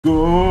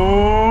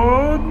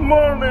Good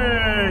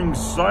morning,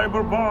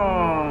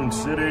 Cyberpunk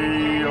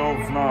City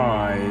of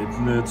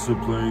Night. Let's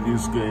play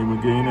this game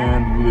again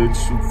and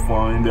let's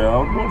find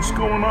out what's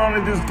going on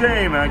in this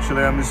game.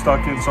 Actually, I'm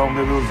stuck in some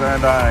levels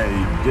and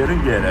I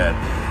didn't get it.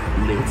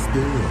 Let's do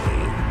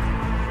it.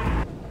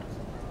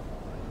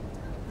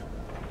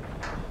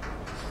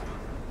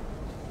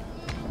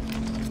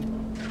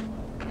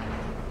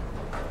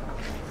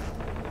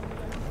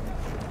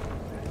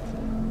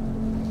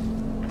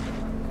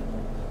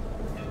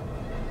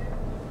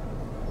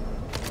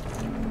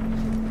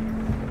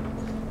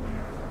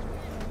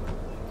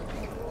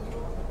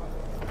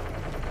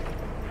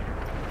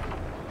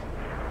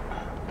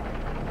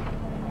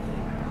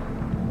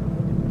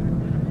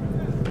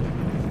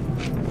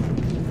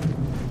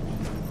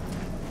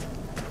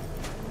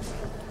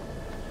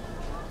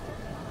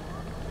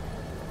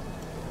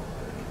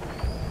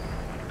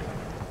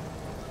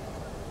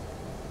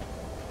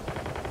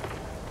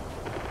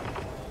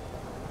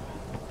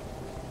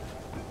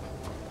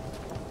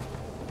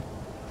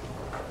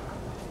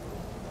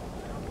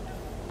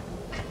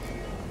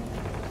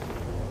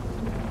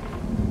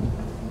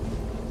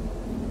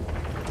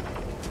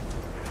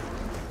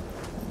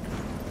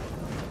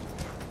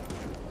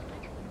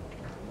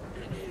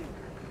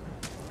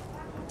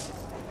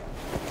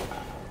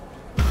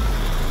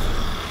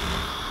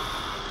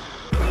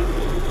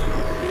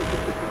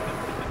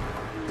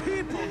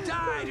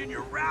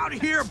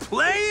 Here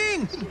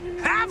playing?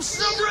 Have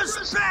some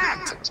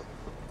respect!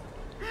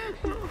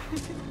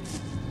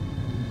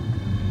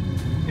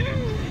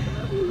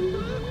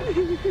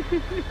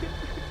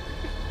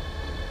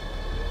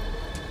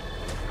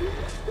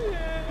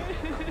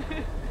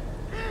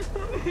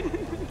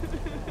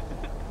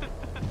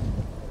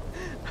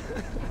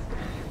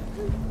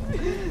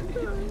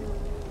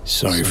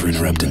 Sorry for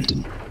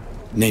interrupting.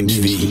 Name's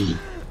V.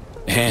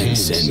 Hand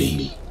sent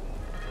me.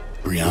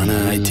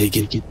 Brianna, I take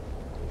it?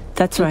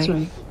 That's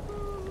right.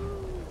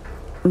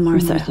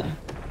 Martha,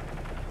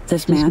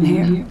 this man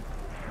here,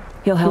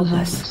 he'll help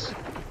us.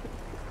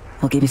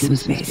 I'll give you some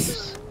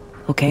space,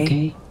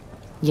 okay?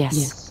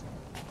 Yes.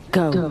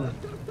 Go.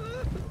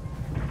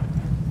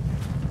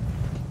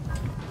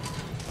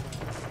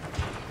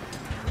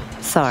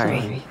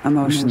 Sorry,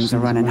 emotions are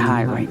running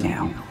high right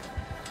now.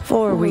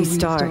 Before we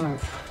start,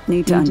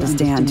 need to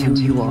understand who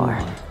you are,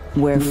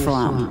 where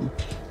from.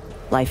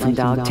 Life in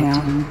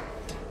Dogtown?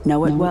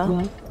 Know it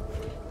well?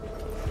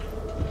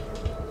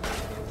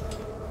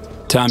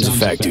 Time's a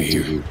factor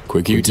here.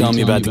 Quicker you tell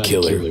me about the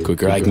killer,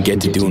 quicker I can get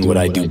to doing what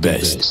I do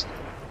best.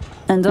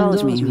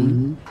 Indulge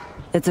me.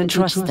 It's a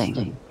trust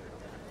thing.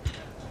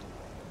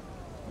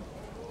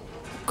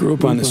 Grew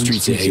up on the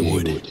streets of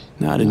Haywood.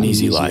 Not an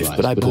easy life,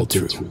 but I pulled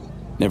through.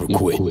 Never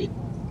quit.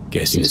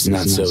 Guessing it's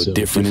not so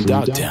different in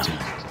Dogtown.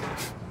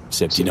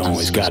 Except you don't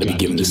always gotta be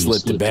given the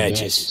slip to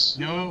badges.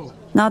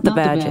 Not the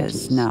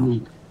badges,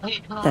 no.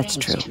 That's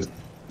true.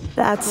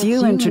 That's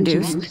you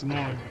introduced.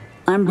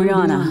 I'm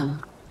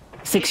Brianna.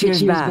 6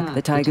 years back,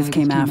 the Tigers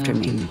came after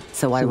me,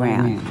 so I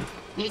ran.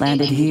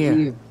 Landed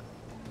here.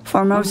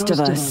 For most of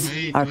us,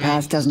 our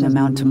past doesn't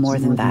amount to more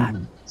than that.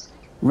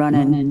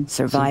 Running,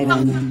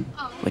 surviving,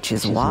 which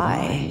is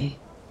why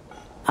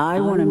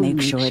I want to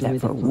make sure that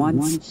for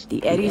once,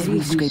 the eddies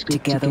we've scraped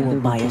together will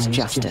buy us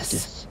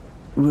justice.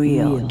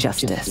 Real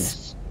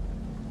justice.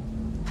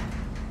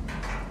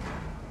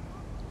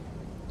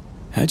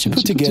 How'd you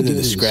put together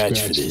the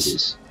scratch for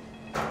this?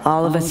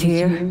 All of us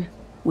here,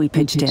 we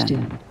pitched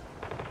in.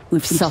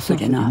 We've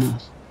suffered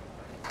enough.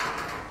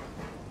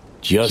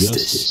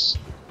 Justice?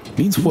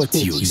 Means what to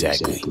you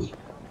exactly?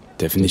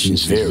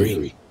 Definitions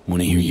vary.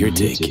 Want to hear your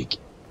take?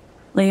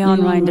 Leon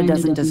Rinder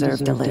doesn't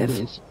deserve to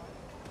live.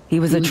 He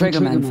was a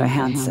triggerman for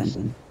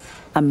Hansen.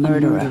 A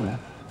murderer.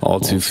 All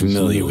too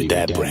familiar with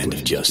that brand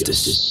of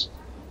justice.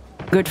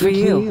 Good for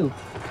you.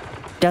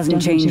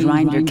 Doesn't change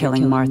Rinder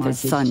killing Martha's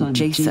son,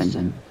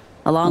 Jason,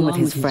 along with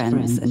his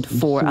friends and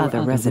 4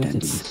 other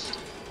residents.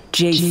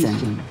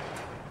 Jason,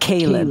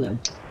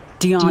 Caleb,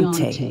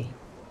 Deontay,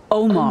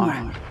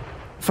 Omar,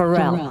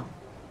 Pharrell,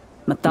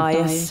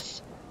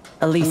 Matthias,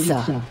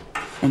 Elisa,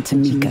 and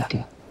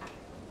Tamika.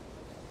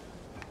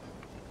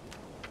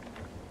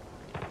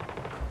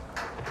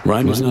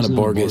 Rinder's not a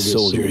Bargas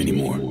soldier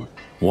anymore.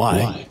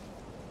 Why?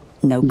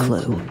 No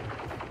clue.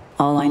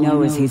 All I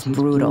know is he's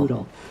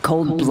brutal,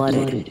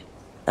 cold-blooded,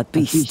 a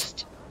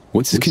beast.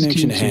 What's his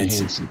connection to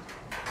Hansen?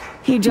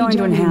 He joined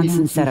when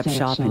Hansen set up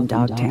shop in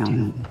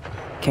Dogtown.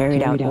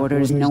 Carried out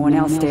orders no one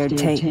else dared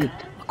take,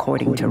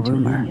 according to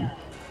rumor.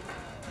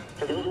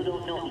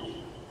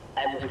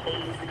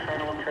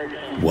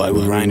 Why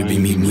would Rinder be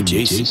meeting with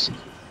Jason?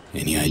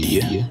 Any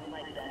idea?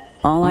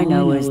 All I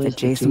know is that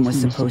Jason was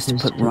supposed to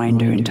put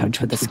Rinder in touch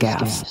with the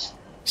scavs.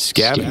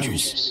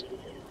 Scavengers?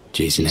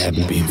 Jason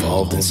happened to be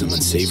involved in some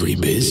unsavory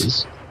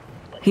biz?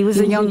 He was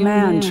a young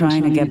man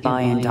trying to get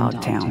by in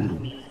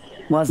Dogtown.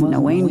 Wasn't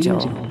no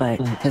angel, but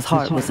his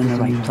heart was in the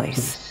right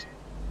place.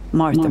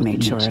 Martha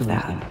made sure of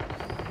that.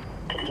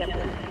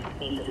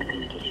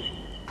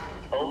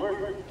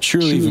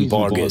 Surely even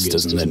Bargas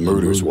doesn't let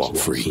murderers walk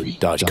free,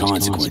 dodge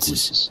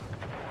consequences.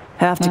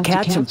 Have to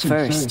catch them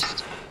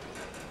first.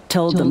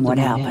 Told them what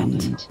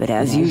happened, but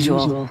as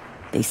usual,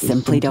 they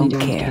simply don't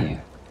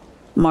care.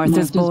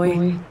 Martha's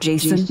boy,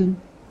 Jason,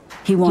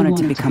 he wanted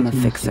to become a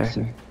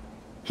fixer.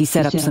 He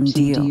set up some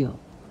deal,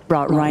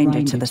 brought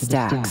Reinder to the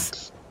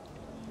stacks.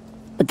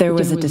 But there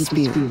was a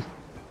dispute.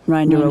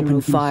 Reinder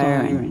opened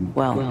fire and,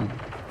 well,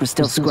 we're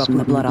still scrubbing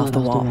the blood off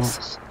the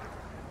walls.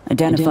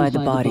 Identified the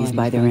bodies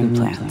by their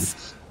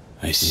implants.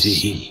 I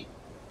see.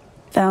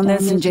 Found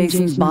this in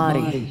Jason's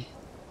body.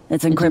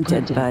 It's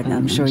encrypted, but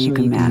I'm sure you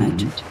can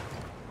manage.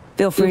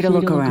 Feel free to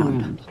look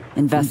around,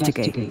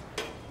 investigate.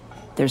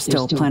 There's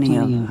still plenty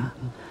of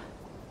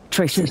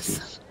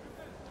traces.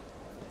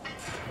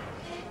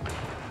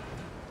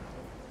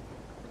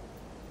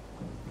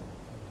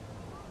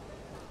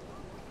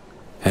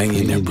 Hang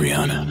in there,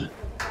 Brianna.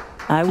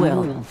 I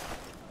will.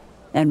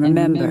 And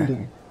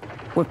remember,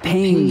 we're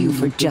paying you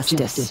for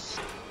justice.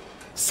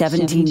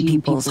 17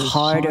 people's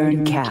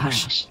hard-earned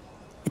cash.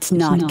 It's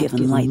not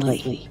given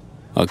lightly.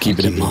 I'll keep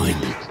it in mind.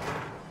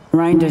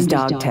 Reinder's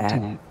dog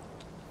tag.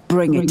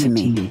 Bring it to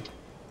me.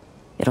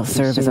 It'll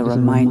serve as a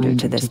reminder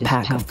to this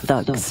pack of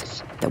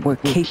thugs that we're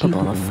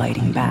capable of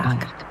fighting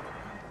back.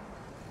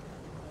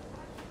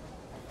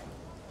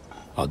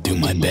 I'll do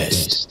my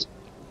best.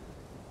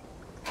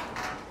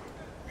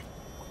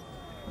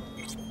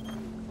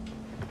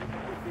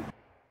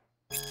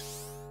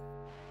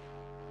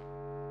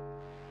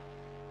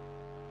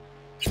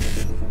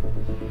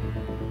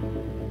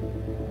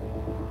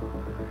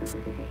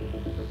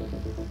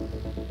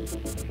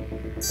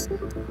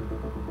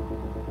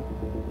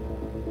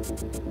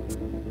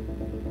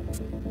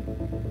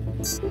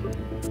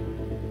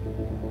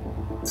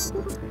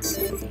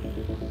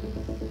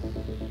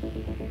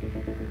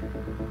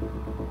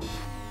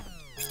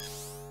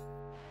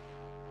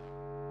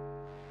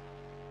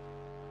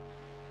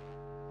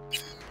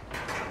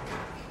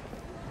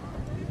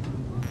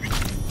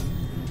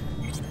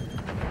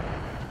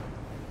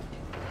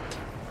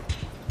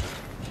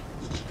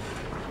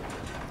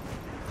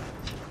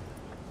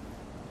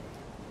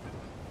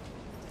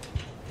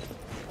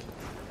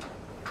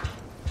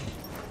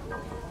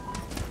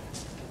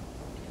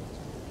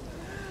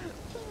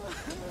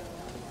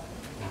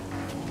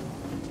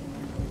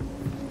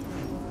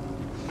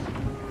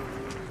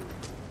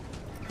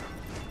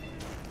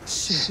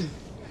 Shit.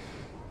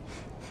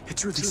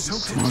 It's really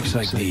something. Marks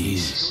like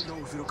these.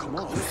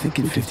 I'm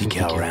thinking 50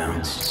 cal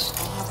rounds.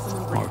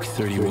 Mark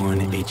 31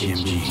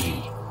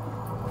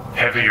 HMG.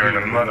 Heavier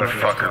than a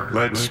motherfucker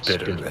lead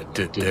spitter that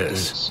did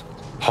this.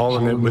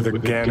 Hauling it with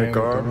organic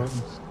armor?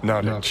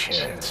 Not a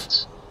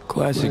chance.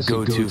 Classic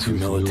go-to for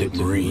militant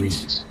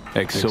Marines.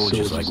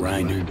 Ex-soldiers like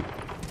Reinder.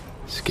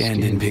 Scan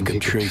didn't pick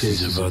up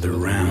traces of other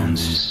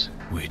rounds,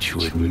 which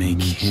would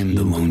make him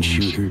the lone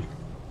shooter.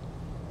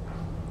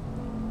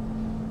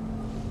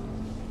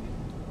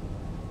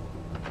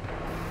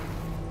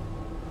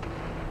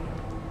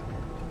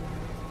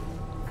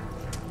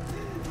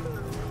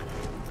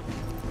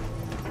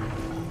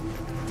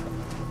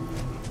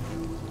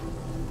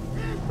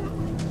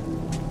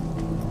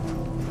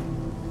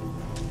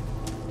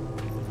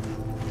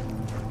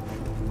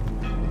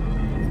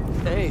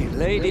 Hey,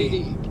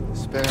 lady.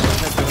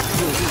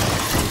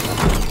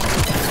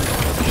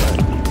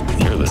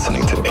 You're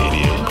listening to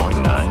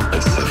 88.9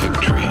 Pacific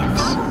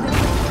Dreams.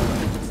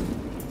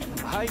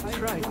 I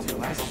tried to,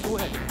 I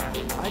swear.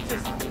 I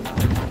just...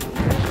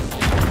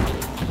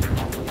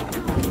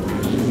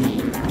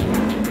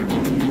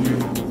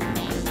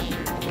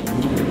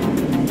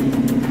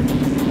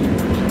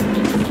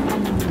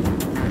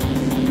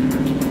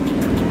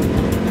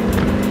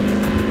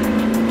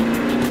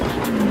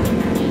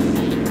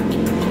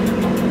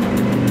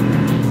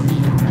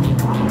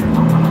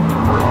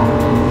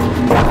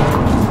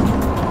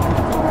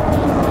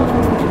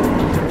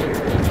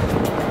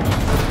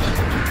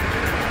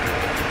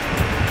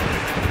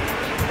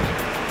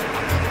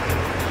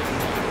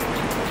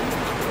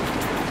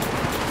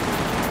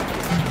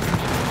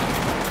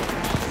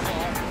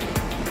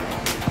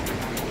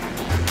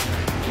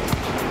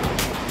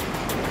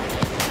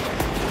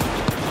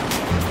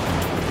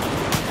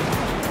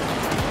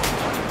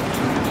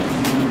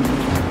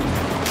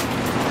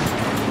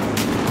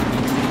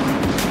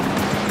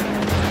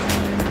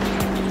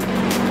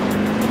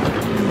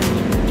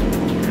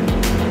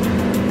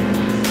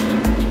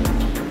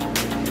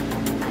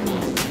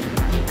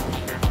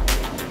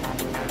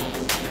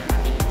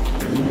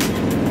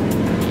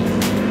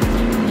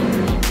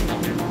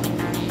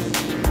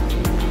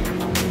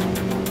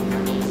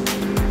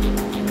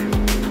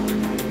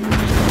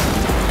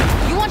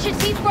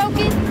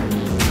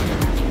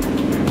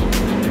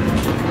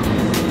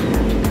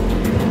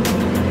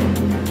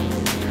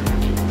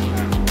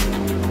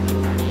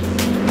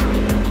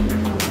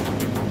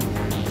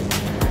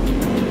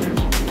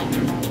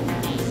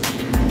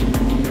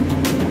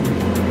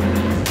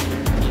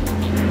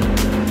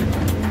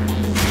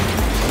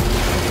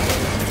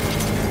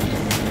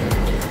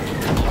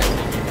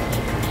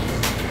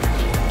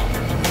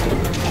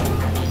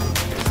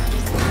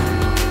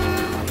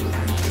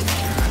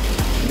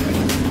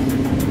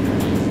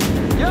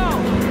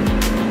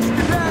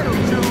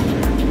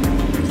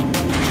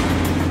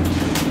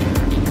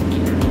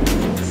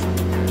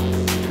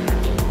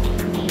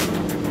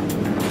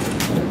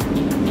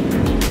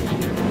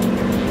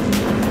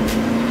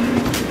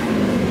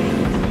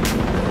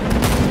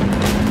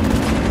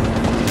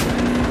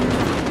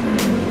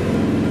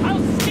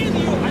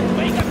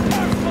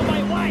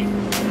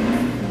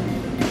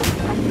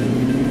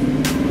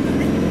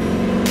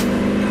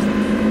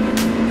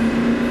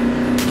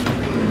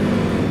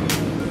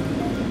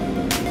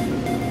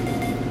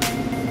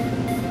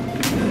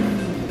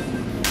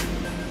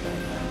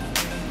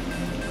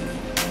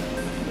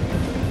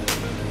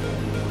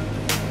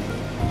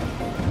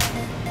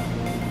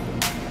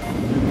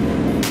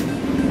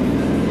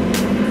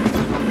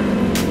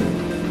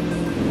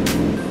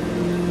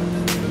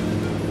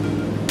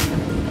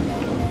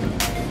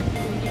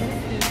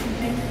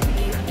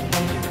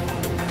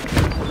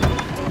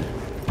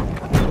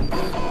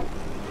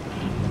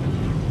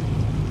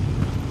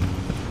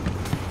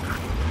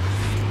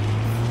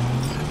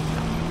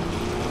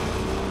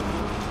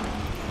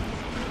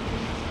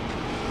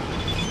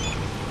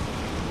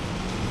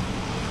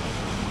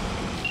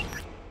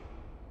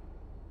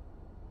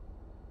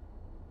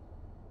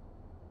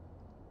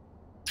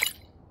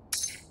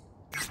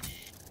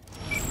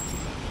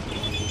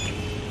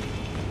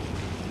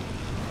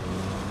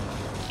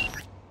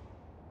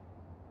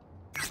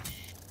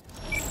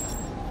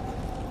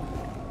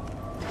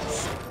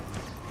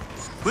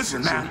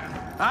 Listen, man,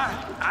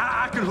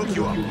 I can hook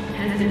you up.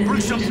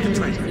 Bring something to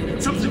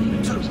drink.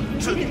 Something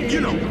to, you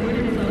know,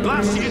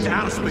 blast you into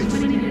outer space.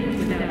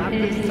 Not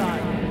this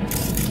time.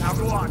 Now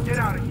go on, get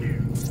out of here.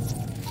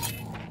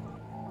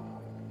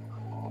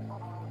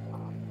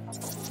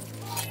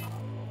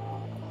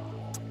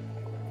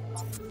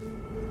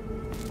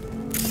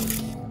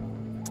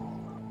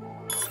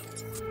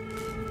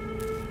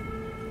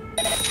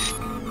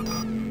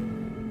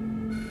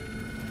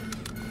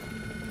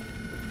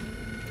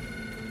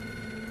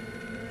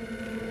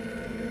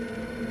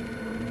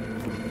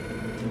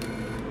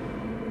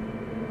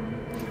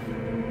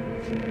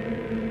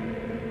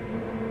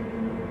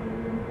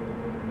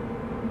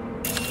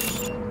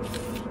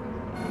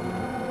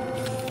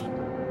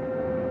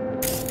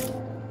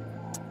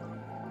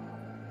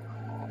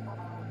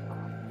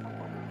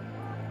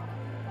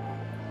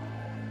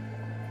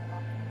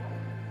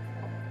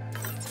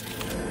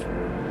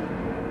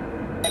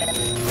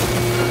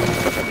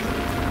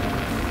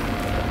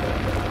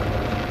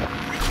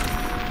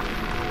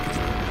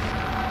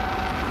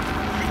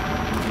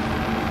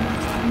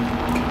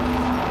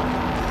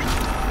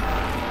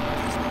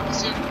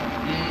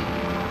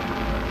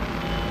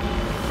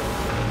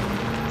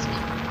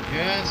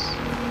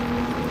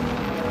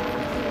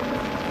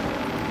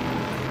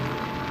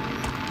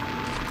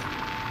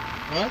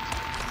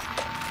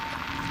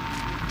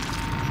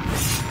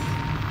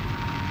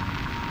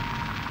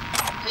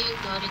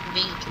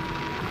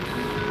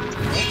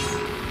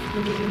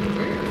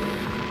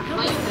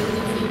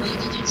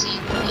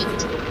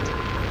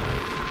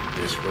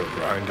 This where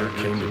Grinder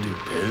came to do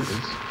biz?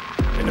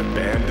 An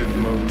abandoned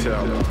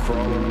motel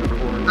crawling with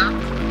orders?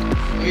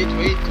 Wait.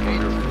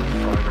 Wonder if we can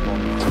find them on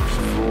the first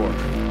floor.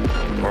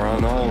 Or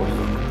on all of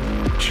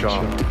them.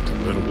 Chopped into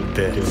little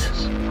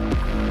bits.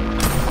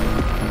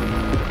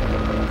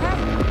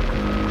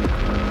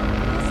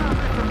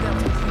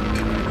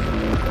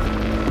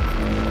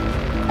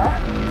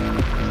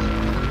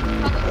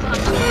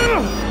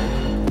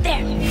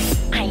 There!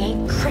 I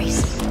ain't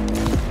crazy.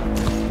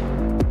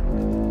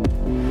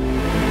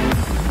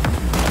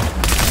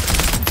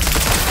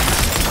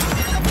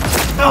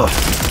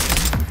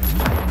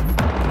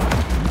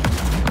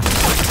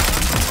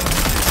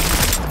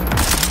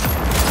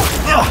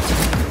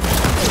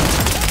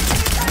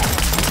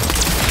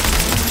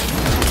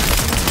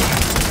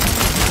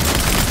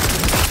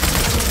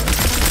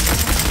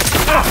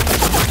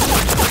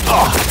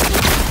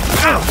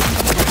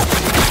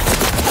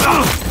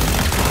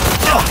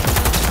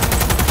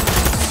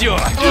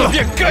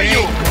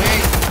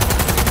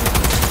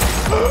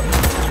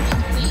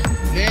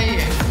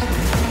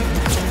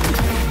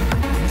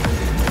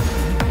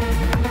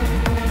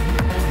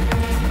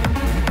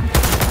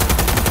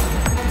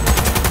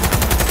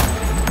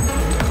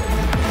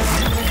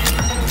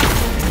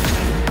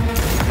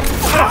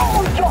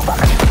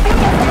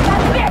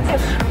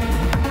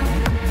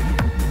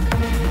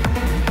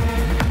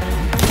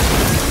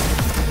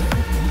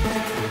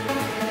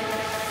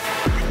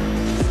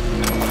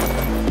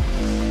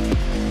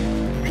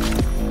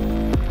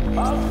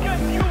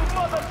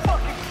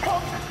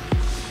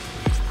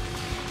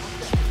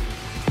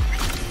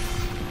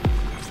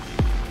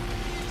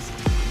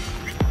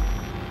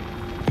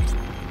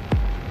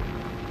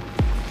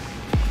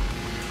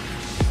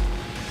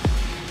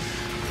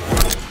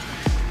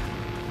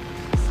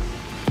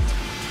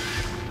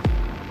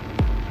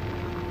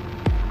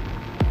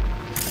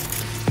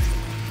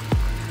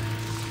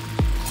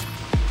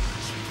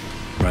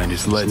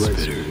 Grinder's lead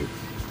spitter.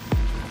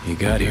 You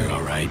got here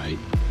all right.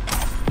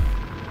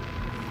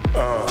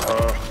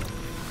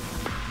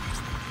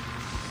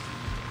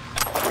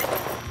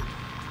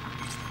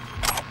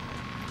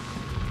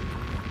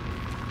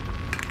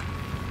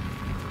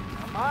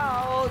 I'm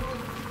out.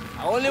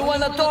 I only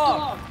wanna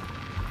talk.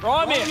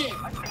 Promise.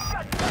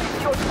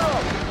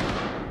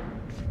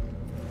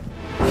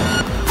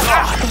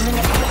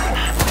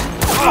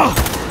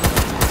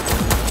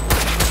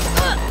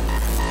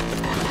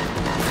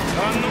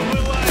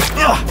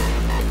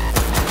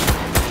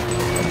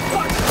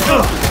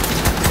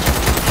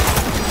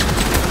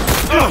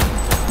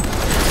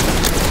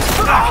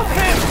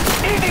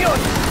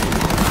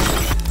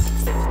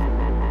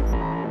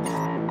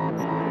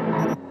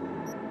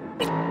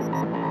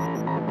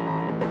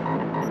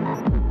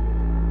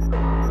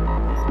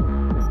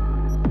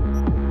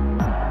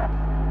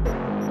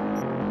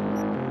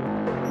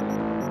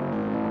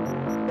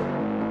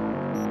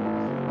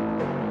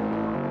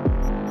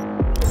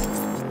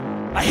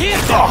 I hear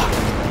it!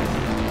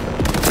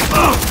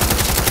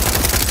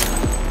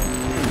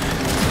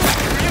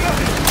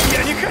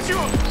 Я не хочу!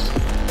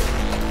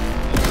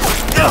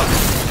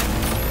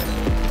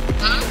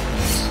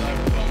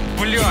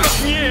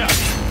 Блядь, нет!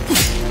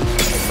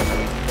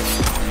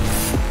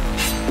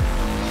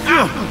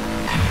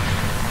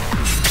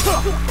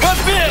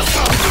 Подбил!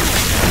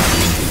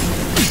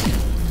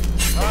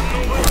 А ну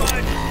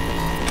вылазь!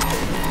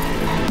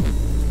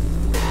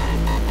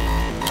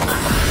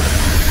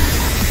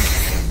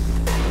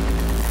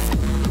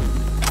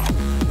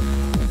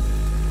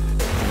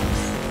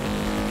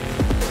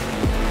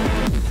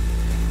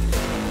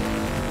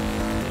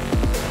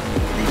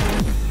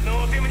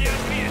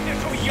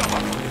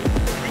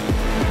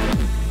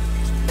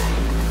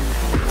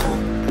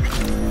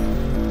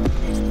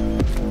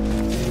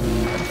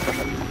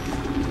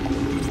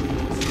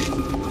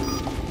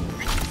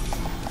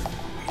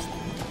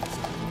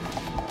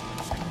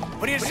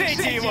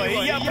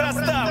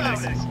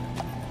 проставлюсь!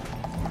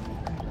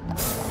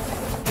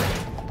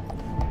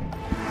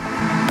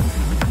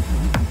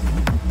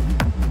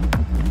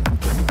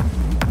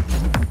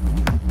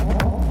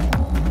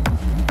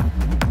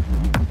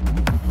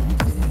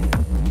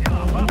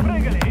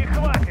 Попрыгали и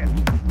хватит!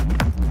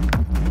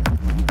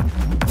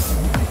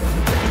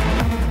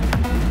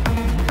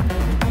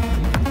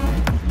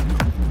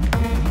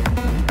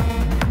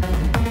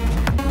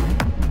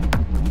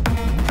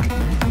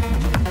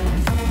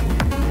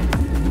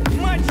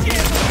 Мочи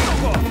эту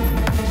штуку!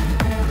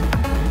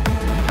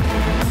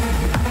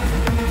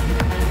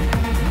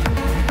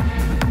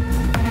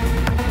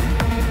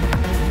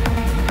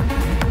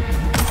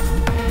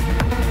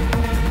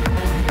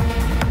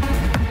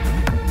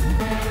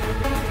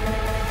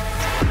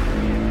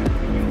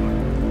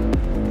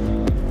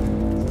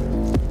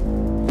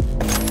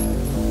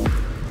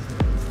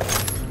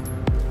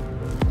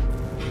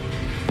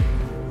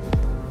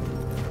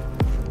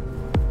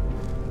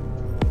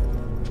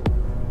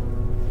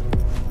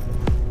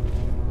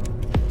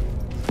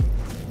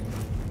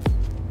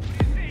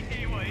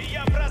 Пишите его, и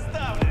я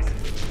проставлюсь!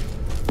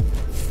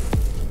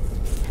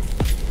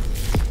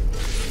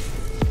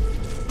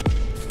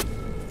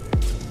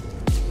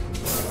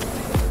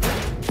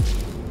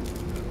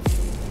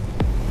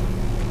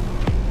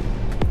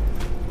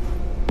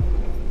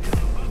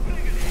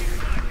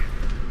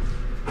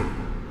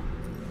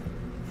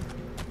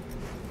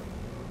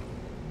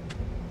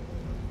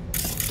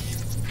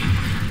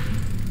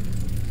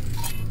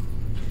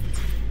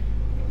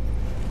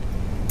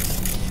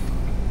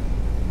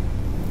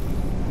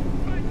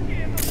 Мочи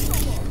эту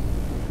штуку!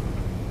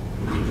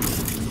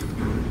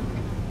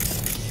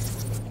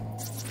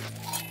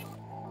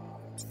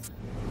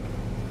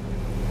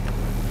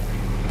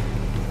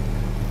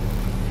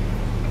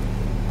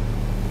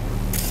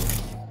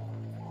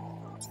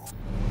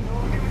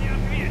 Ну ты мне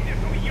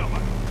ответишь,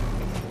 уёбок!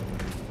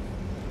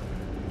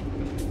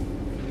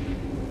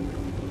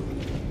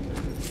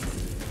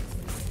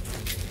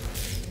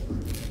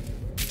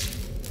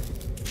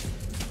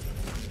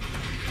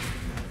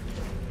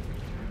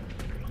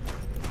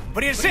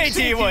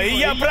 Пришейте его, и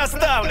я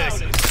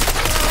проставлюсь!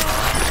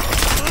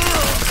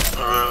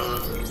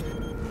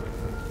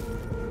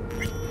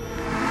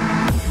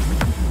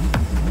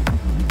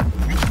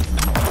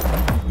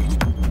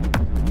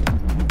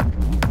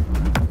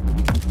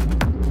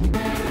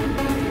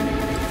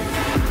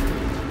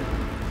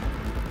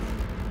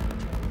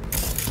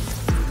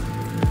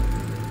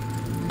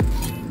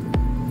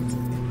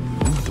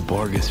 The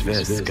Vargas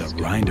vest's got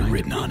Rinder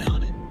written on it.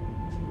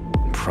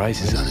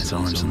 Prices on its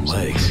arms and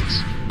legs.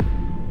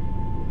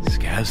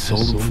 Scavs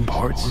sold them for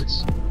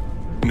parts?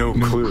 No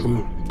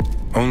clue.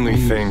 Only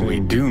thing we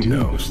do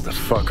know is the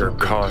fucker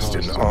cost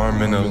an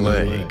arm and a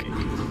leg.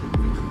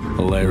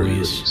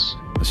 Hilarious.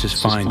 Let's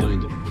just find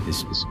him.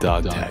 His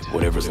dog tag,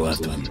 whatever's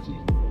left of him.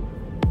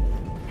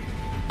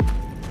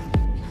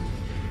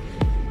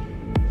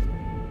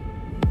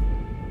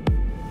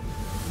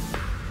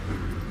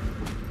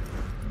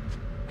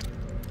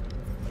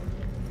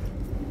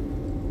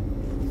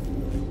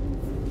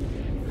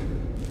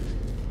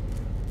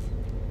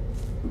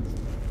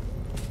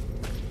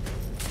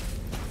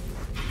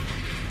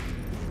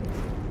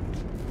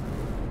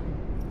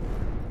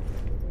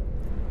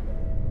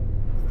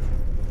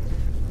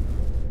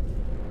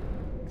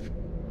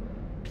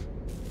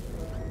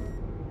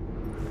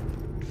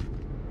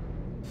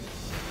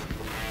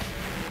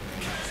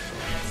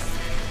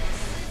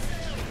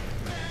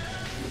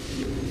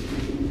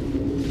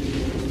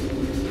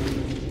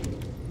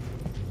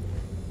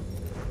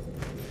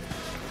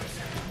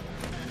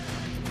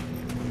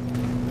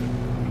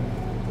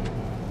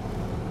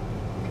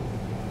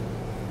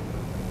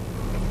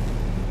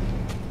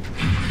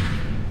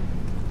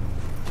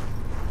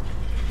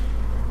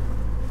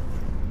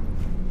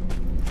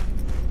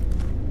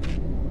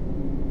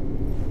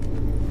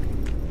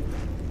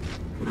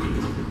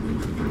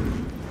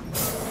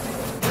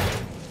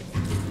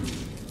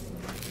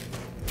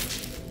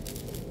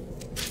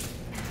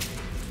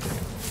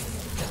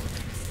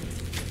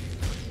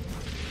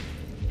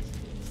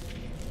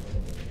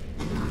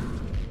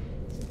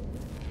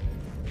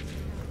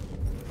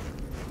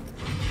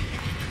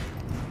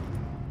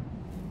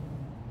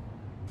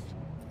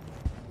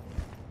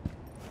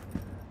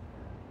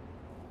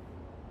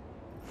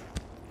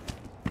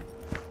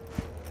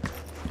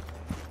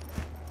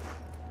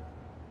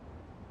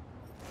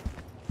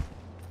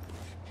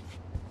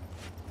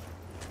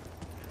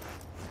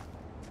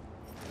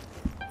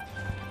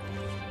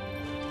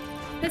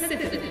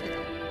 Pacific,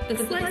 the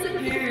slice of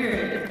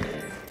paradise.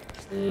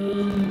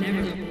 You'll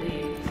never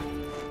believe.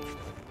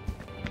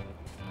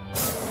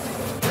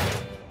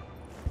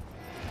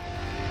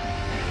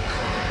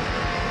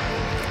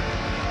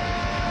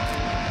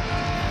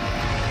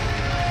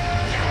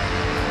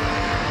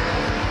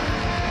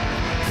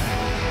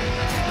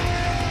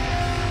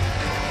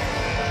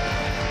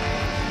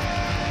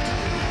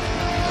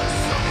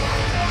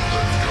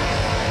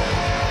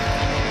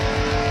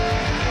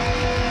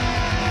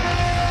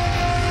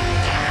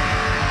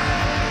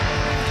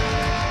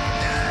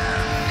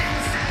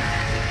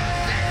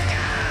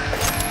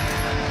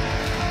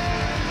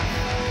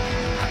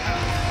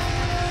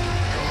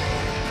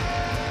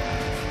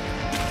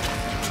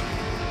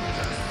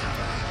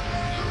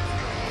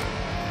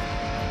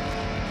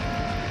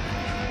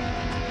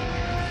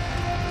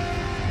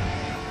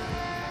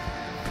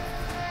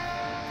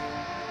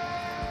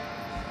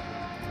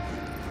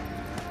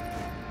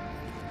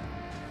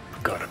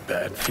 got a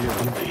bad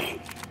feeling, V.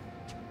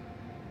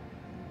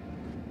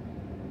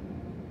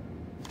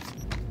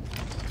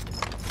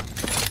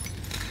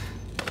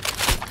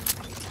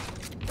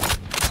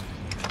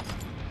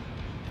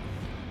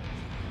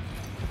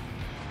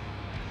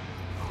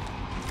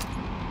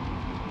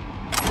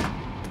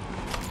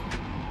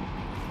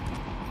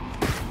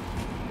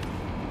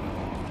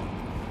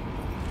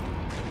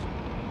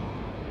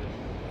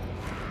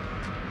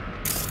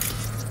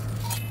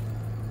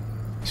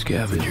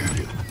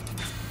 Scavenger.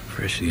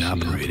 Freshly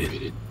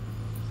operated.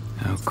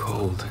 How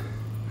cold.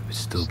 It's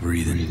still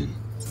breathing.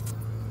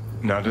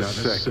 Not a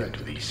second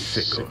these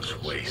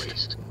sickos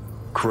waste.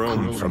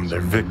 Chrome from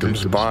their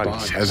victims'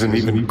 bodies hasn't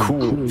even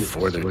cooled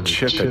before they're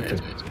chipping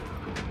it.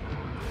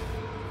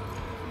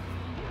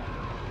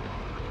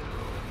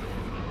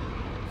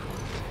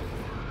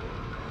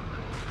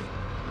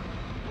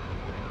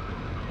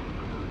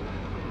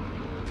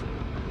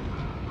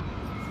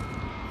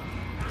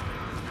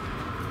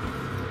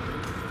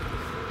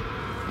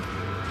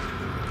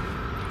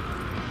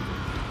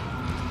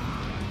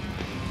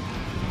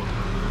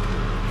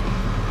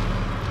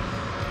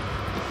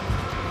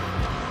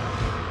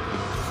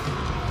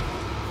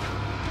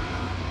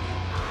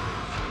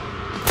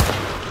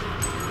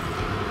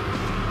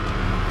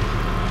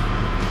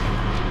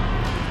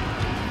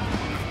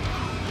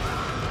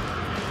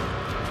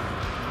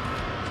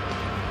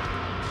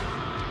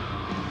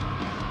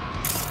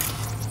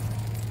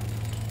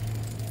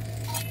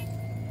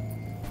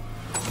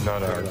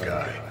 Not our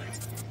guy.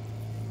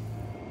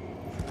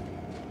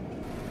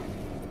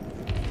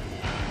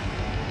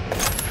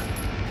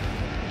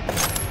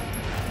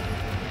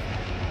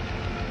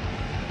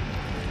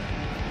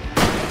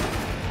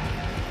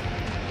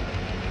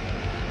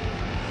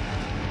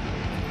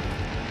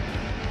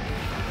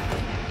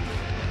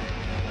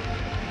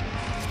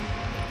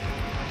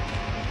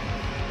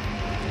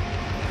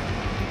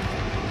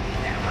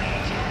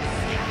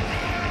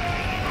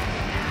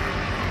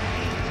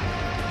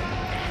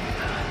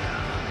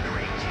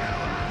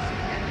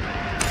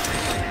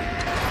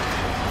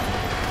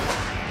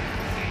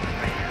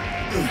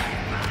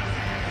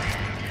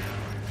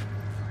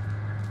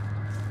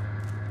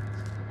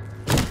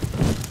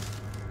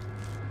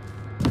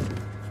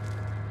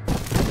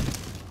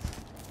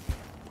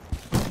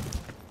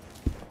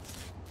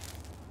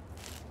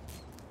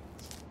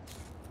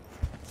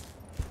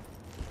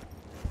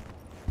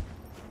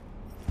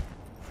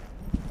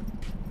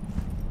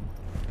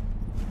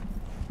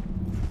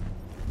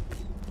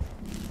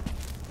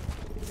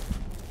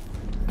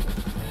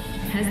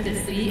 Has the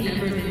sea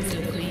ever been so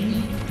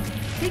clean?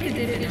 Take a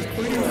dip in our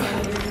quarter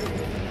water.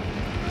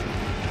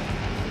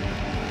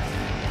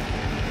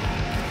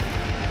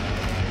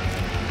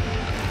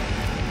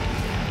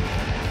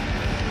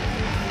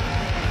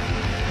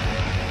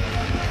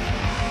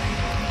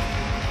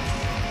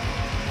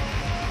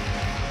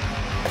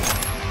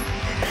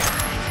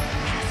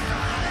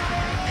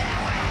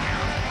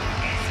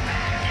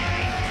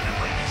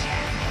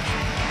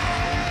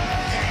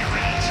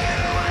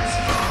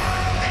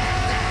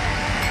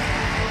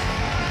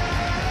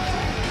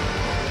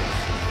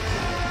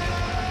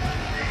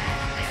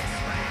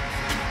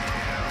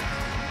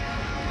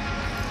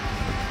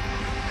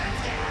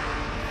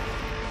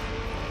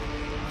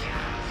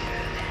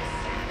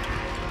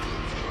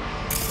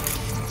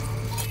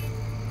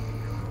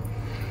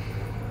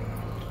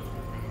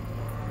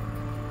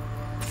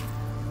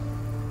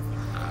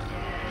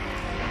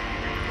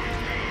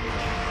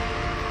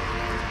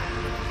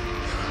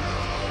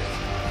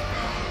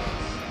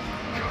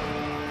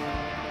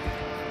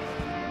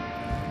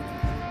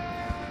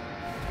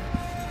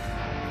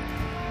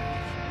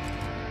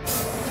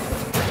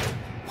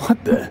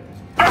 What the?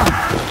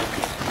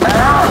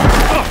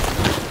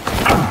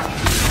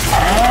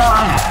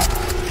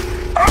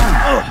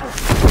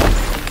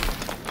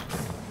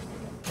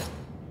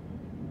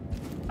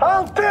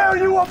 I'll tear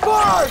you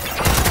apart!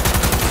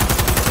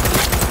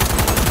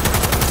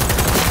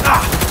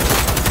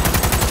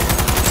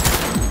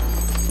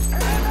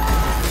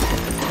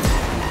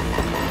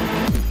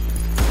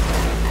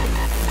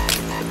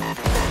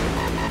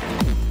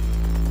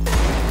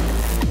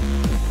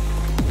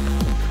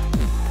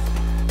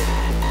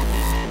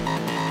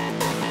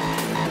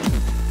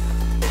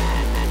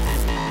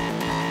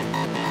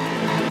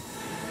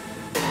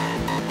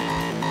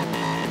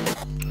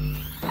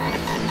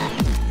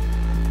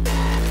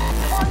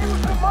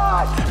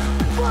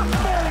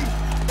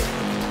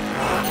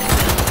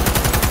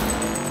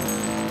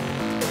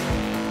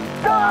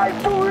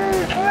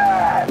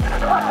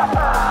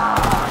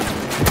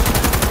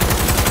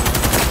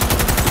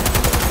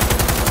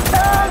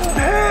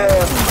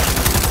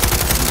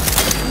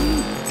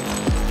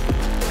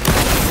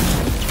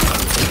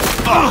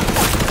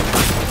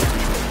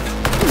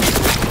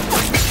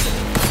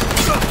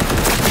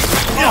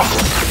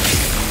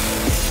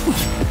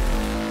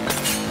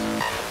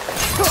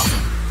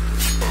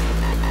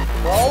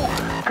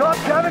 God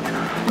damn it!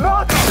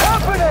 Not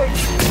happening!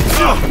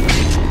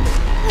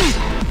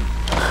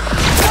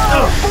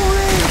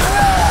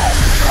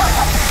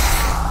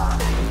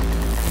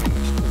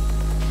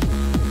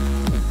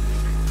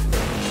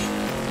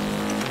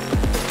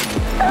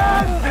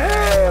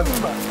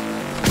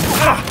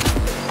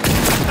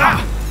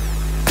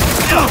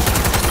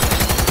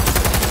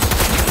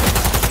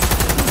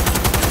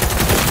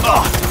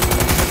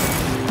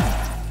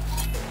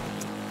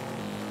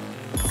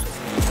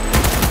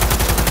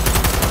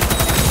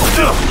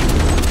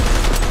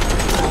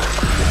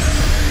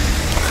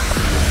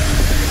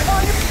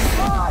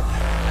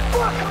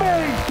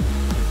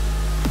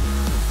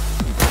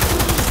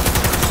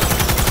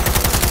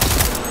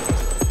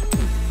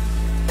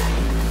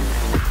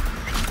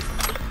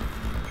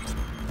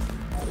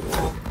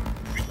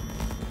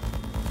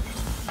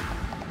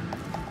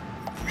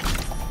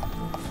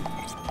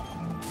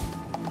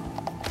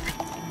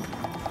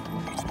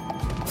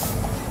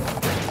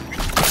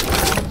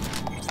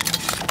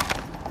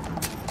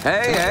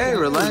 Hey,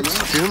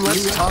 relax, Jim.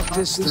 Let's talk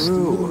this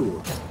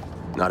through.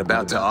 Not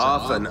about to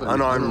off an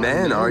unarmed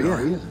man, are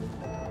you?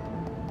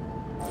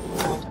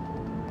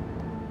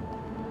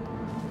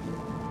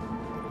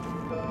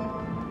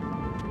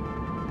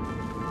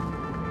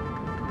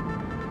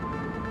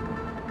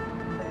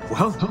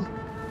 Well,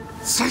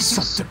 say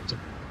something.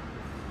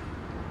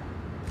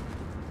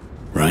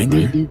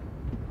 Rinder?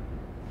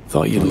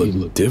 Thought you'd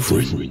look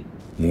different.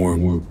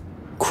 More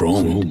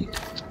chrome.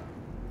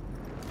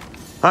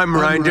 I'm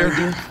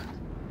Rinder.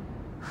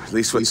 At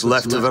least what's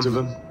left of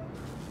him.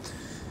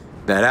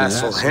 That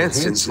asshole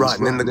Hansen's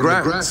rotting in the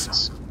ground.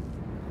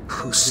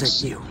 Who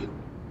sent you?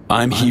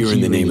 I'm here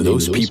in the name of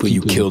those people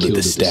you killed at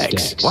the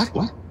stacks. What?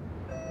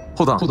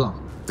 Hold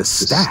on. The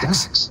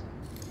stacks?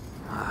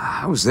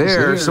 I was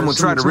there. Someone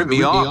tried to rip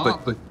me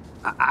off, but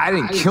I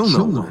didn't kill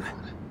no one.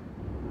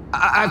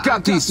 I've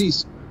got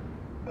these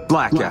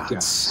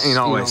blackouts. Ain't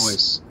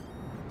always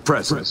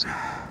present.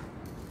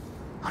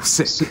 I'm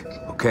sick,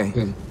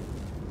 okay?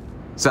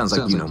 Sounds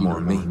like you know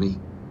more than me.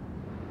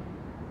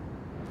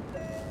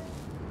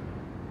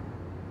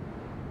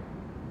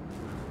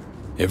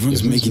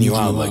 Everyone's making you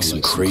out like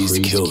some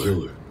crazed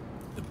killer.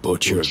 The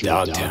butcher of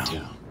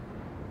Dogtown.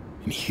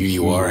 And here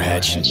you are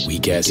hatching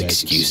weak-ass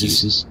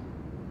excuses.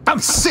 I'm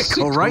sick,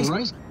 all right?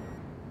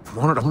 I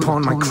wanted to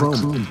pawn my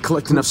chrome,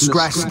 collect enough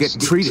scratch to get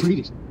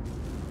treated.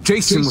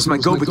 Jason was my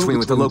go-between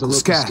with the local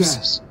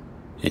scabs.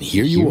 And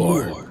here you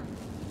are,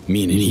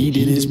 meaning he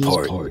did his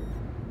part.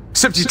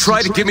 Except you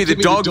tried to give me the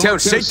Dogtown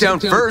shakedown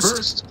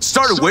first.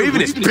 Started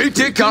waving his big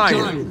dick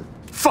iron.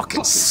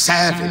 Fucking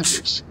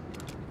savage.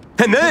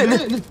 And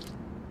then...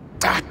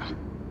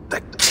 I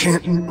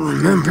can't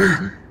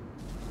remember.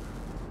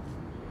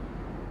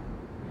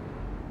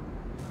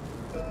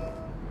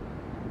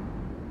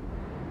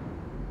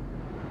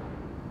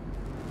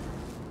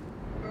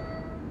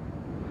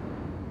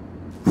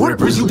 What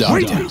were you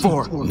waiting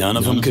for? None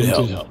of them could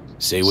help.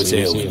 Say what's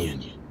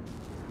ailing you.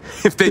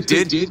 If they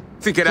did,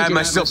 think I'd have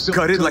myself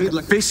gutted like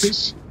a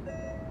fish?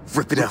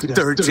 Ripping out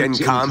third-gen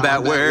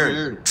combat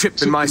wear,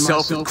 tripping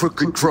myself with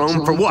crooked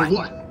chrome for what?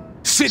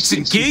 Shits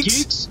and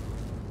gigs?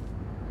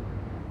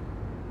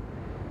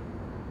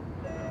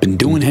 Been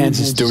doing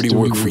Hans's dirty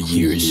work for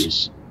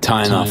years,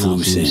 tying off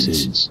loose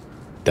ends.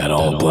 That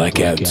all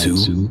blackout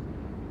too?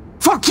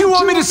 Fuck you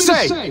want me to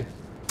say?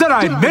 That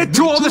I admit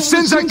to all the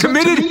sins I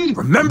committed,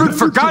 remembered,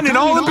 forgotten, and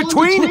all in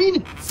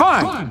between?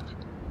 Fine.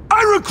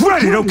 I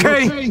regret it,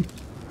 okay?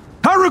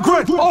 I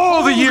regret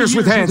all the years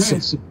with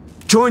Hansen.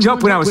 Joined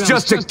up when I was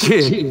just a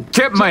kid,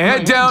 kept my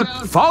head down,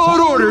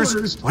 followed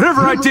orders,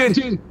 whatever I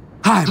did,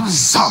 I'm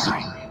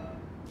sorry.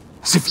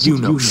 As if you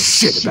know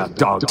shit about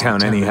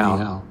Dogtown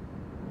anyhow.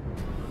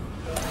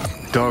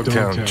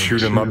 Dogtown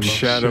chewed him up,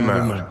 shat him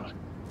out.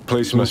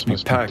 Place must be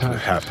packed with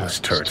hapless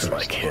turds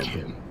like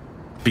him.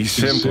 Be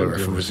simpler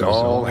if it was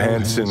all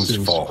Hansen's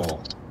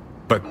fault.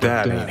 But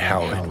that ain't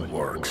how it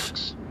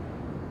works.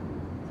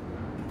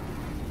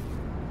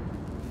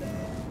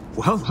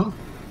 Well,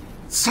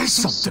 say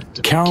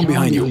something. Cowering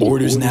behind your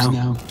orders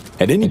now?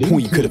 At any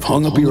point you could have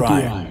hung up your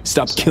iron,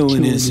 stopped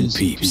killing innocent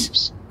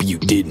peeps. But you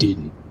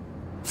didn't.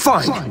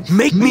 Fine,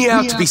 make me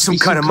out to be some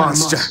kind of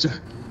monster.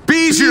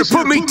 Be easier to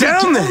put me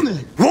down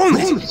then, won't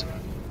it?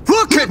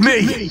 Look at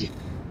me!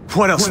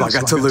 What else have I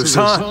got to lose,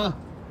 huh?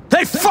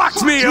 They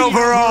fucked me over,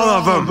 all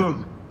of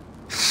them!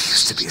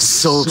 Used to be a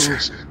soldier.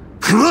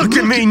 Look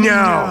at me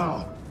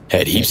now!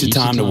 Had heaps of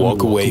time to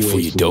walk away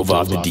before you dove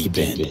off the deep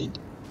end.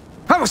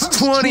 I was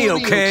 20,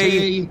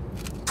 okay?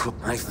 Put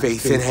my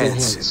faith in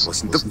Hansen.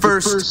 Wasn't the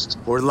first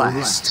or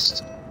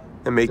last.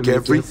 And make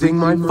everything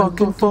my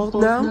fucking fault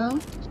now?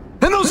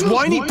 And those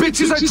whiny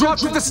bitches I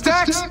dropped with the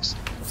stacks?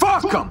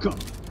 Fuck them!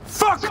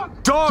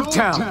 Fuck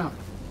Dogtown!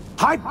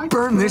 I'd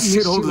burn this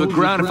shithole to the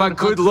ground if I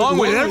could, along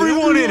with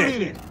everyone in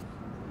it!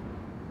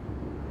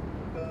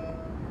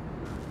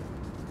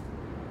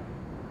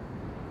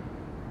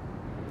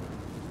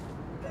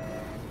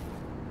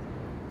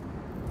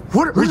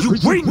 What are you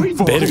waiting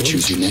for? Better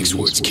choose your next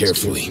words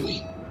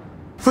carefully.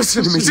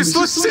 Listen to me, just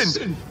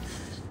listen!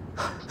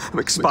 I'm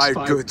expired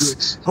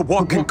goods, a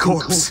walking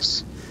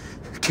corpse.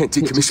 Can't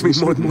decommission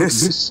me more than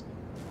this.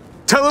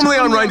 Tell him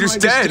Leon Rinder's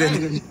dead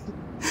and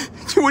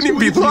you wouldn't even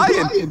be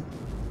lying.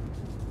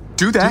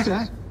 Do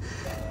that.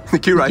 The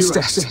gear I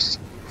stashed,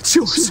 it's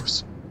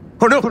yours.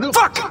 Oh no,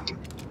 fuck!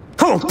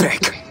 I won't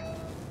beg.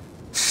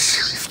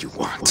 Shoot if you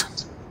want.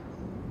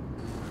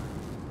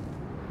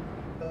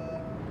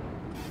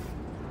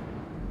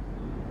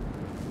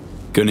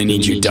 Gonna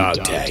need your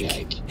dog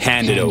tag.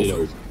 Hand it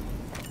over.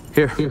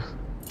 Here.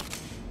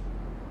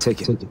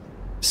 Take it.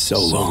 So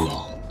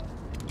long.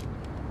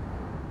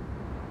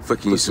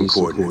 Flicking you some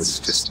coordinates.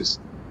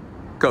 Just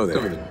go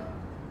there.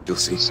 You'll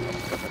see.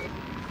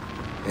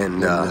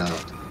 And,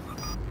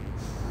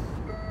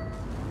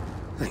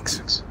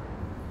 thanks.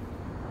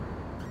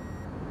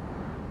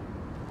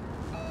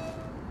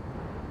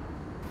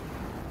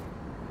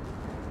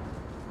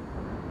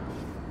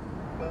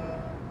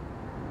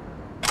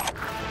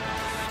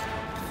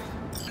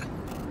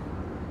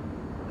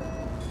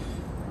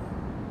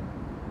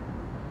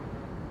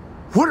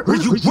 What are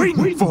you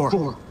waiting for?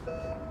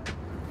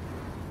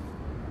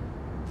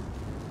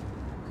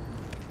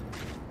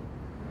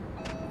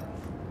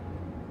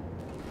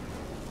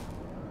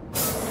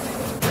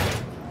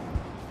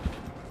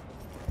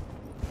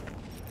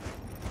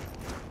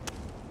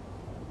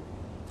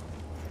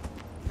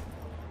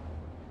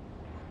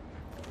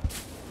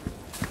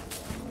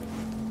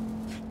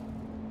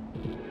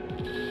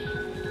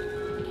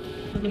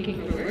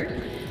 Looking forward?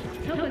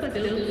 Help us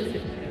build the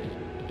system.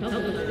 Help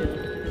us build the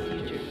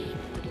future.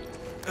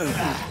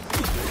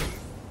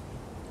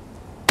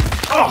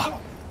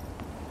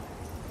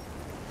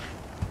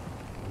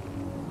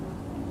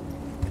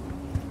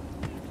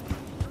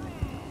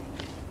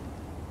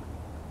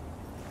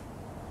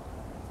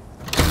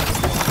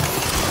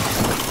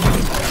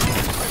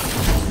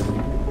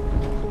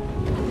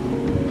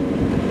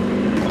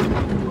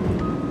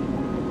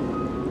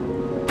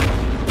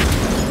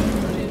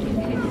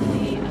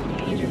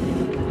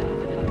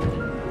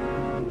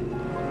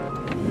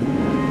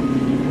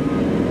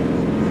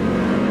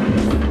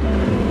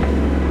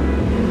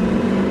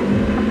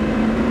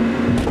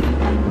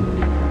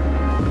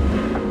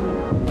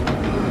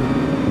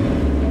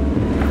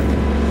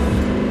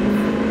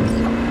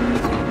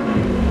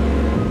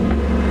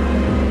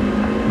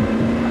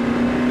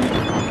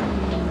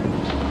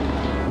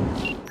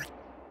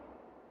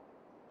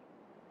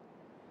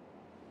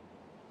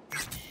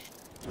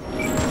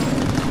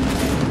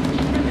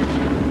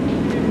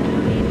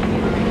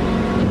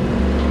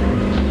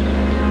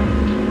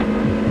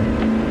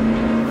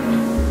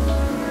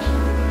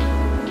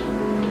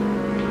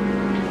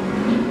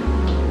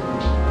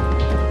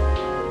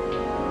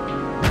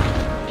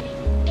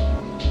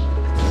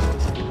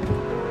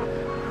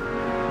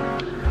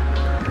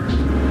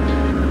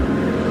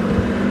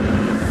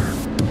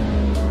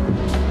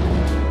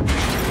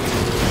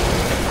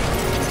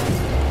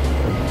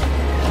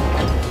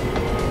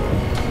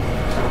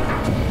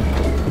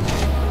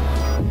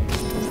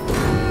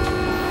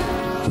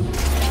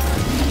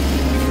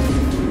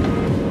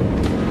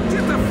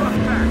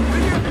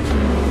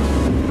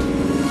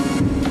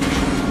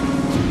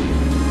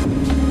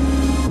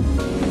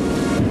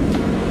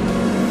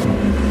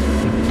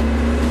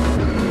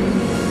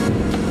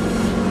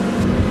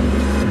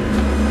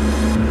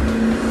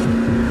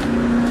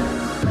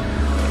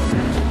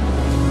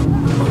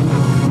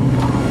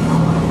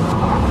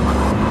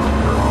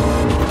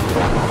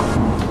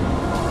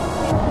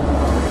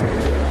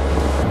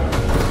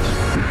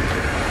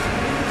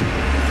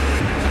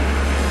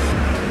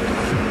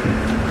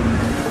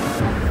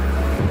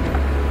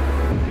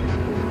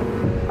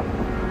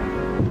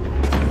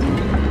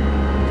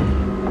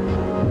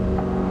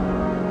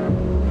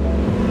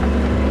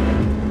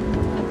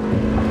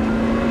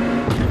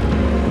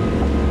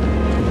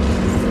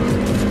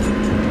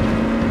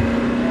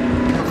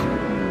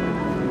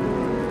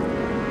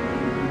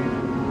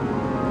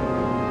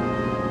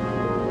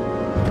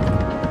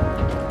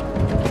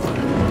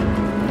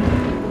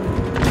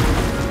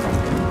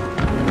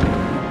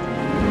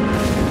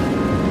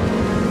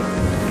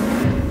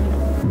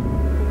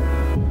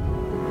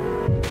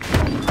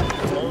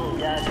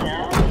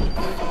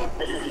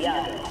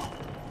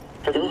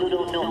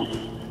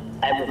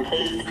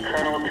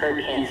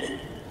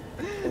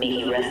 May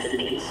he rest in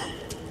peace.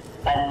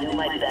 I'll do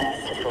my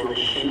best to fill the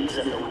shoes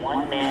of the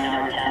one man in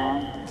our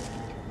town,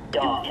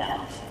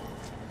 Dogtown,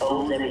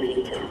 owes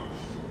everything to.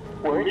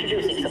 We're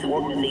introducing some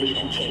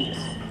organizational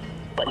changes,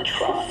 but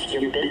trust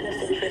your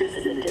business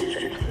interests in the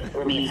district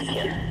remain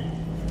secure.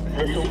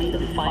 This will be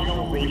the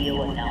final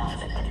radio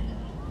announcement.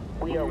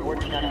 We are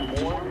working on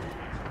a more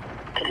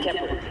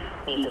contemporary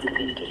means of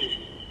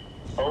communication.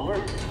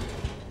 Over.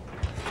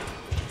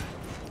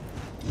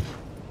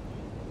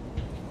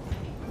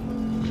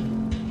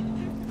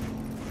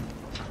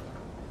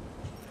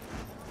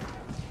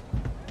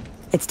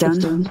 It's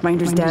done?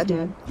 Rinder's dead?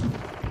 You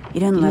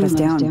didn't let us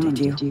down, did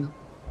you?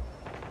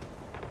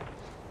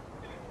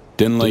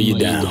 Didn't let you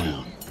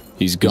down.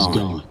 He's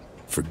gone.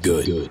 For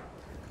good.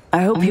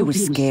 I hope he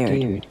was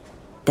scared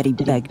that he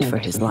begged for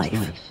his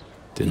life.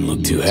 Didn't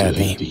look too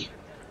happy.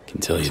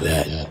 Can tell you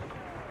that.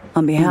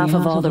 On behalf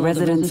of all the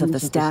residents of the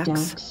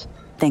Stacks,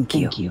 thank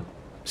you.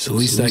 It's the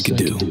least I could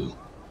do.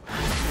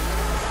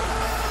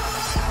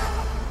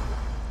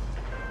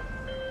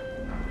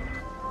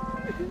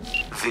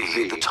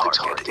 The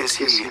target, is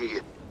he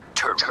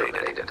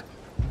terminated?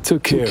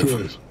 Took care of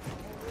him.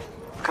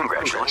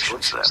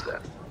 Congratulations, then.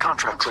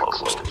 Contract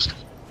closed.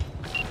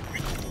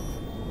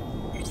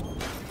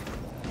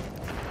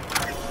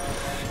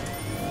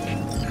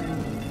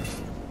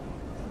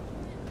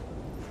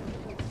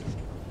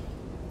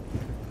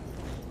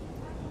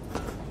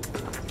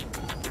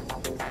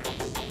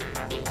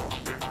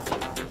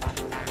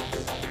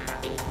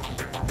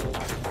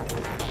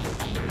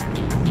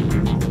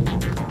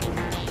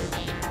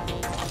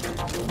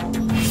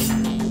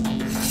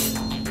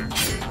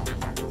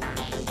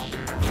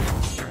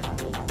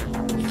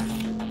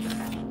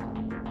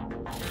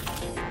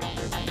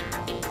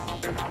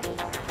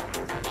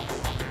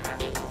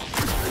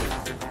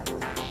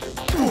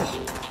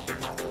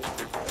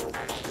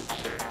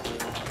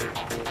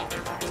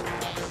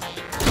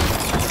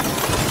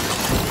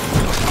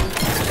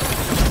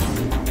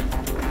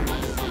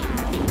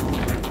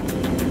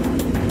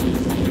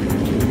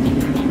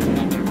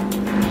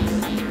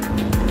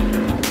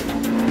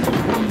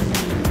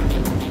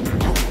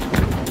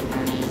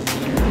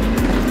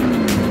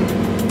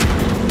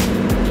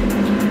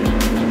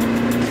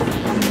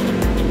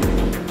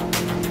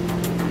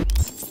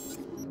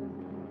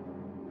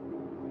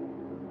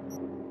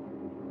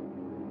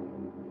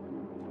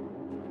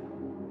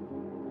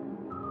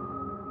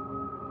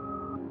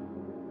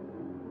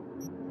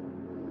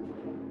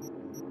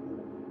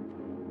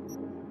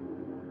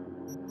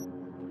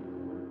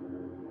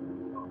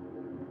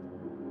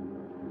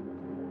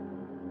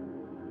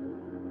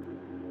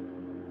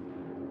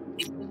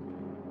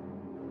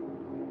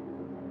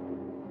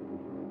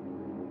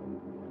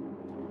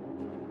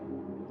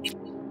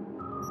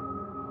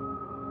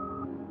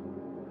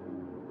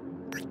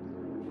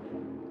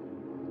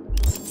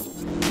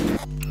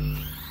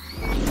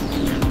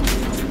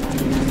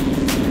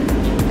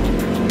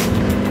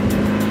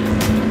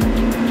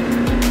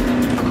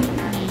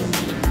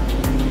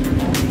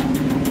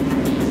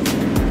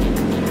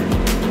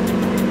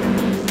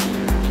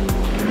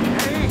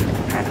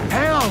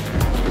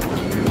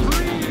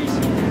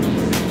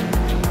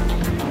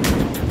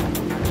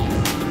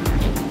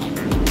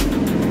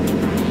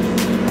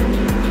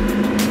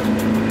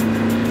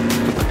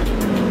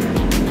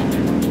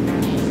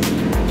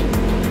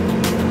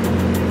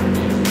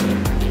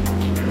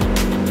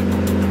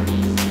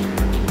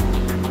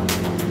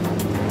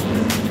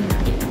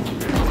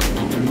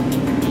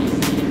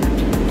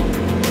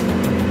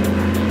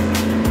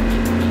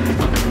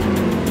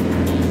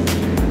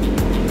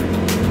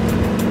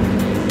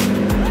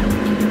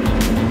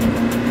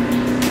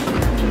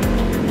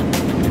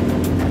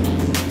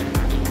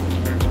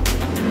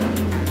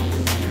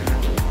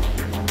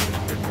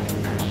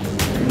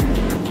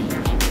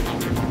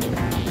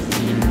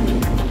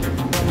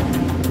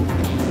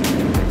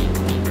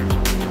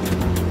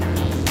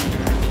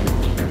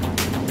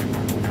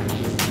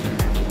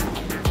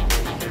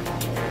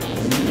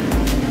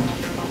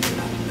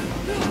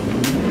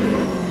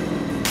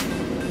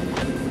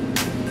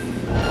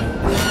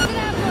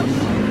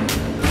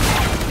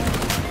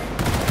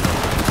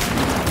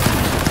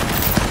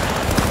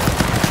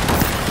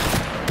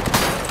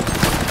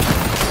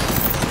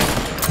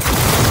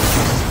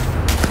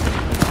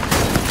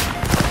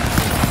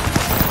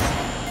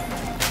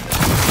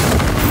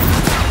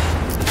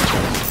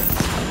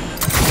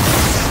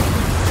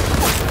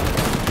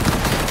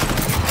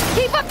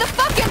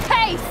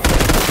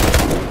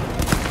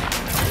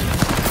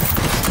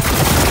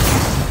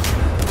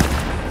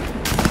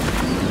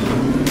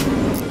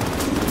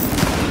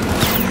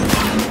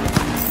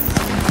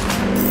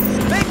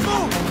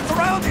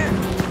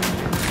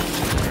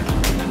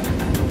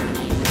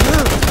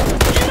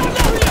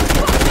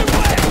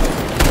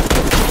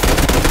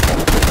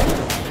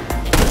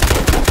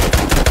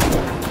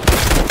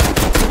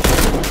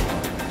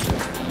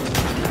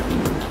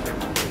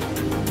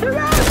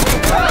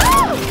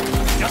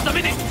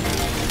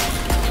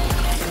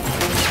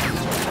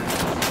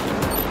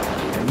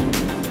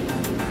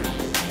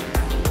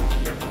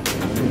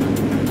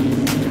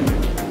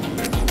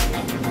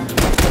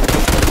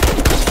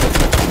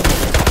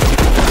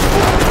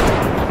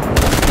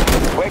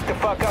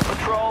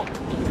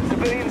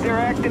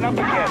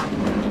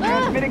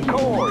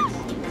 swords.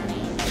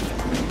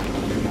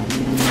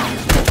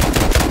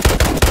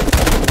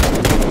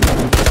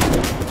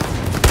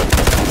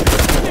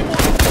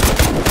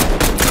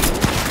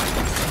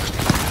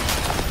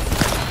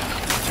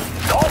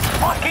 Those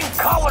fucking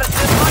cowards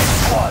in my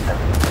squad.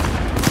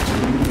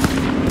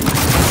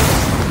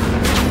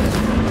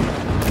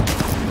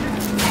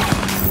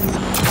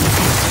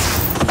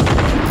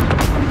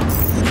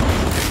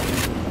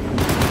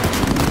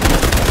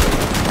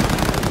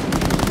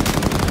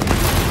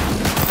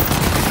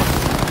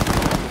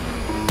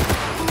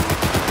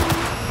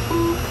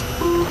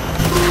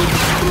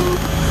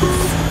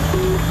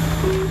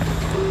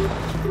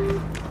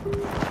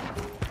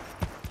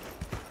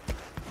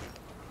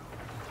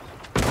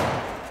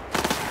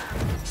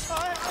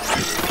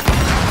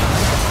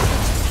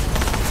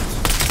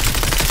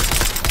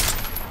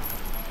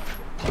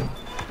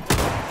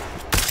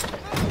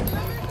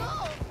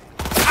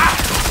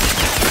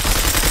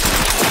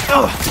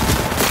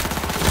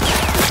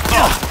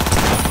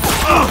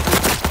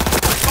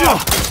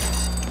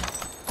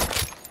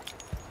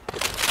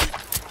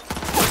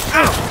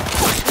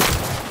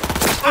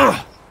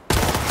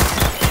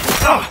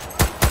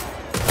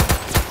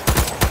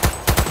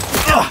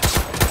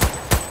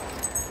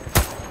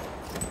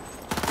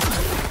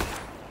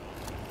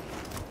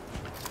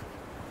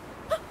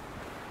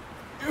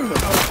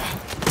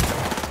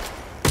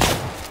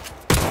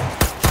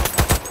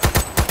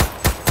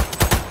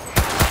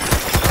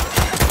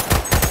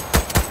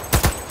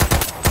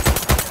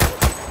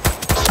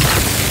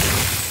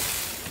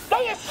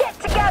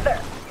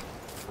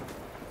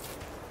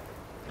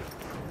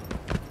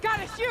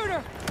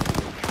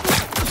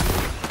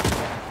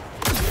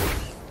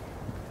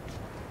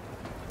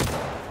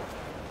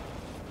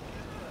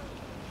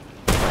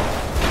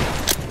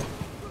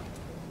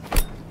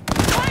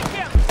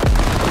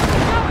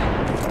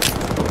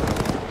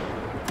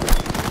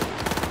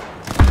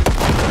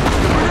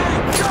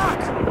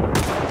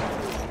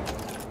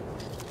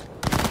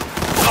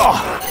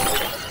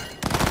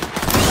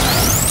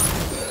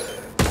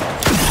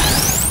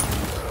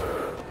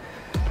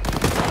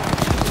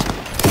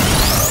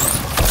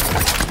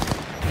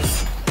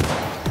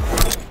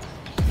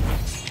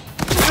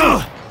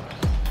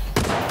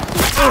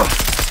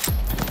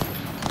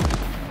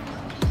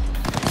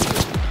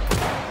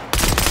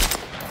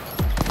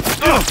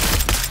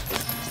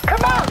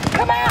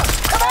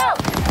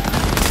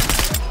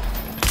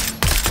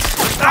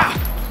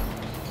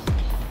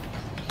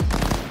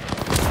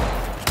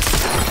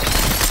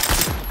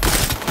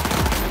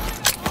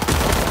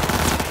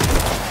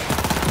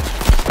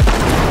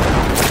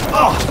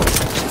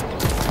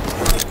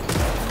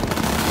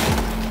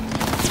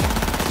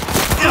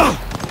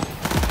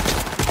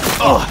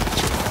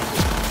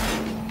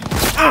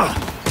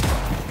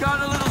 Got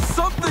a little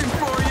something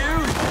for you!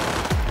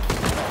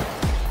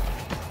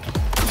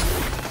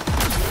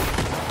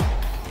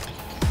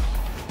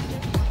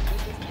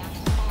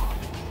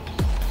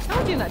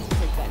 Told you not to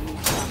take that new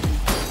stuff.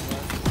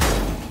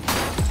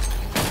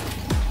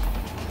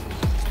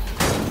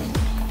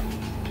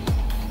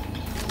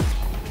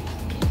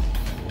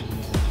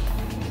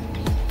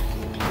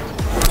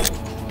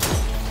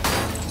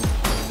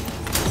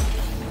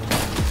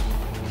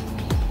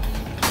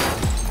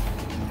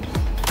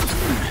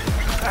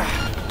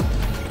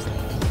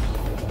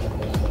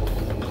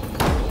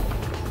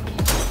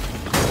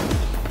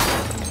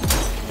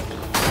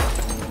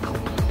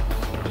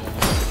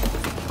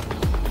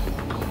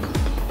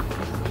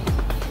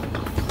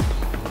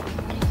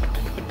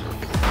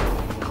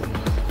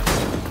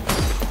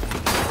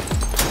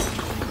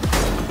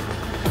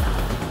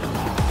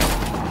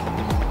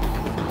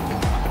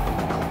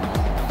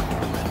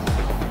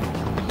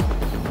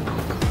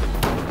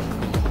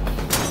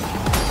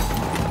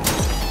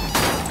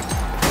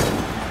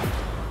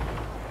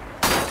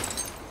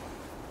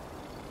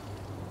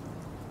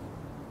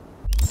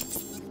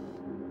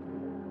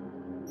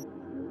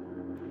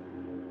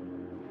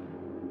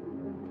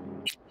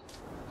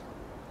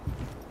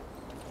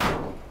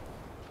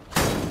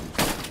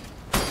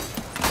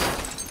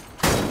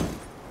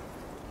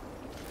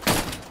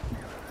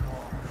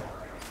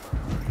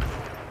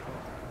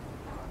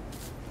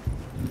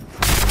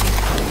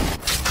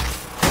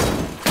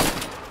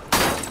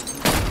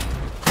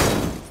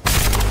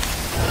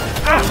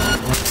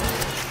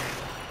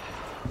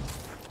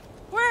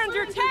 We're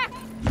under attack!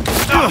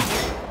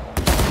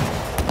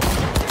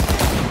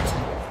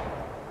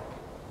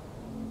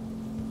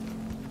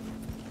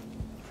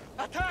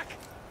 Attack!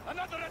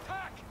 Another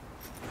attack!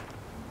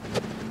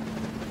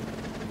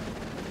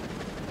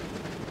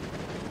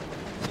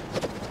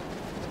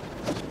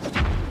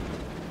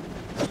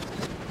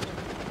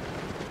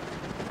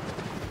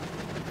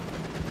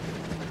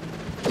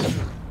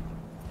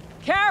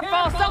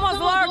 Careful, someone's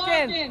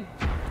lurking!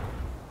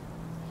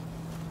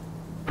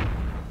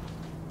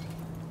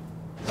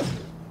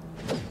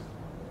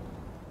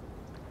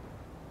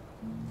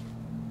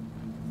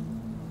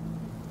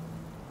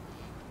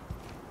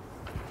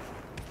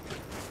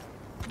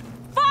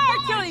 Fire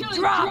till he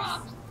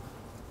drops!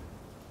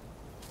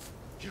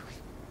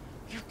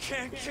 You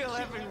can't kill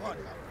everyone.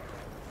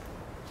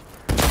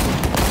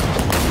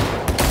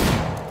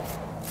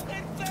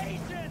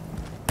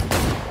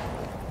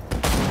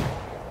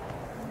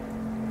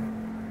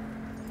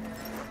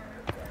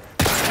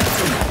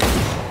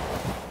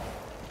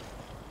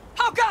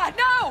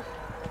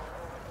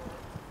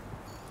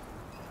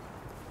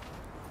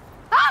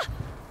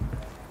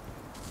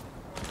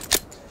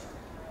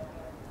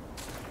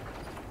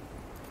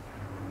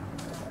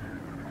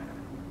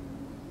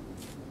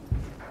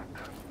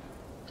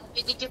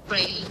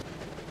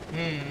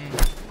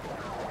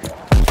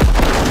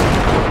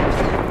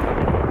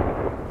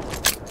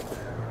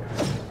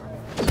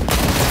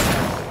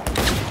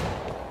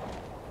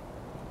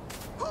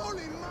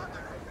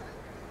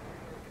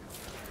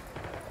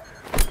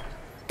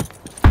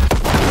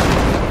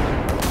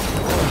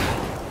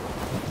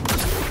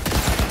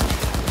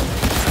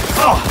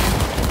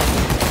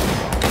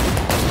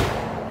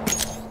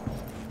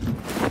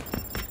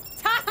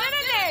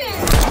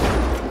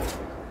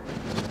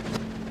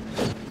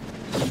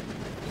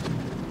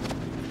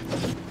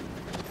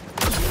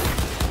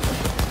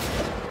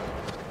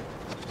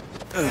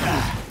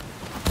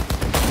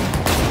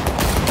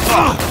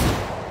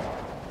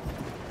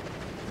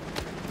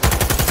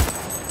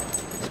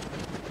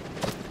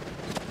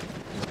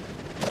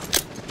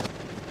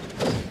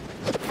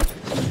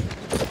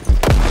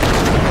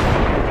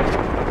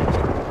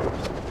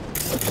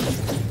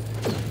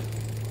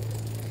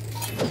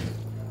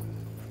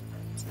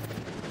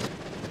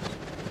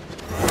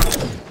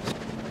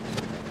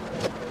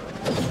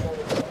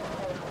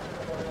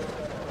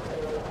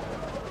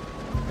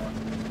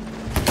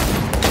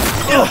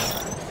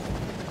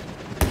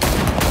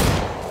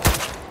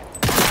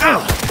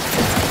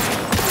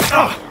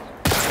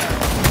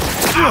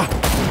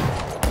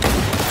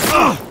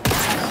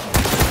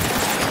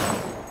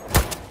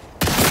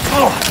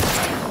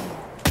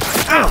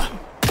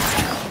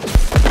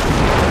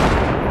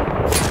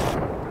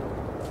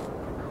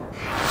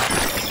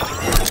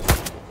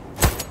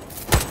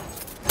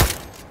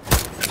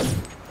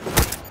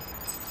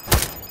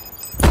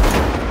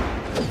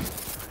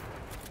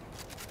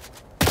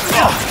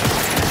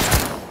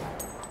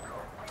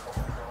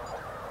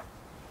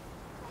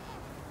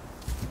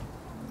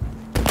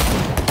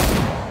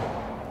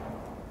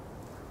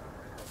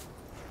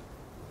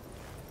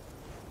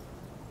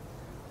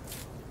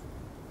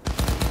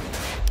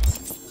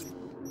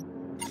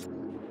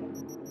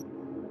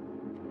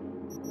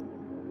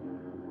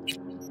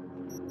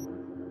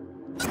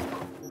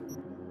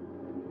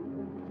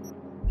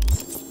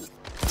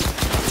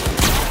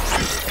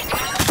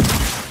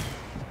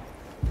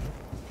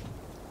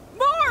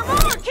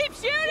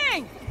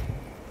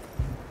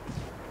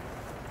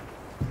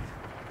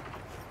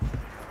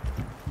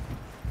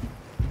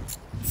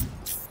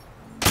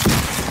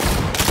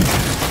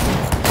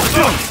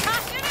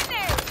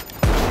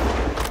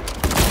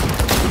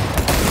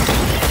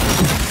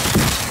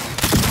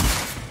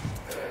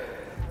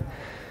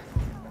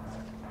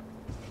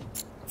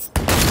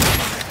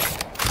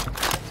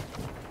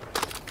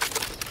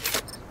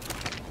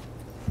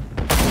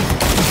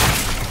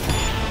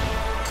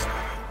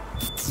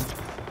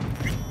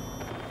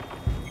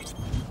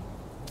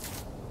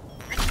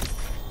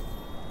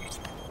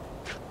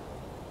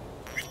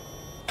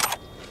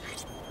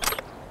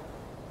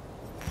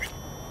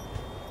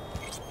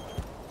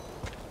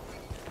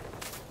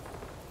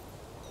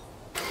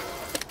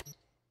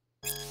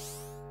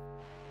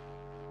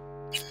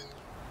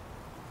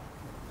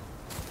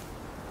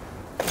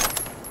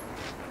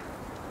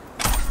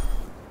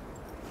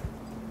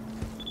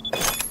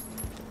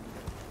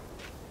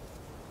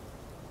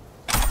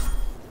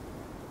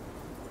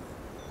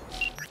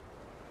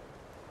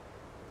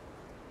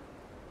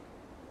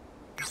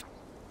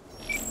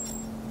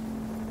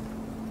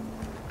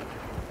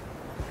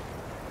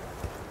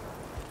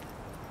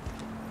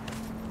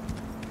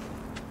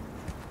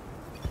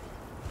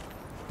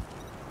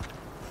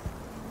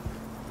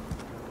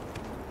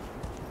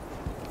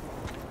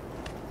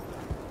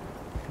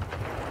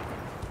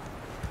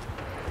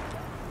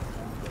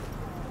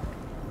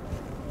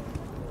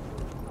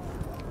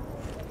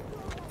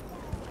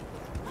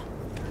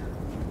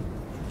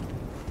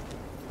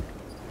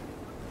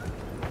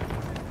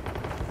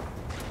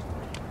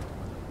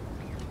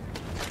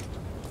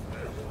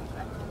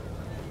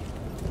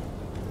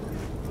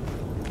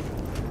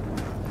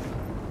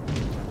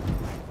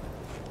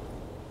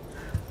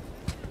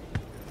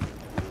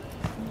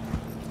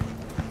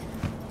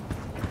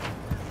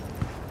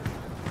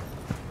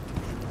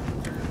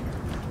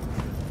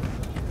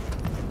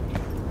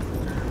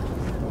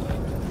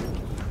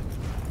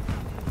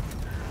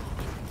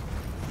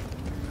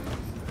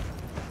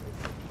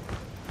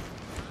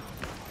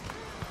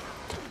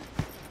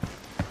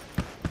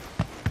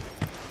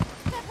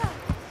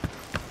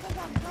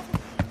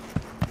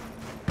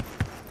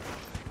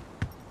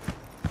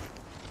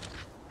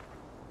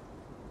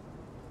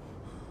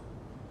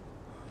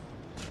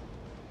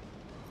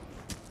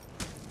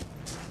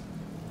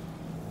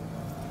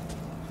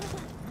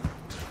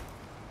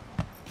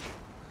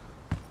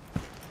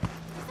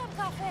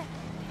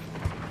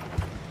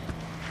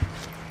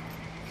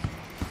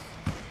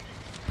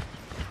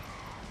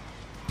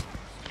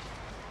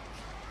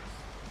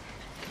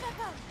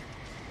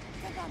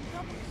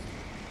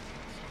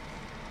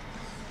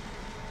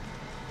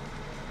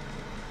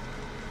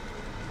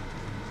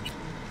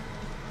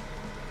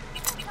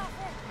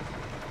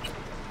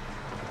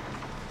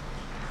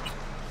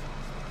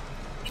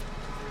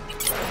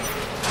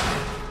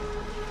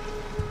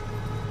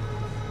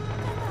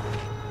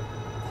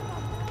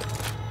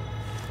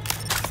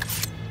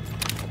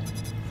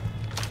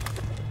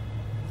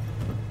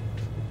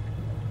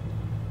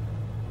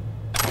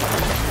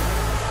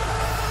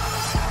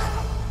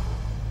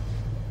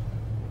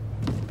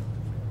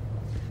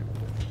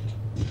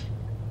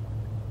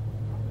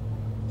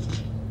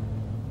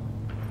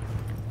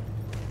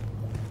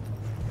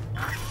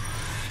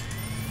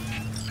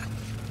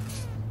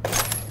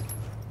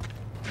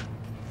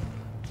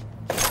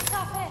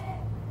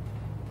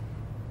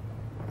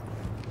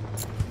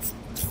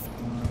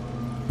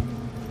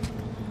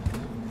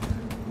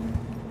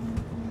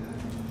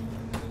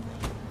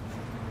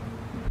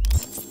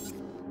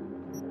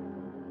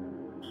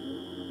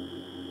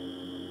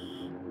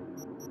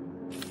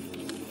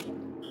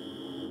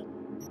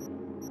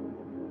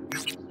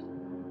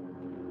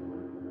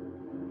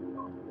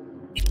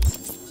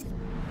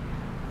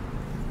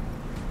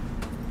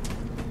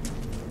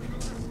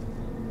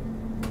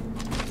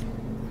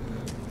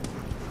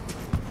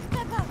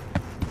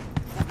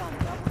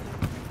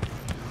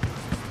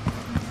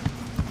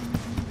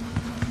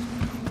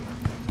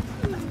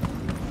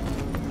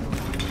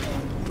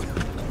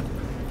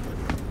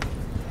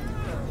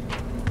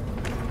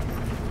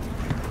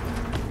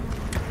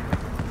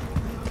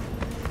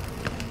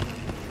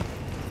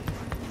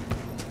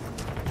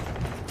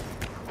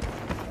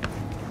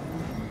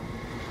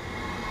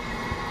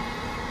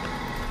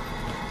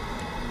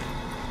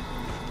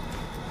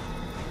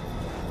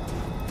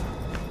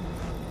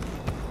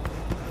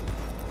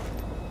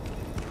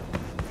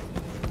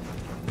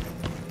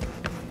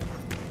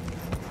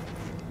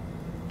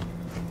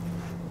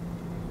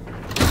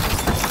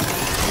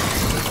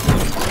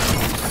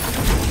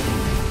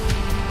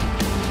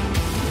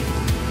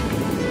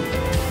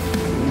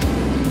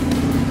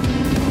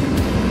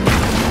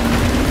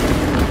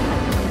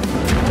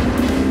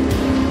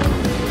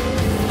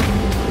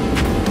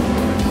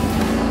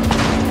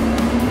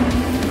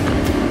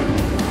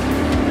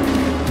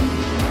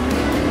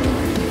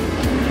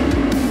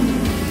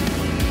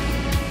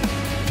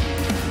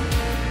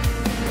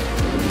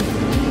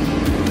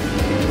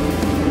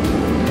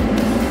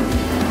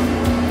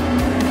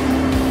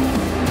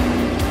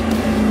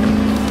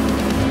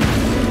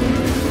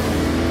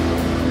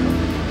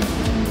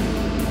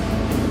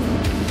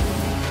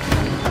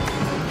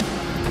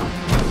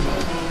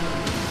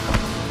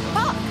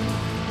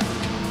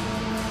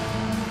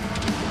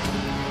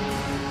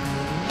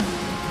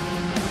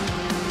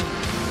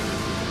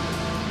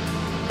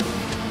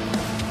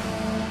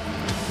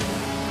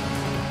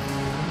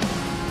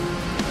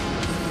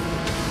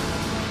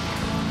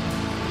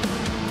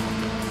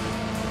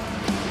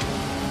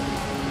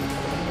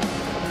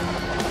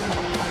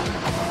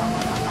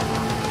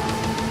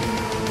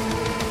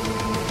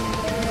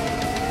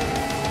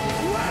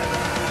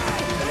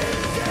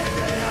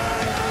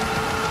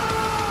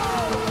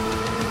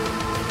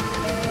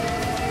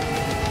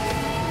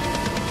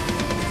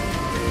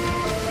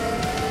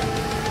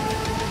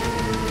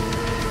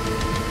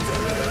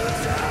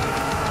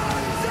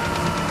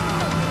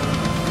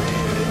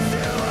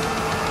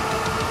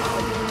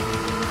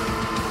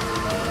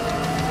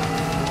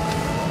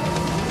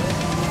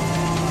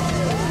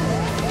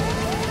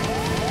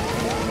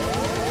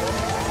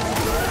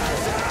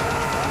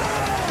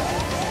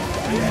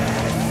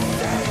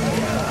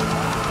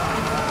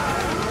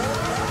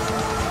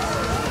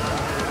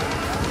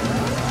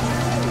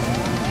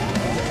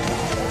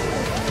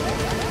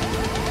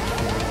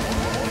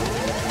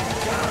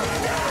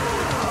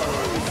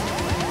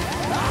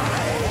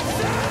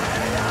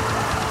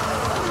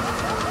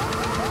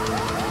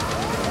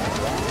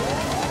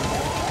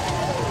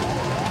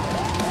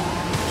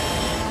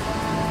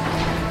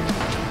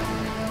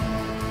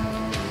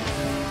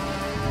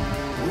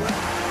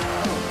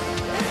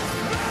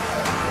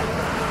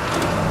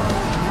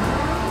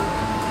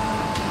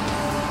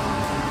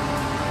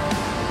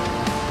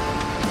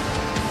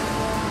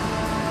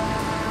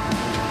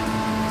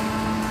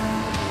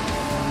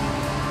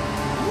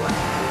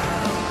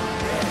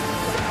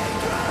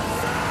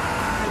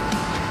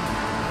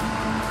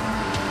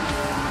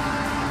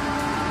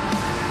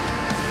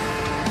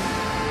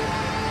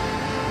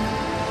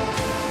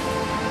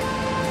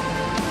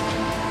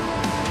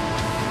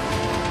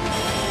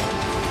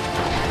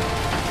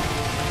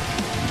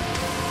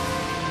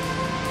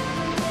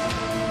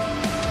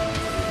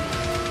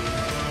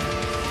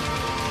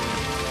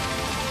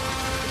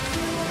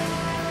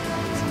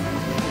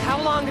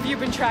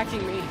 been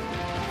tracking me.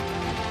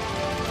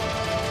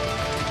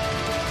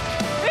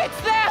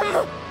 It's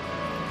them!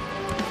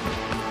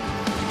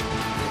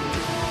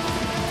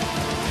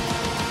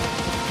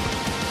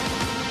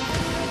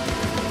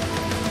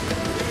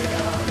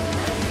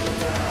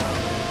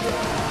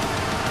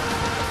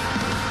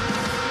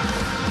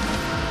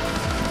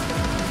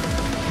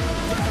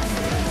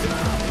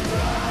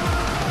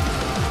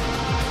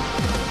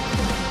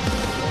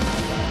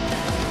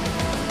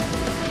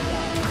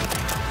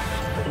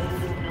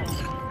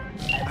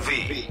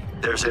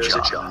 There's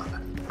a job.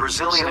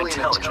 Brazilian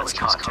intelligence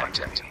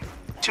contacted me.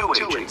 2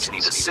 agents need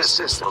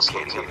assistance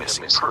locating a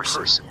missing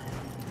person.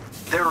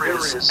 There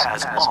is,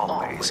 as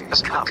always, a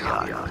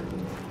caveat.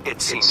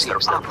 It seems they're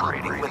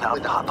operating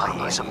without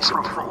Papai's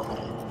approval.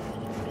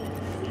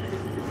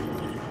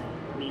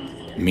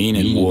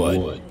 Meaning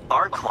what?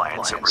 Our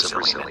clients are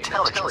Brazilian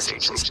intelligence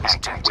agents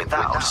acting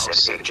without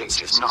said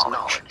agency's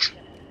knowledge.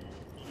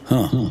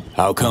 Huh.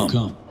 How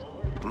come?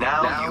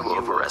 Now you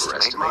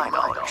overestimate my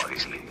knowledge,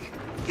 Vivi.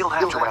 You'll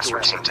have to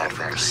ascertain that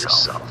for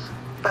yourself.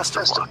 Best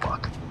of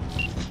luck.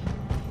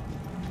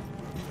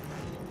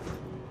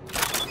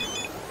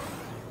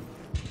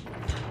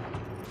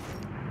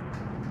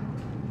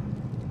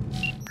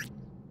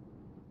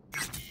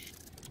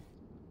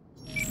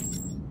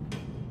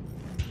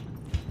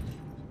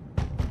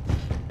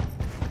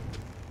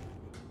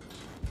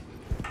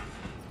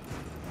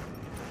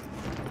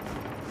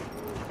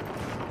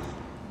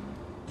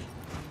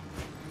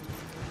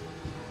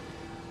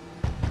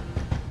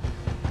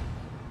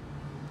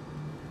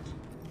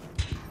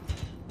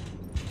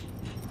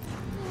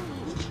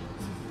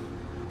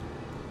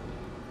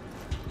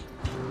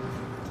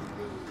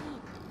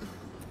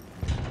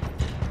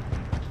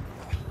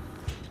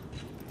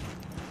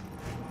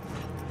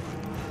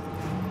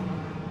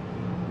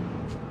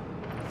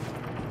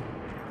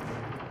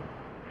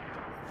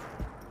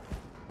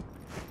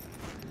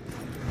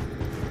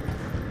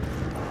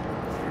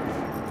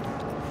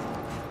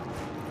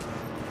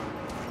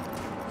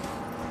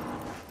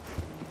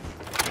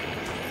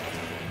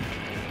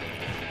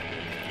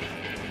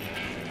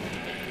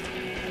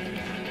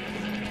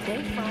 They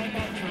find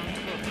that drawn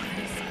to a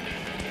person.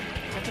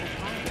 Touching a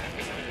fire.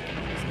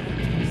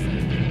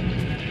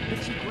 But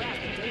she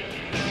grabbed the data.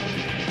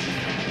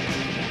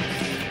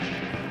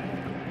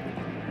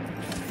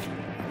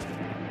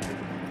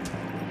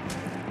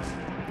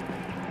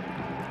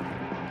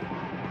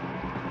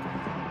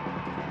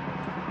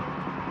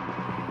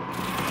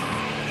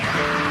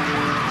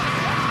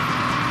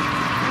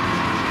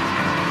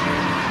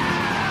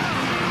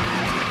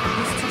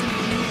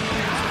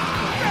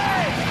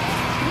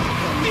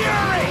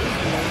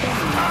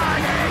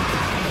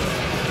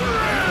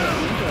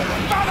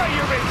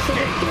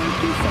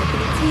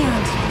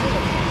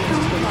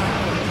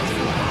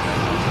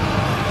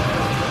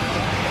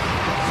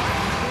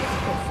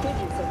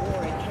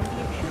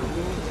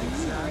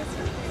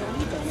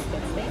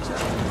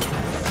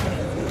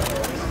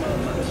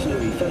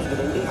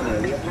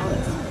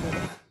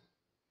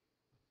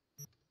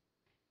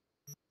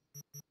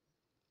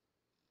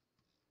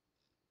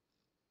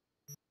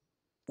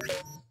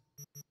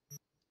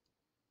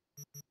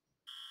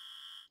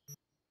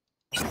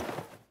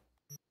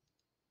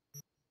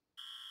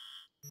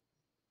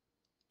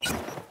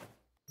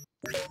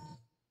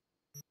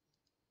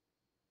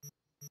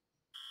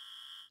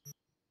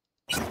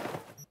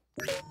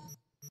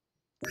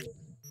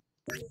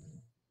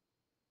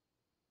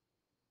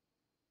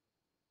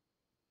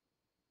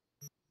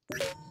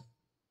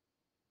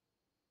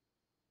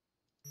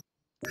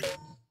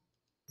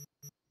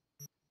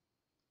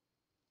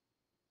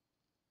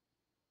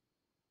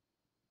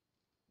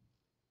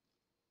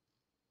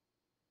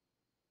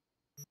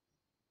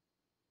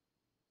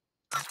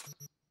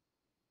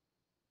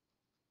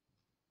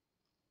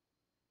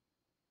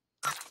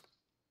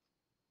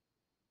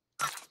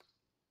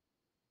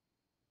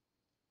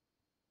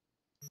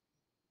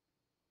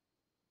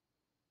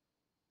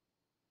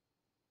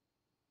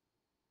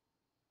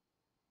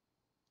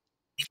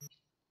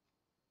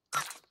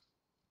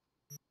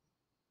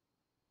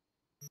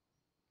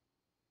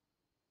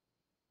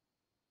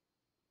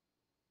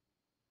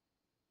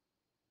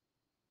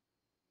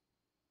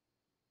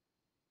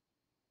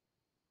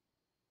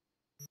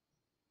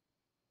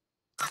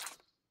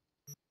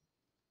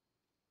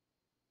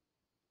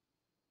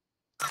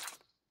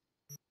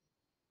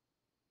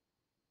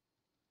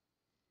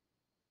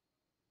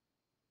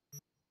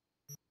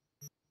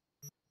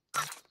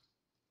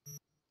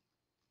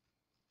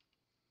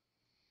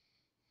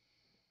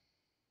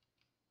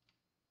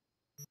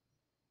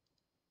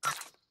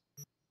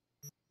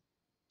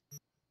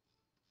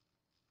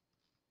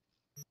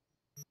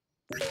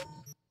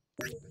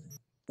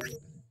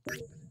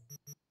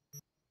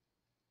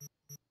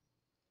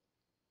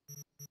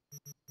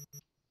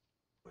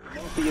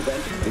 The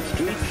event, the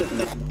streets of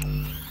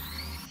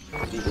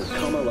Nancy will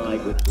come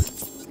alive with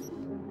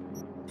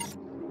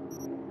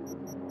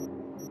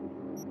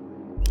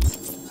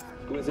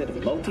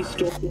exquisite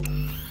multi-story.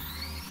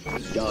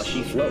 Y'all,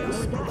 she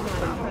floats.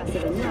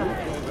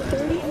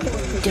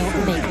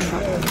 Don't make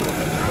trouble.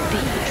 Be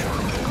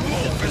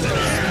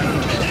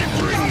It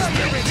brings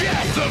the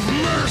death of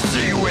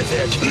mercy with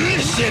it.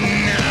 Listen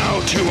now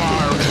to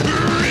our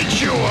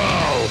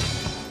ritual.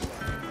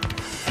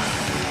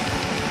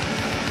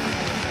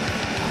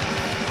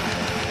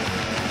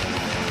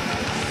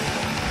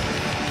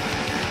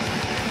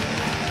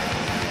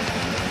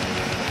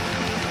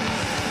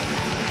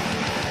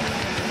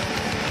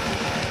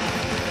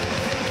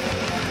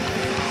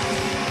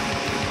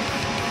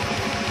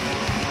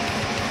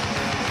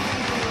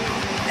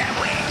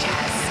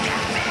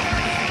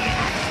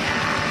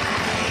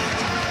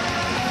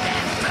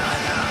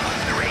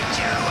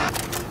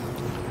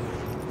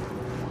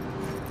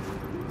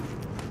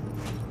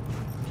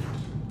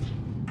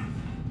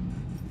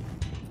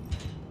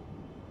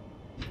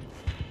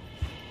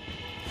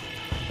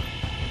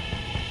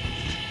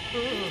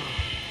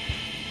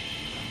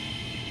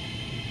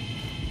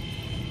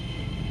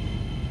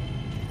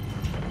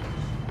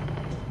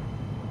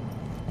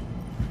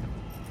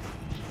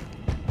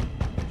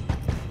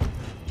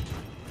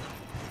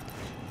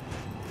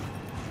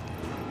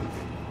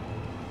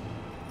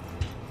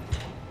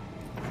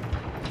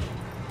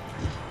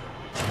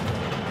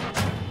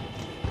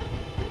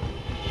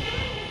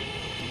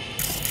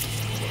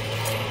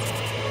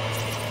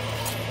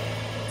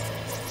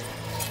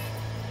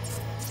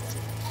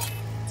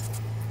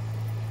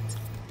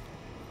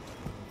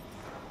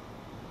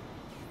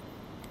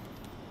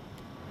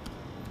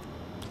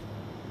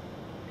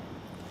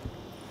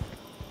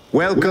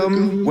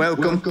 Welcome,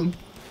 welcome.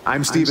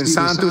 I'm Steven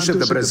Santos of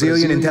the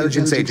Brazilian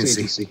Intelligence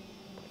Agency.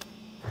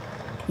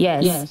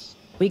 Yes.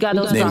 We got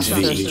those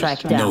processors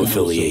tracked down. No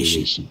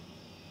affiliation.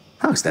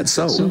 Oh, is that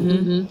so?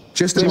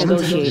 Just a moment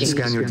to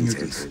scan your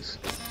details.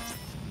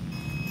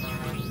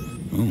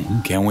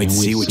 Can't wait to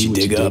see what you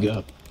dig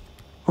up.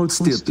 Hold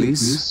still,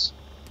 please.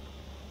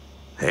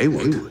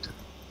 Haywood.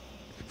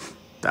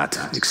 That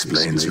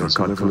explains your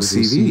colorful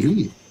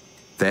CV.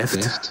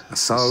 Theft,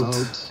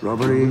 assault,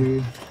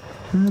 robbery.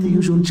 The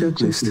usual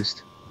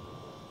checklist.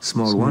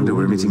 Small wonder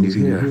we're meeting you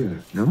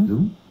here,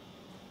 no?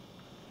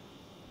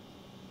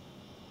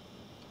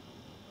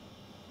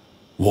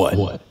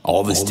 What?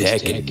 All this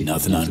tech and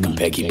nothing on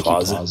Compeki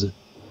Plaza?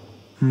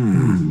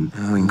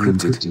 Now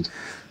encrypted.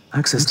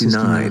 Access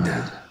denied.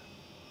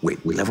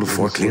 Wait, level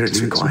 4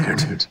 clearance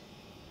required.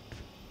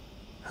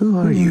 Who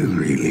are you,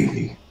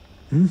 really?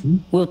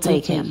 We'll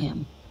take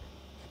him.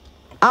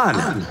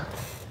 Anna!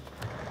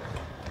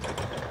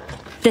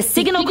 The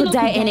signal could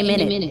die any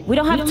minute. We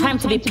don't have time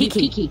to be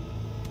picky.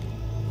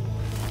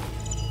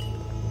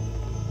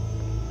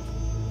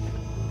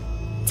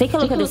 Take a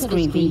look at the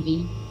screen,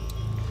 V.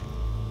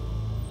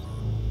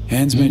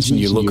 Hans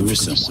mentioned you're looking for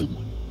someone.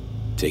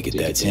 Take it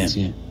that's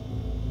him.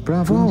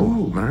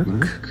 Bravo,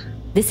 Mark.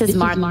 This is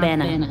Mark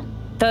Benna,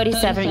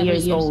 37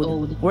 years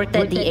old, worked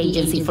at the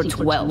agency for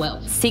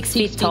 12, 6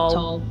 feet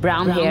tall,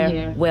 brown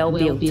hair,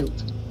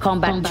 well-built,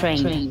 combat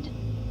trained.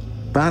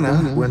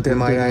 Banner went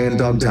MIA in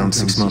Dogtown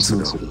 6 months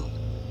ago.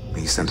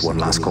 He sent one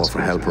last call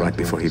for help right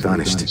before he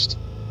vanished.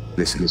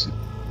 Listen.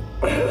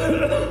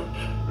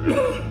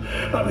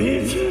 I'm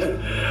here.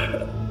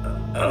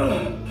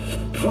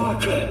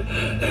 Fuck.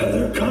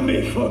 They're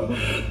coming for...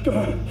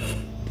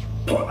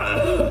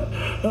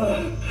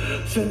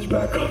 Send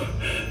back up.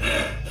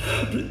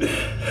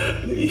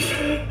 Please.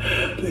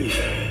 Please.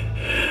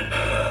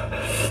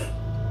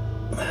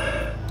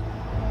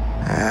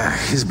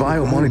 His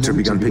biomonitor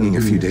began pinging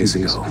a few days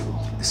ago.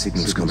 The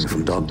signal's coming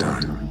from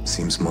Dogtown.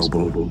 Seems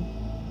mobile.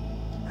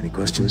 Any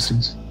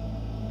questions?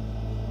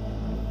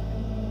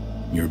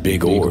 You're a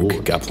big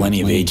org, got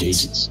plenty of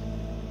agents.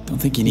 Don't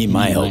think you need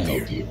my help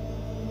here.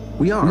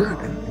 We are.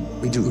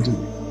 We do.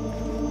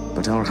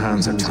 But our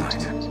hands are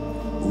tied.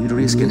 We'd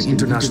risk an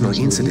international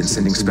incident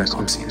sending spec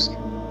ops in.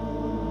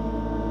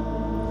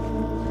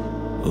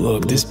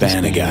 Look, this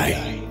Banner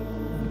guy.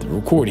 The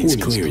recording's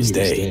clear as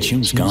day.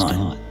 Chum's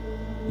gone.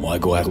 Why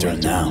go after him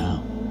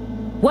now?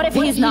 What if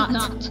he's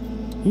not?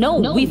 No,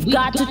 we've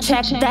got to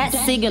check that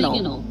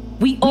signal.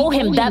 We owe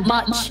him that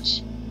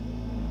much.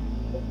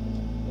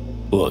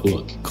 Look,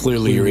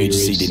 clearly your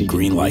agency didn't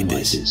greenlight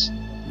this.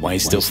 Why are you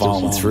still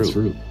following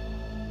through?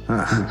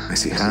 I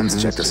see Hans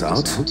checked us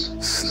out.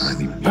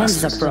 Slimy Hans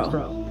bastard. is a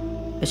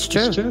pro. It's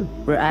true.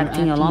 We're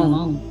acting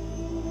alone.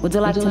 Would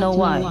you like to know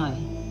why?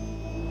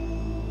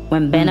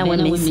 When Benna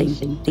went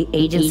missing, the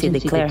agency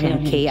declared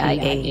him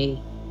KIA.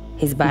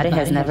 His body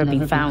has never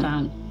been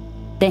found.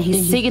 Then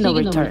his signal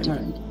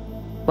returned.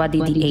 What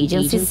did the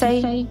agency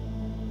say?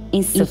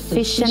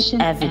 Insufficient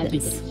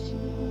evidence.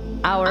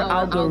 Our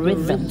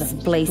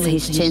algorithms place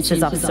his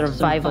chances of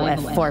survival at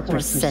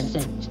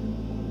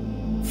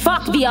 4%.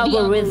 Fuck the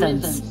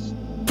algorithms.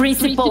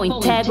 Principle,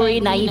 integrity,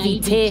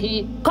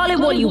 naivete. Call it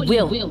what you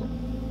will.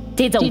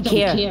 They don't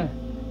care.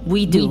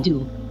 We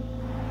do.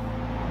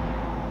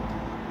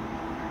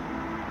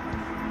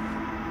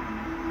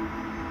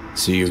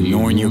 So you're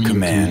ignoring your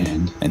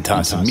command and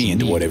tossing me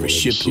into whatever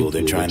ship pool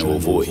they're trying to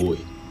avoid.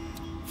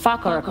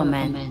 Fuck our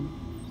command.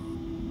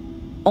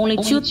 Only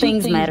two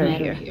things matter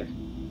here.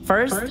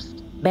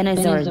 First, Ben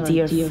is our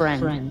dear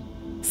friend.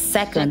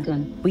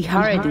 Second, we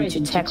hired you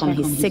to check on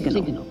his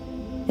signal.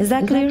 Is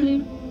that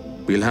clear?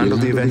 We'll handle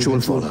the eventual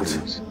fallout.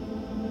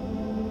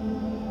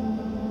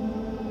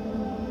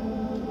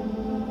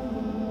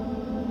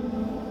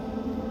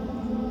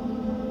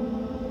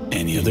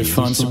 Any other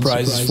fun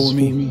surprises for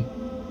me?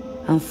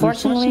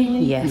 Unfortunately,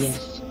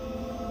 yes.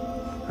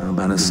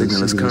 Albana's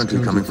signal is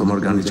currently coming from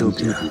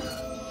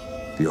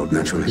Organitopia, the old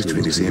natural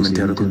history museum in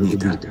Terra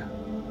Cognita.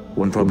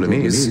 One problem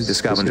is, the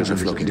scavengers are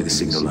flocking to the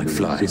signal like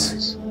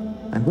flies.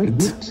 And wait,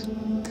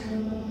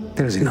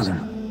 there's another.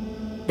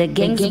 The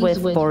gangs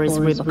with Boris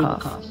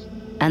Rybakov,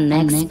 an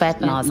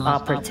ex-Spetsnaz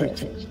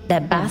operative.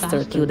 That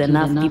bastard killed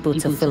enough people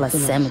to fill a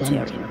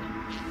cemetery.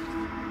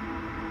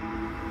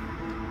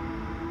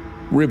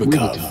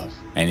 Rybakov.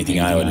 Anything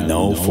I ought to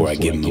know before I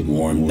give him a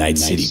warm Night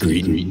City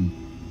greeting?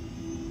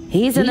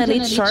 He's an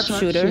elite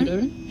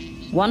sharpshooter.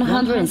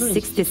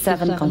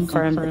 167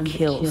 confirmed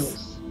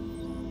kills.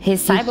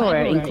 His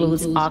cyberware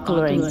includes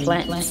ocular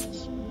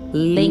implants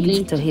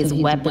linked to his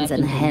weapons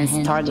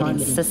enhanced targeting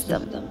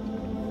system.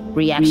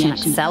 Reaction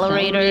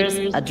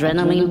accelerators,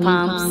 adrenaline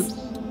pumps.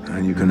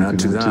 And you can add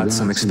to that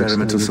some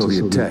experimental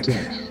Soviet tech.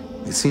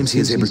 It seems he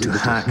is able to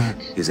hack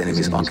his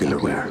enemy's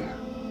ocularware.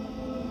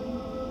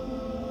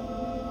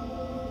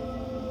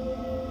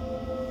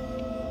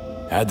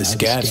 How'd the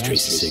scavs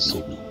trace the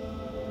signal?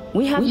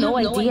 We have no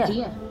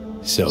idea.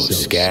 So,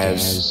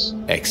 scavs,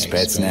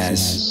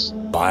 ex-Spetsnaz,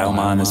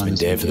 Bioman has been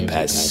dead for the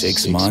past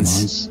 6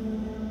 months?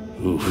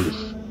 Oof.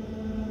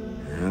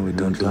 Yeah, we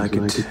don't like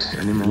it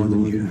any more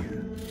than you.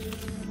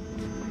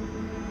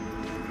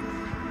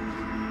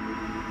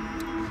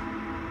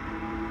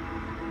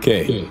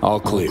 Okay, all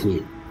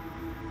clear.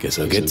 Guess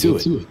I'll get to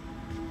it.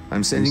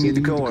 I'm sending you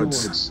the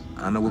coords.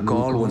 Anna will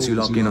call once you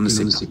lock in on the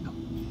signal.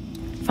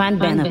 Find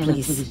Banner,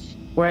 please.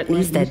 Or at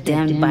least that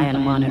damned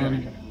bion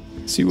monitor.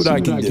 See what I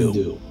can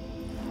do.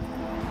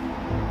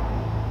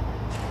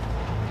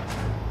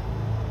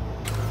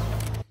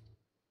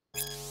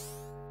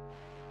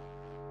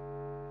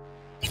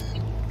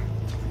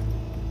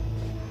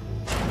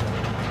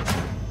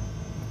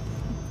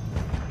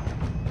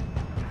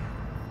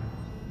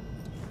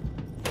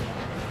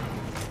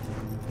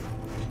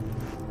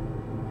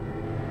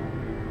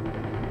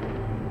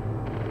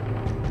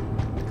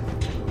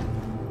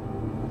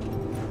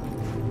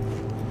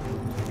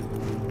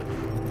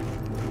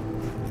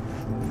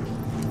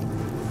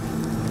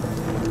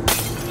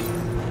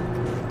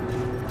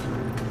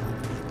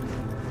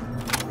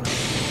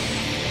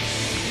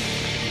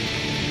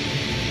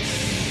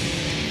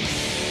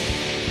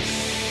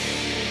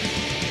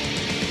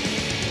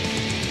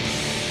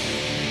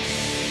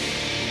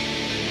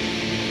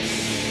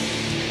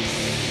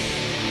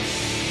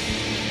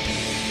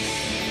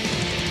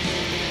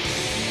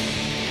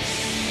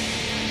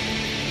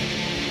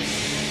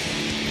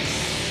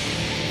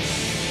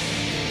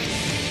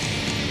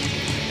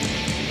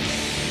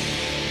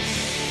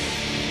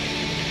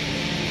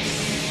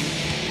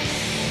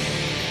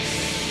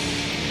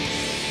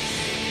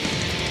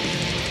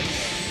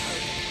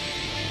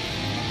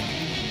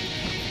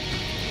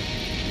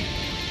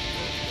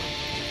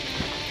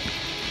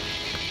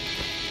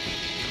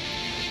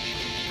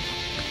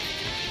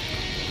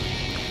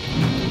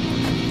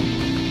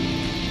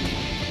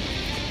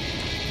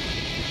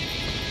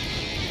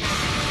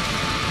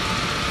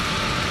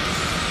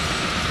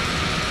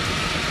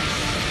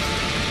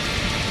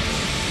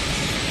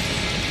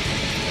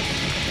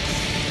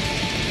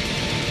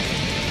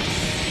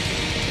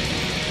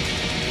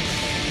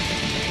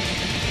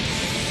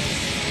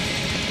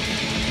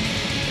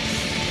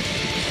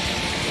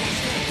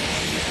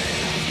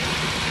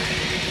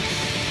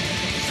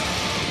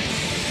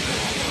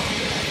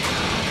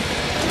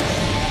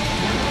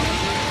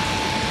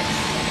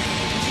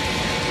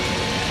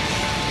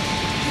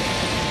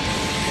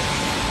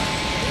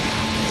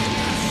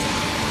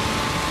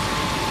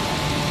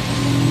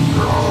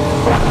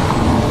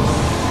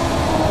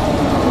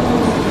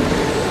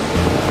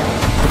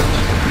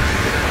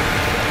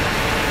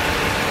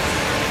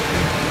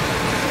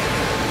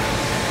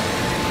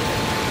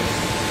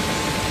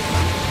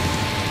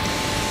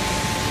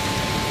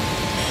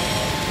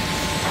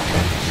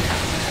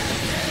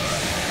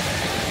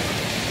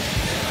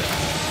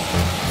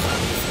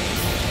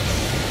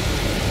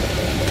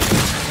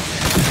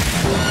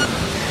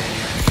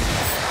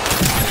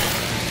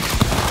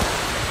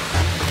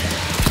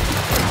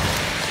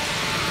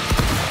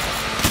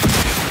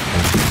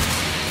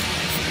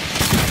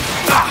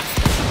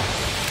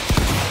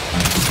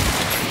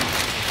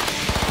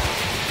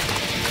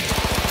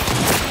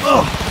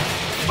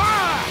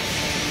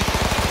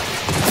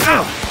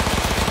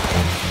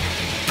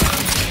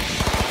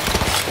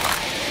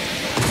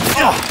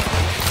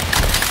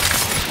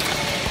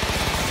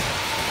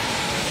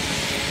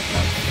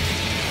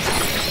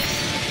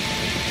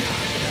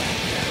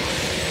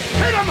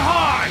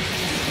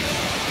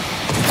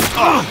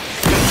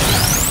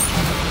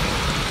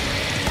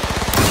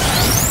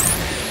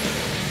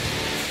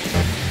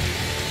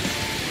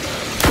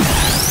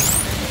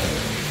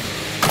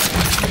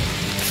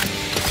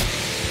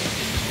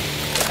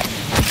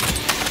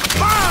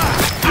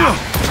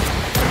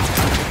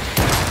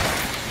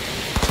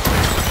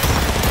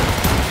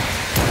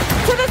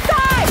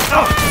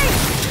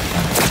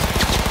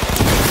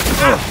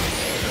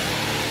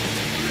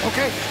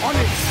 Okay, on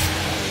it.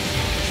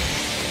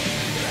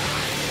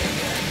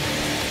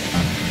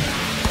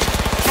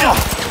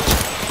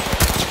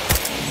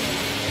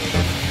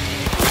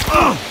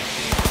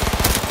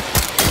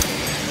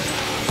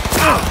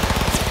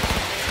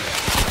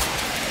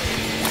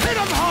 Hit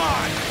him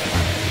hard.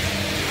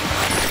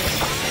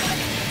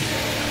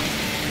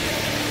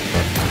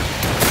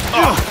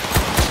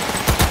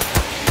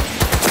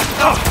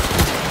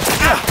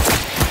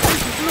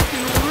 This is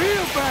looking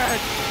real bad.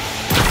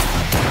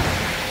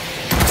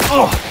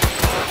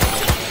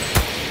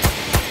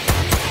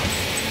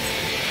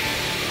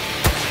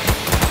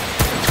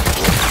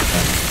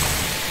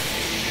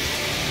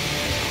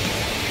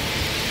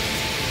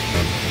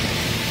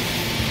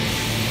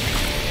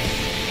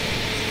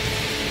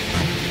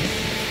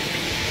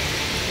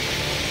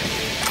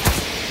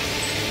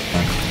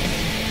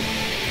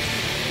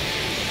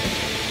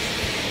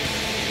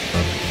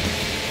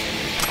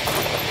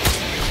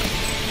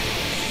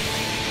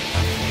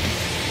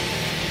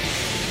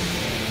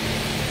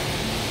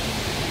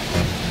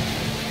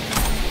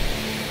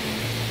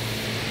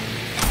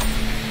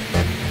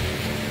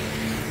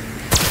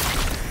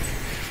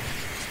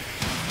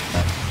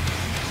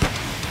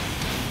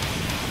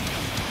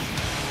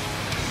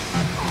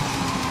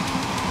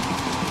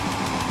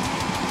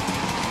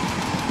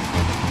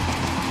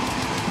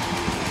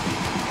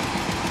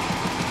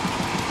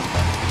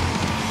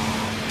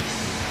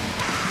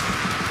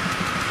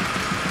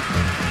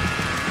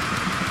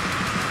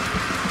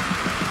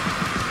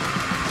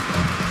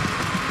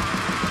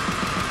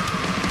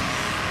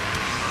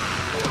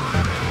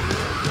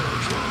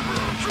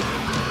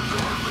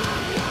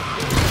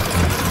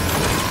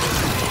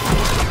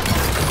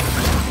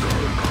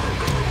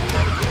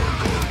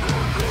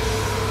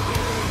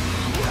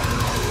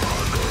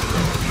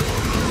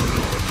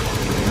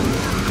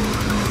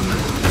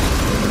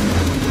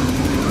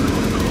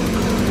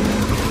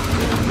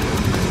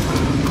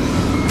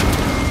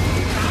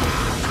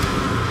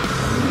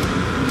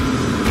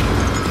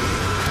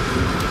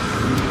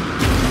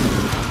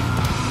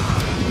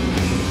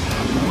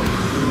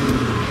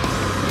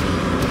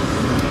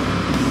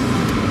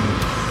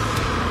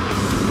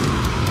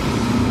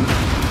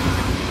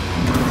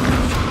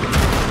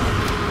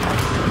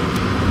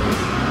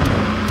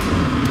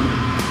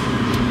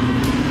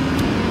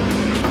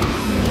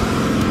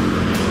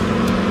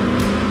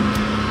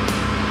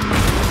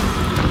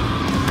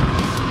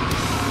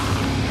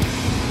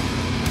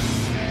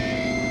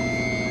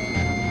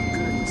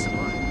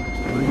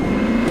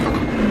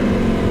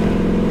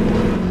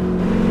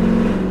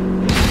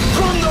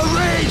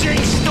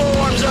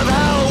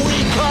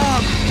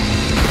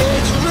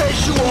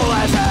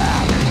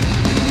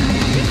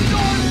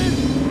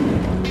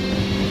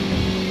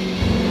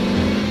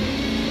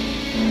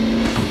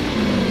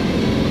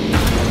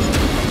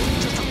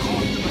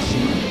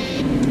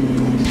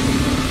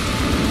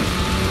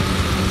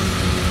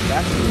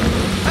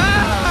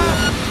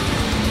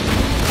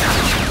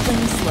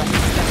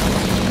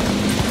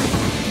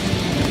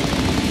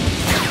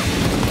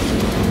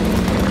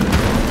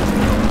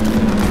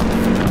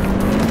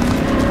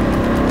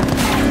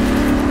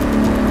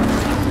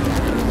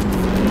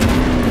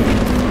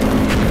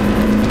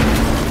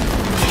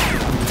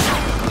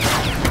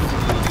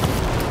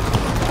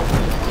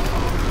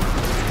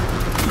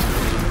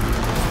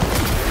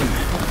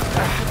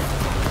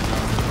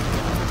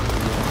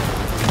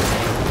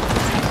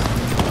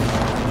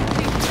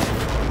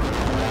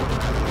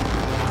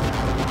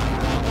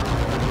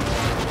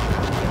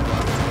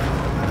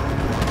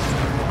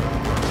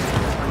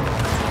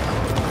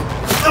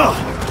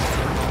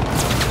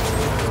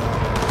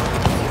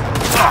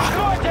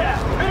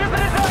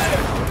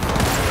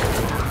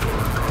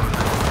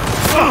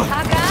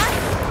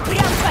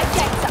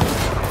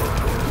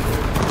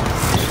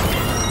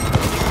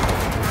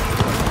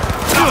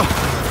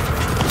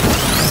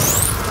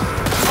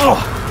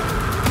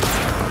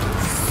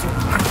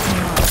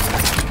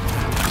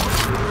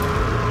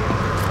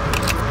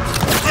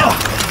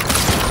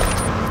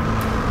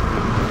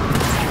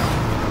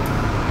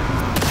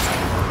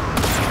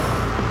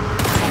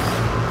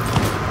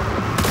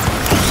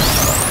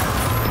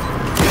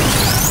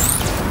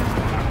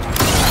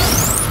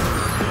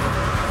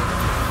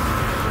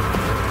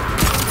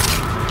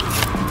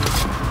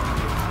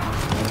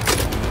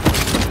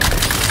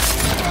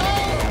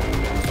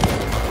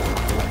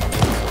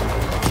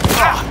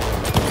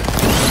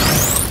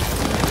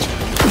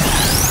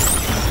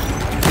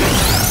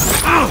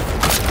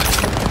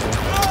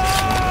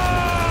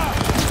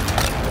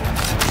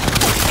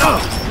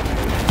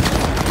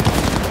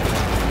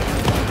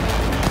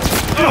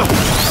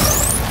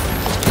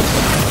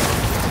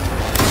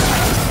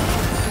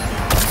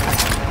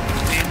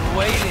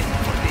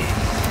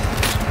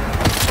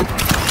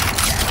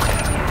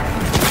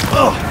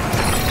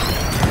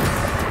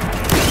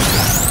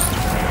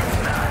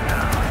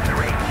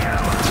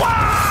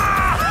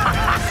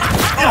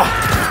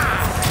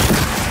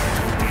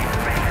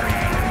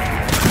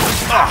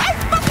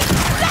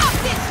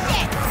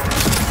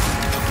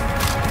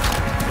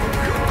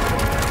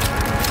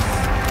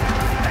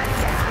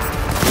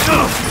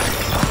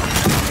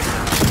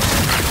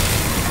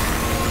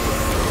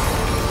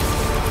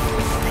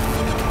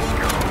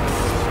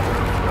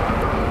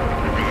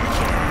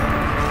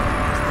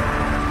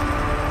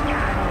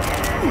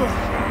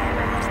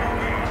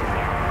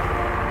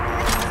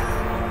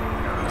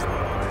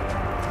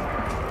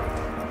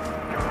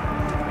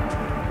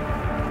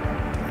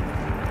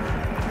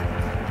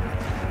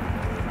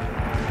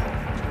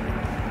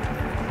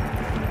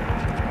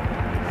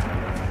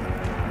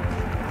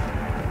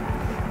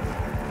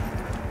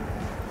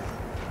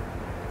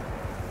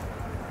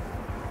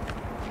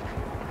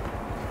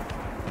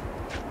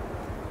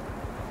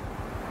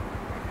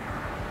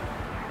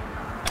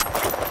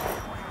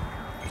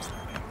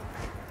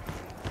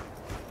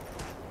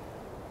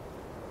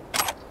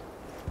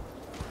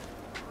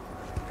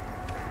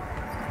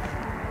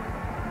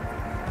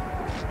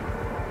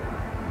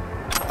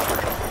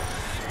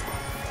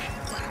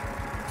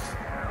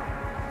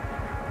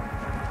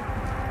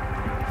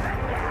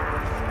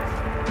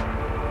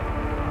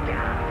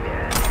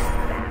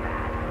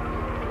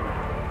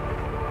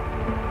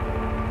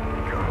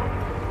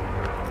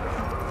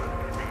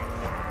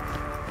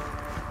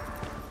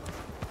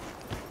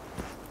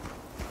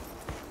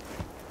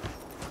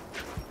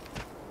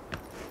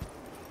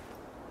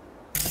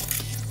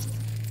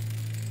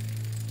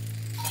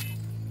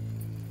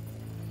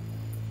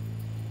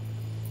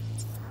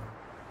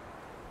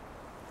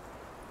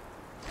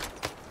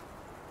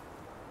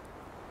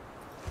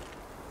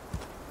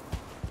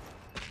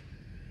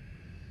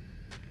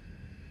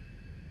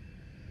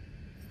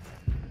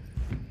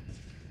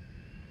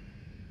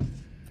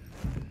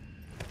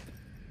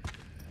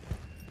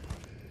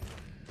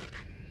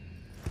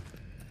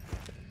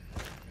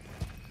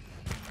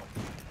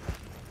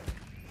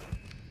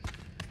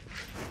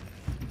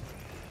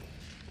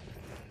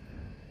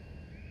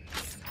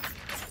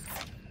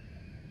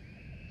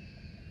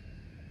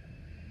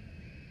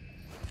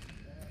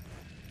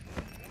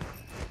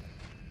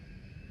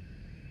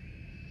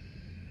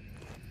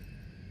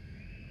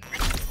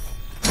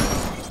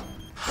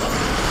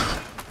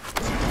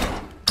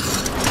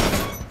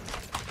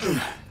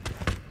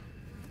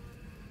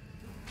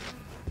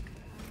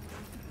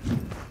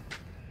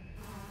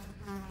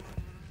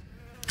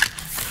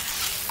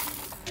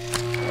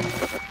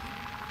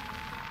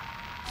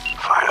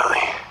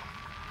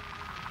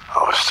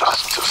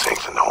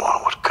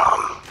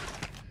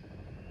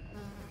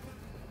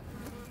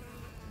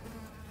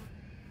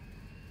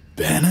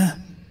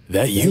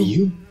 That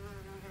you?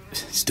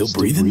 Still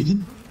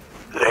breathing?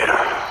 Later.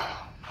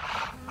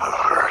 I'm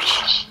hurt.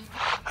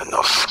 And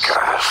those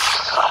scars.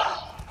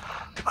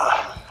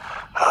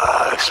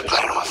 I'll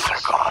explain once they're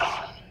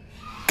gone.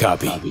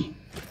 Copy.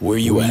 Where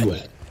you at?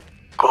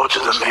 Go to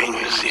the main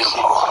museum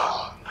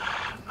hall.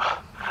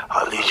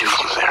 I'll lead you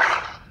from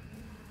there.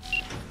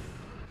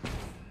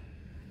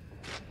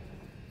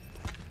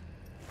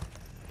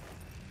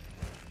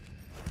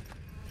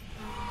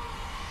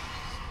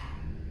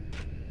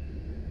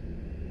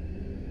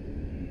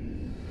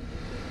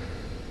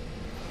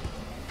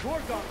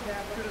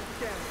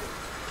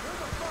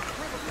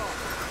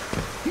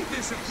 He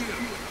disappeared.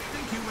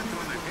 Think he went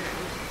on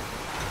ahead.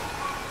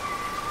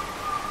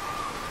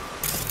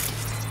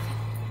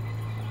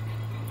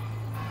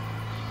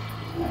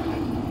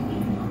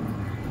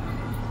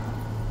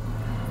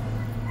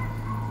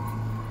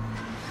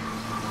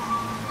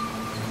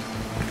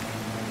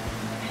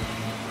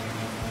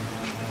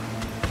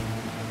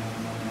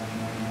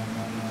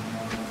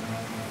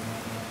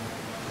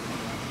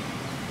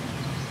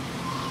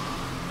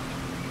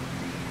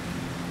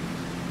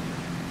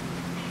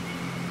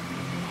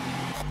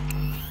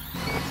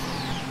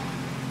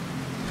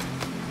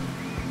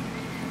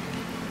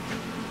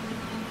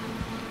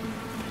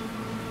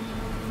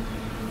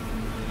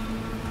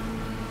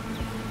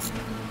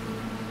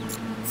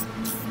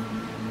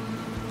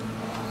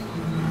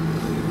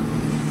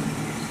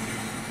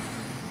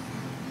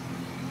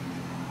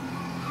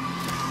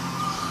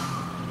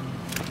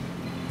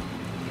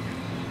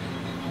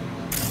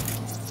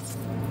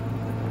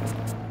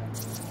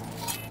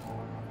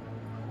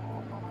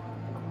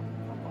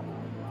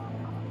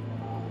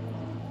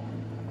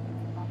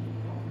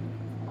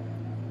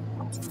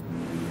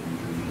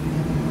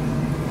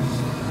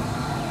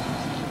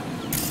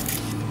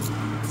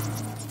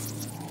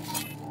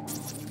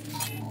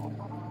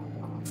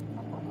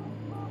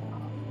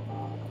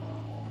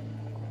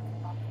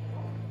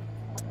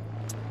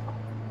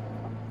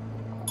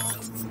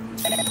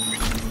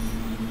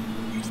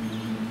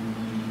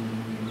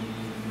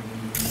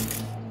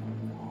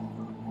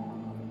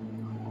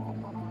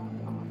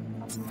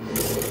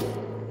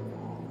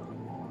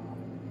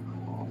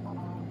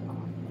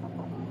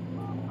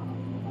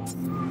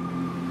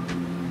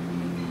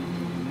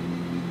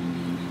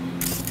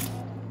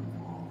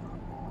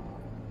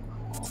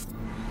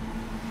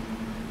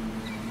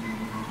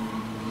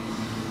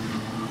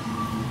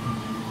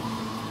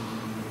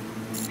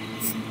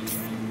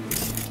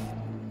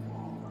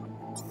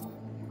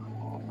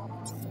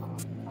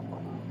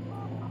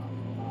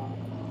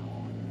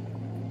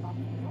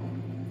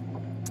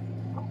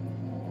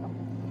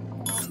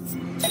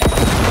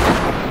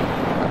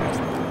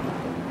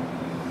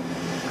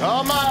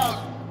 Come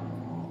out!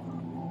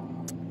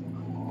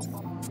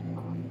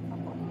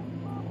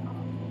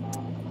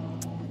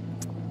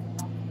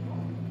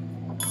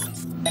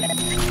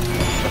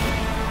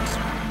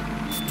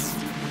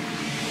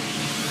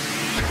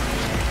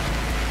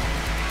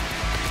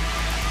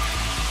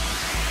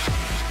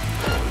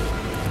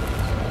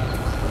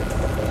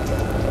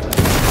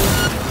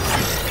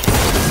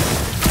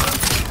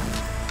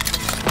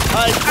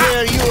 I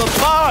tear you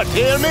apart,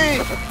 hear me?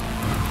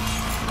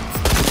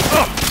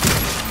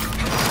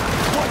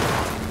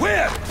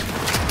 Where?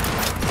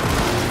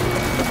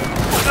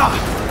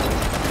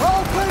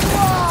 Open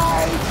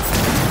wide!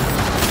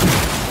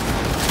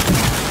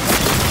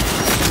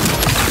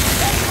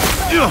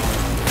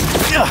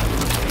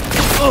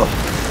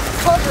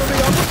 Cover me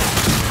on the...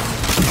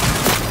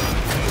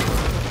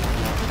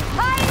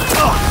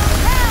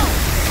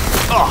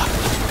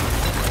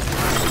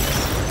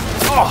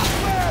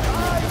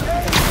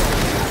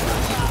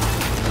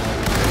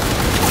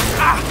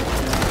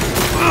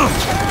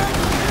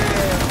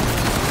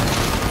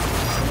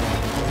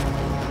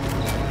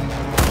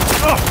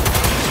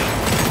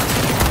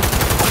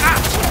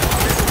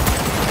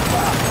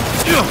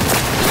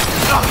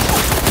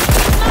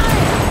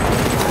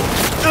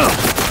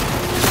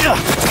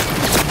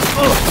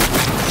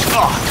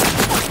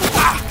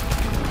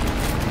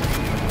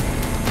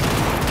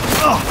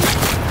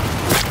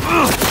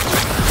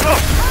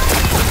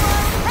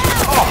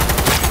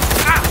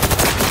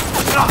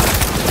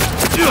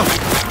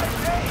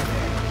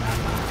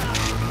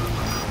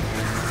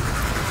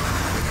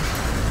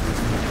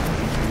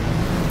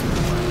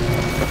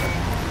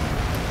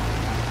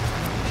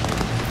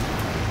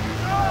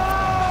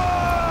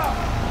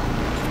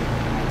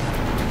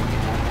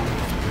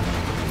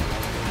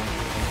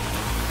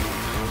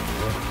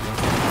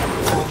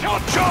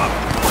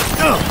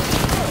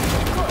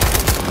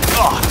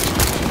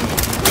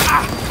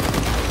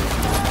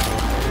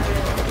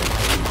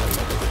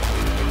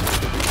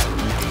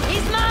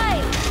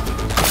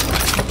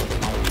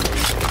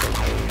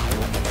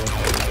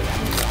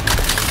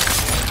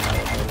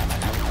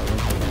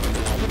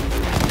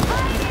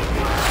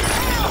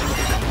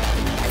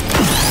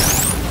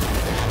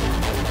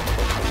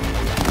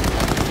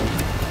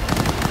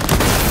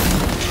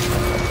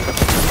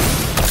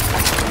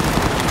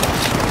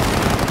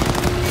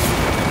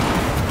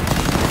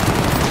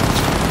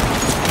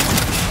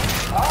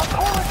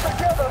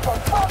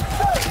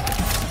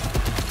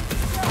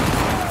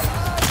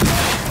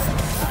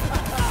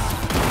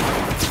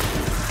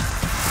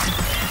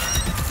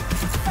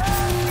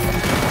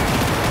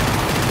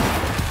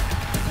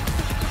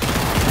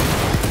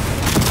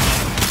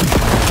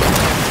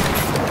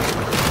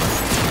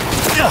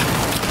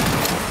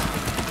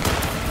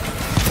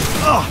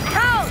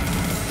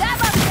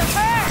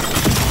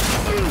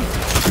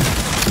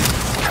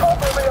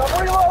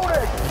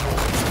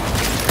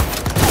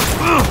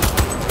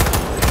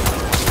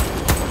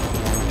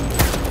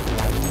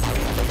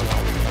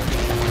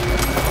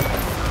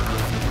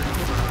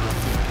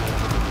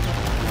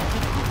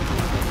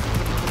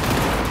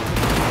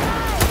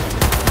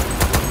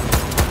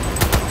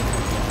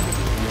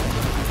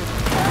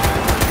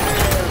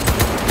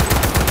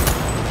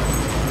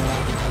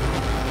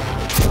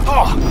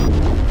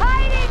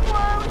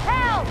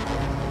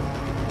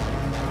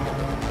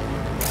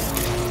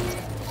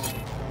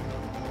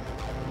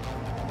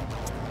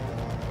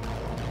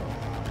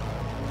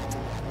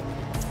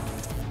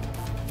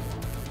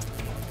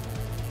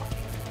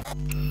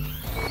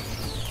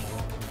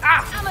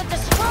 I'ma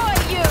destroy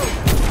you!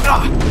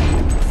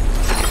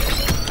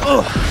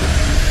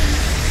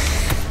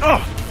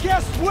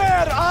 Guess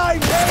where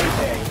I'm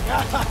aiming?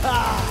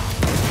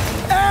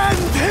 And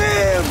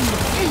him!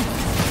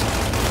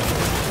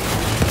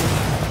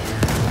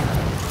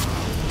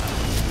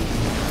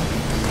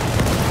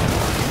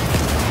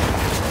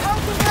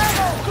 Out of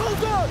ammo!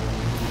 Hold on!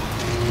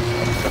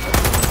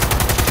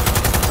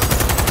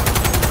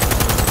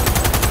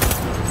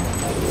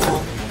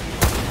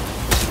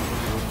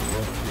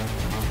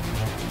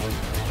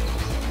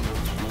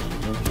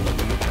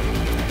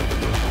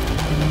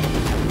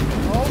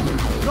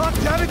 God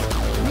damn it!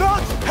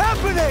 Not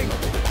happening!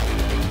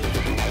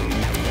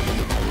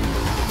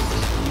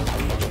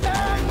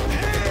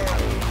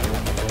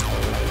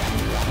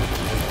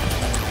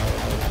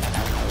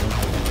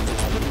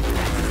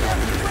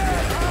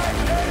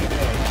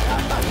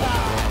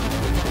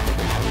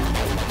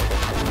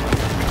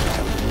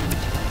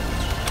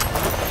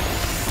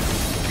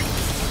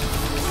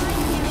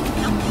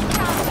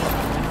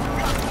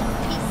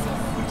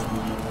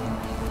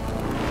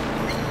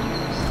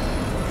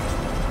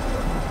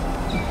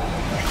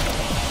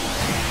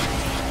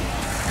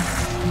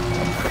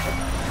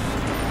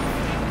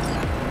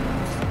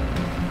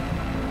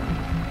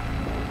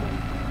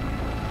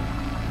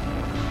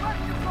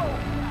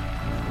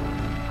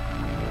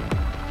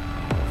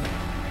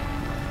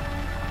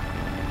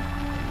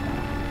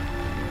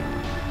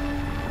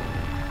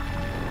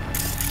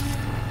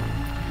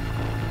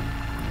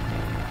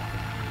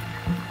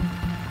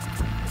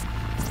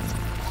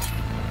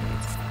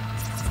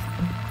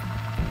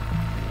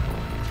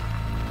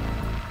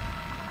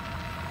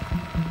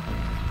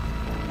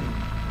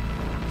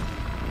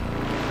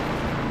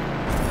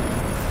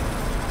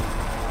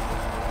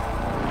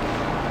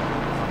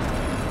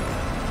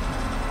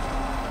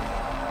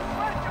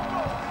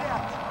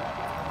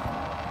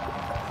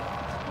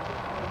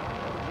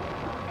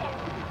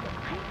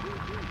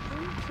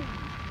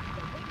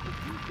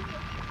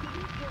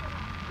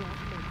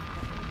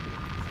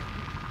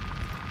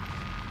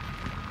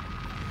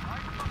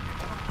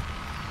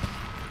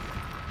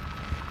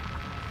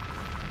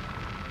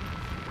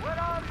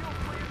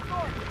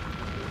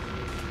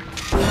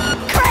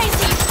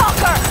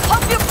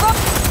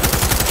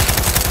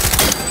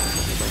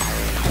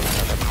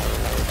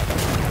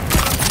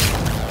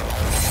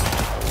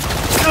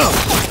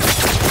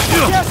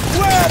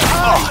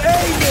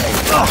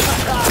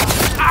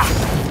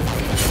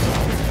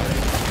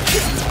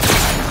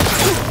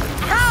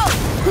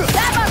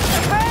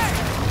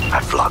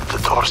 block the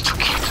doors to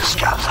keep the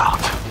scabs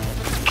out.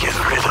 Get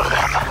rid of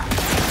them.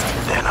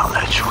 Then I'll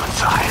let you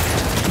inside.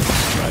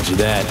 Roger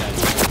that.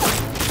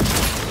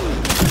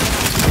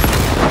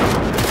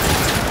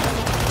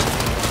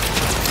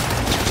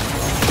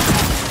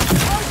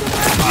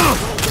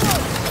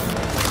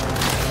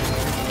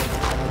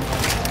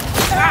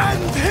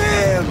 And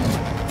him!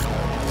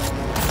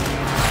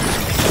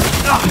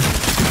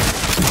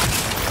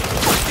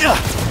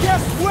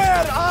 Guess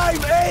where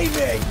I'm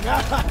aiming?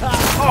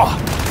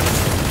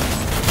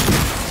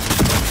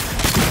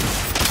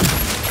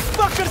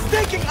 Fuckers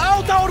taking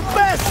out our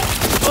best!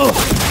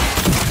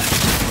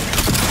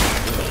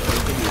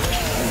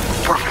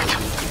 Perfect.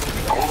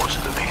 Go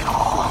to the main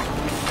hall.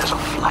 There's a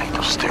flight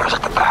of stairs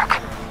at the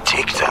back.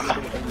 Take them.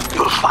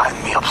 You'll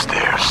find me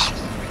upstairs.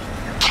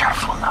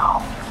 Careful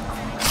now.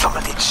 Some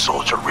elite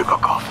soldier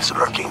Rybakov is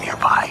lurking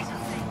nearby.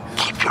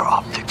 Keep your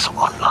optics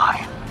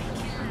online.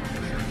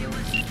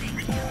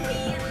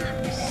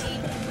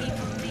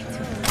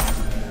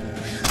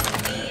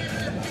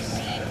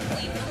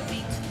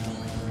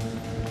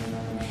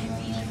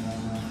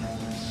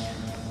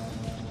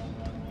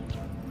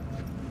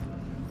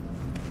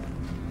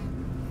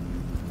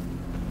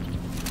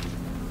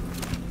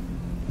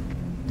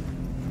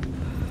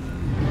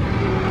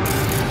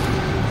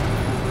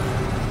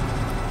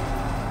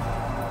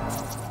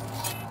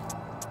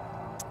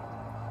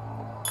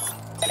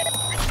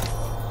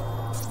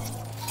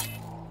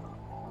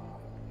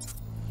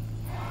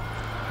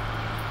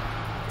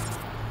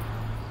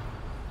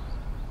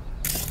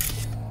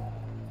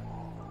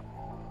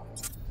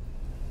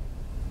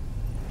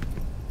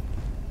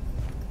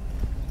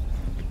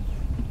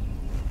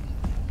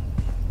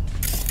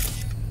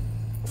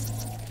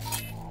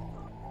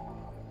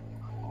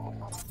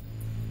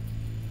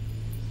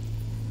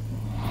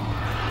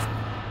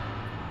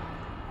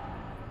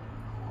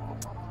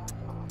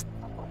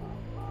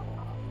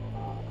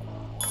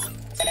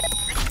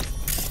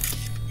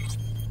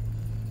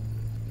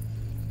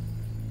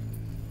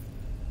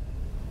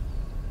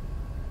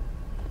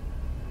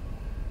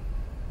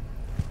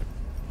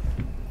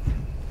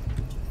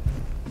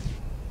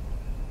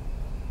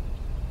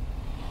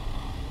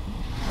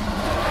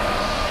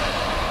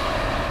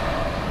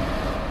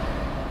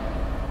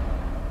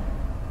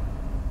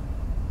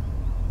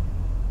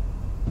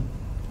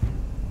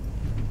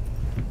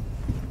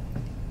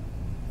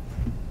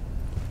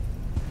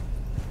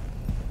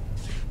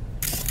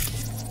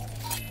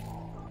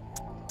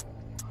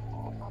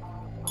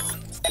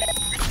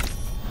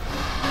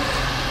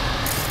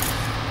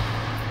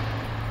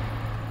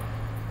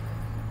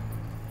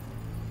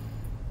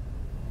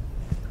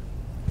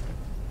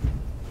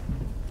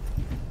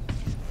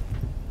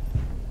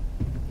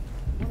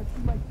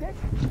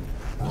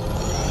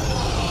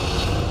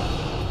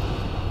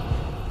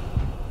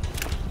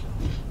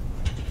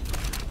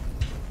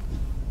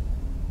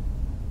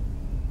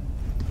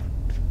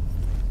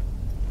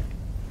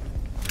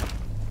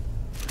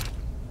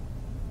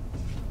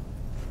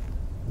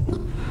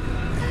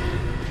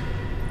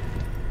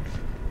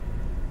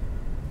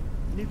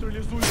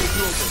 Нейтрализуй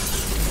угрозу.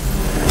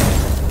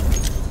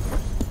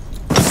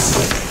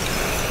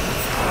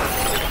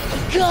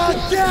 God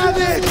damn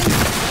it!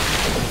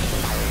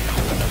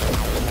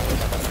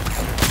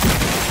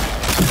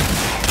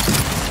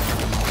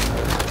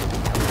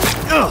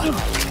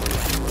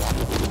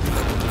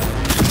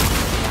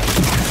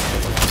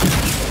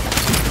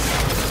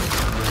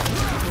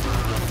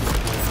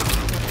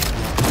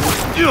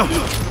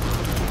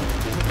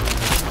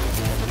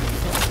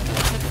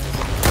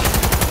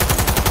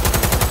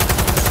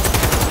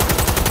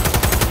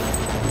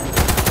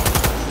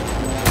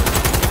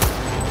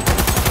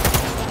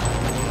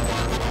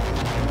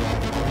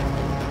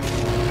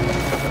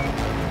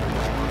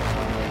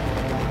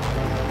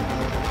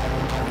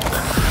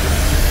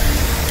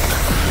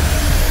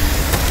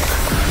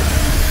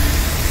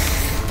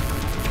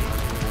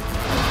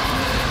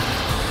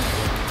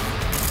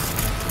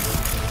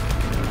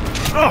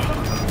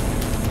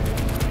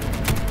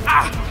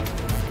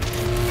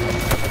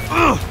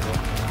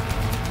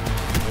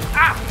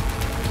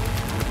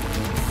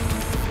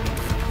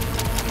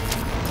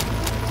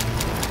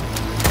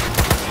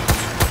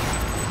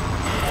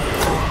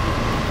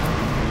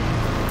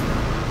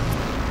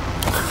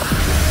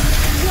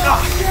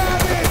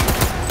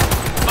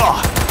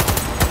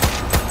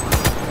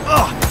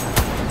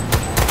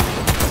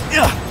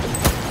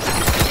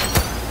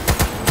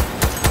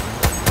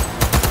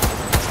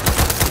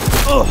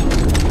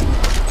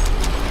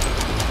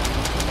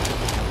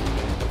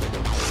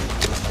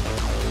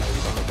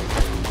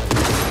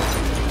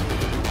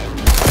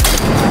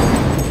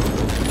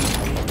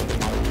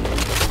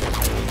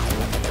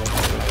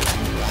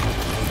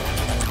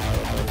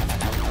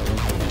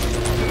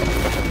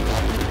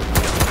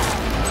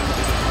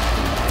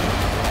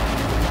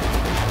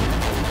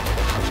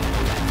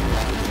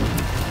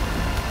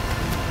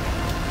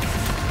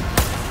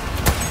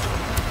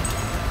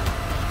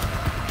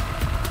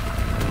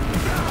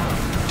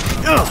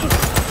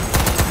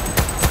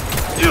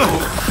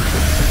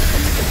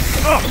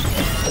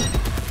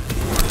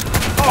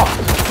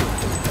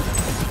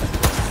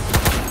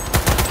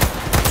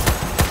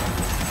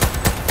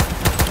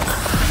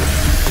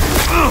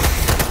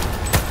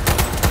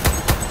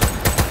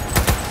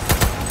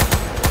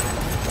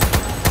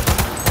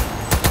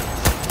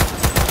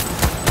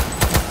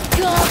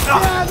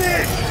 damn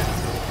it!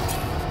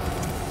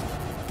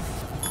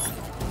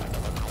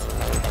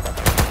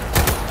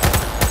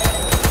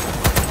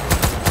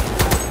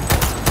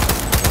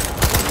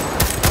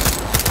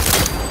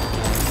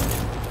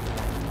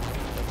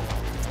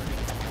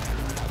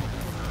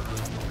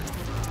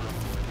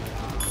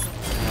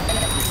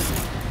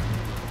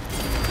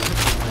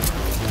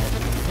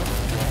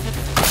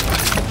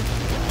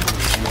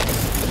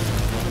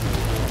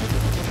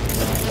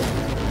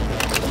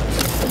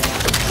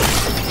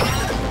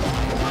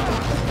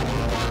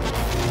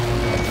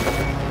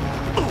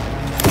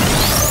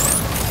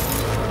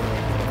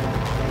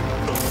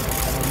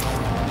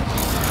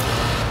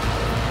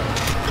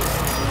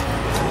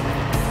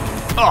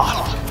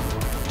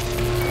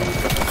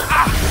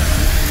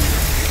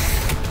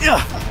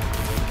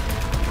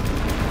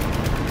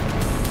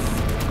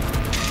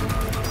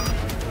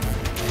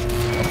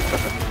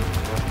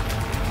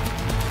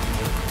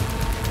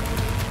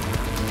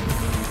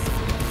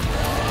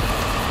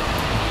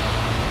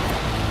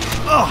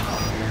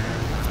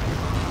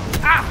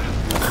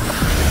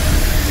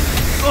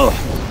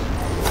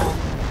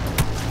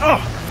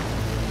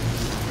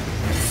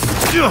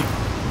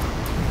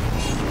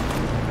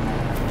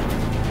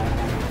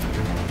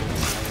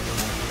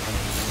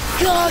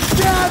 God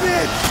damn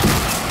it!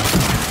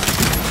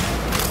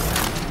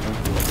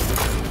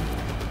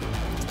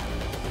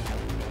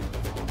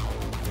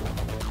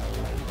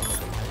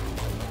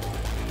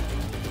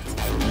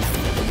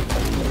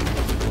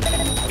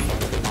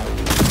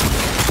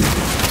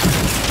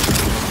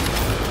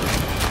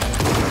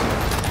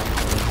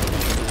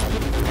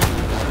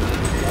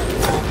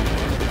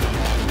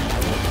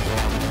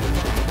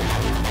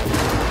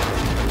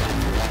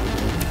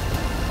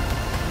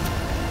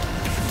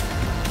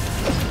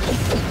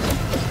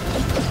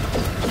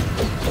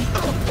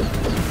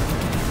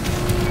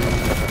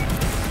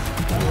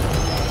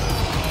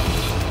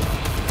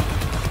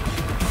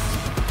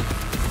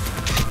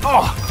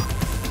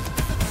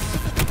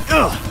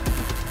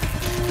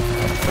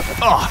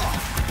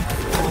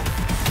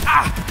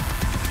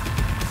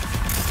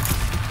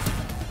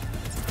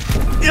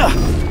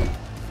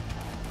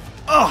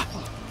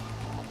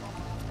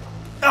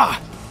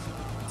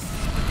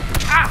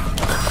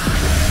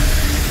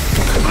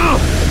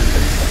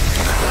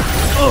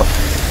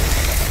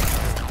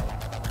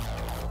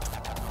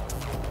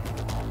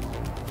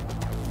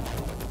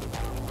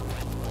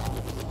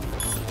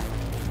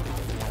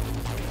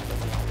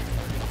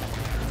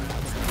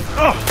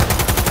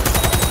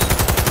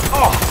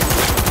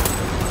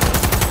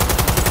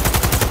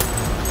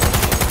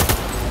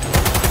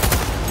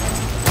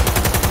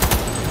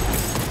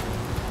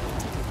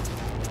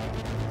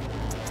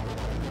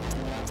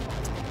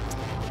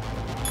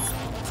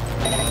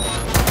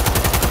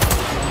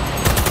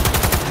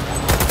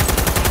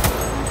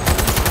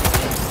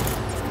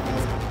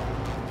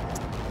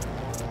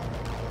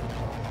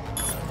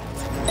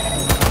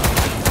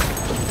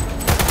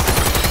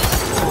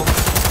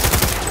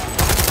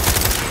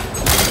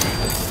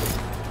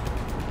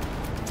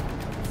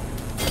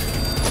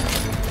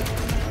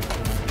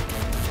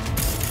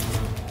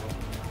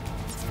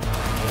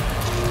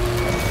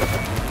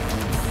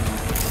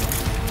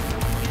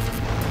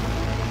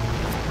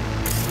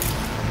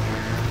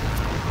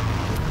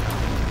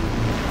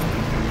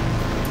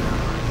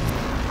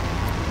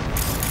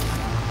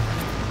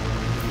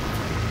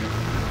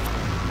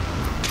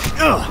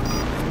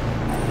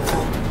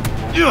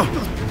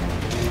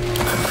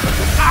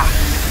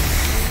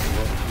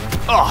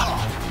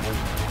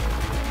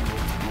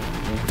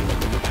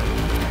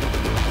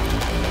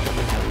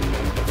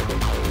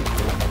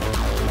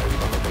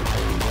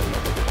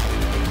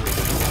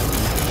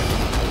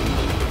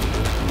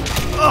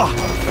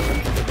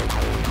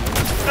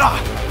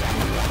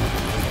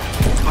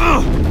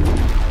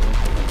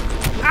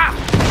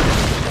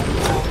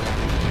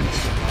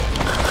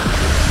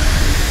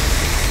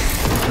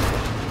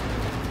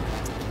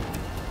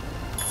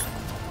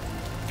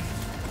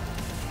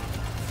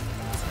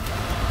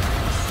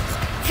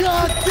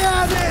 God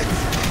damn it!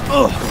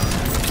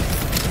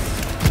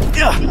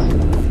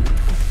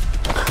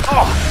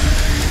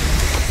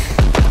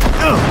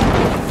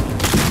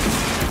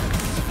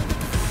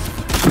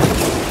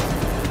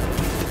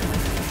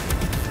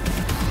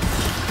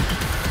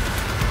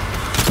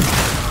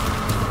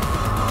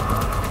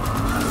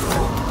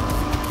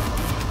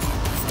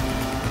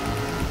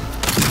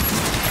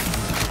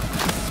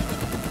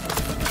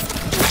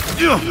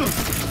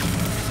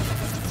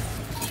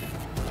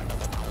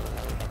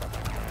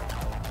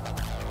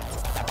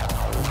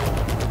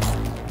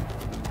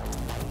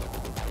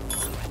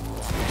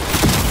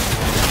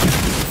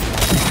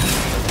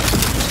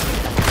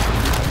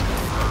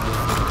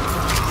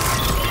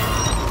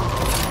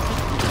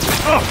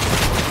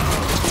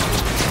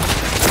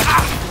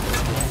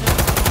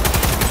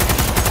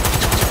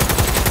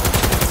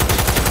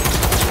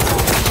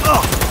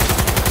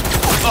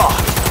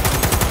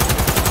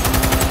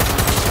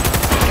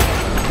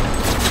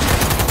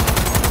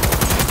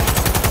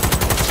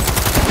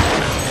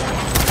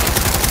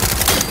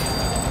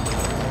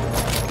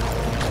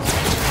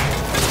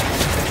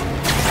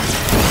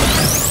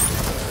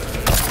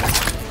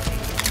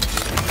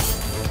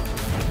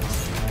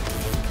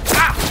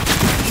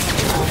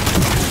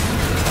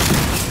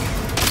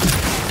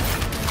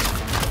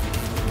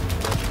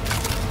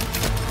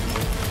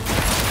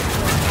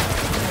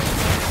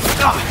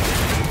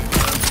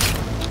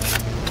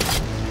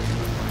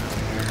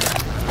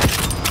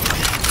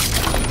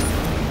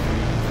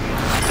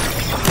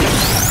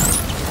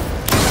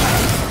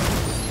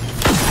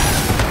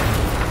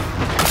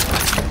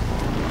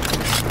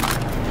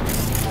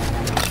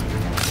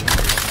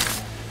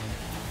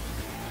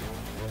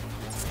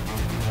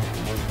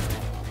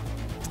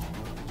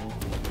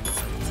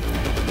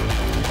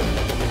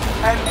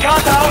 And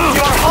cut out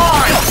your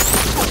heart!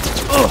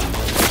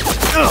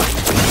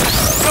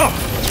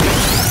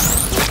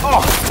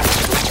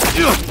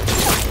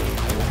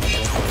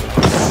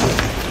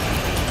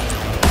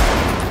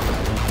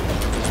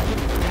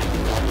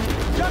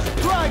 Just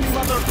try me,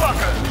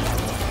 motherfucker!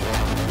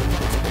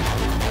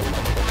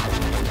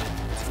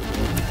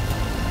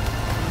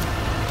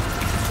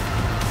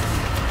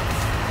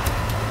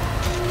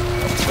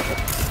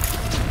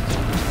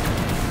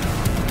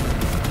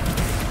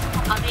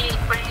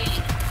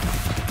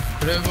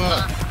 Break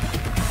what?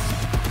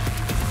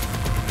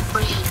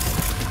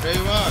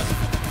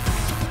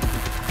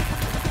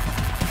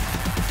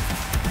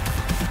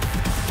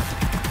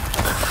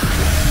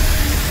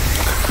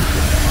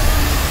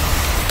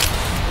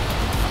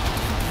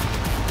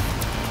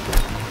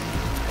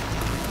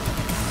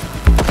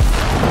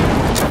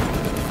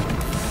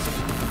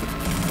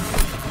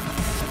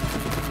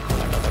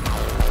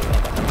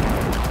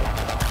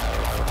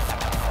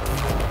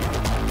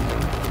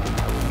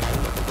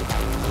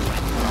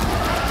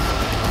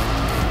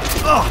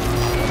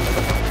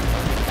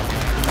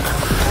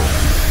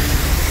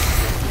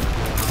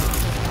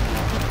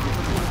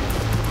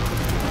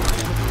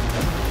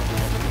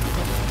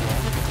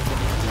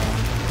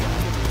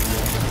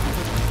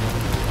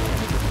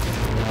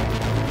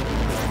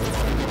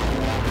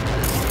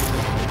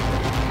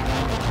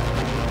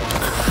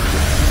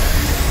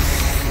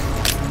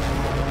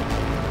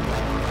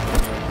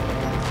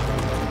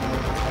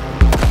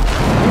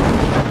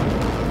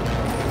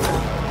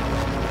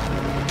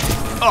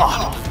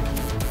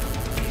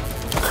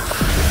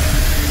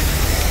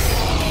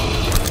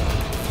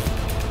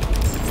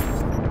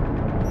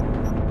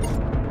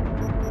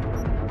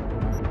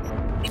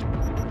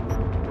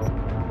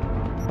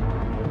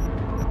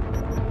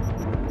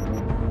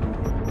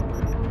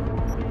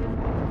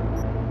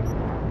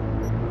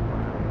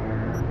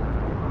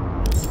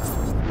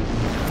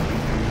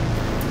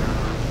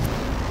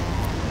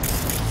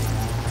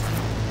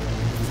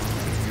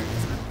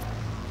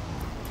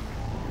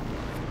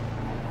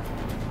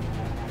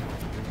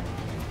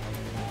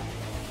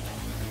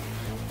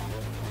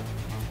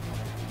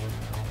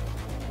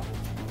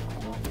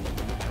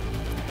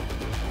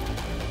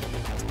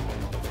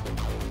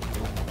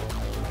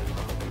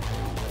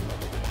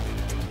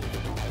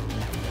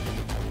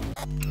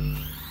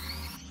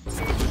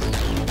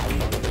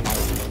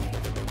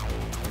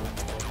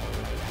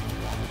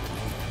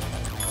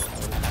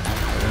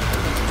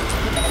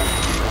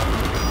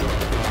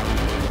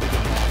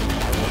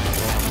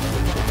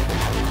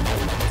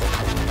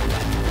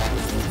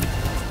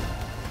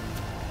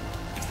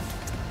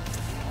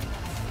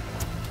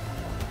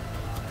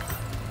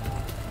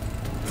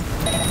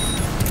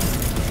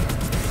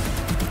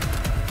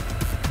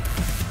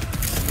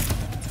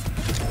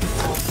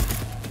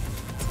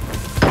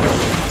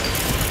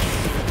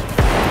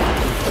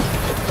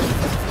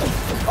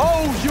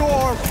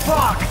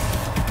 Fuck!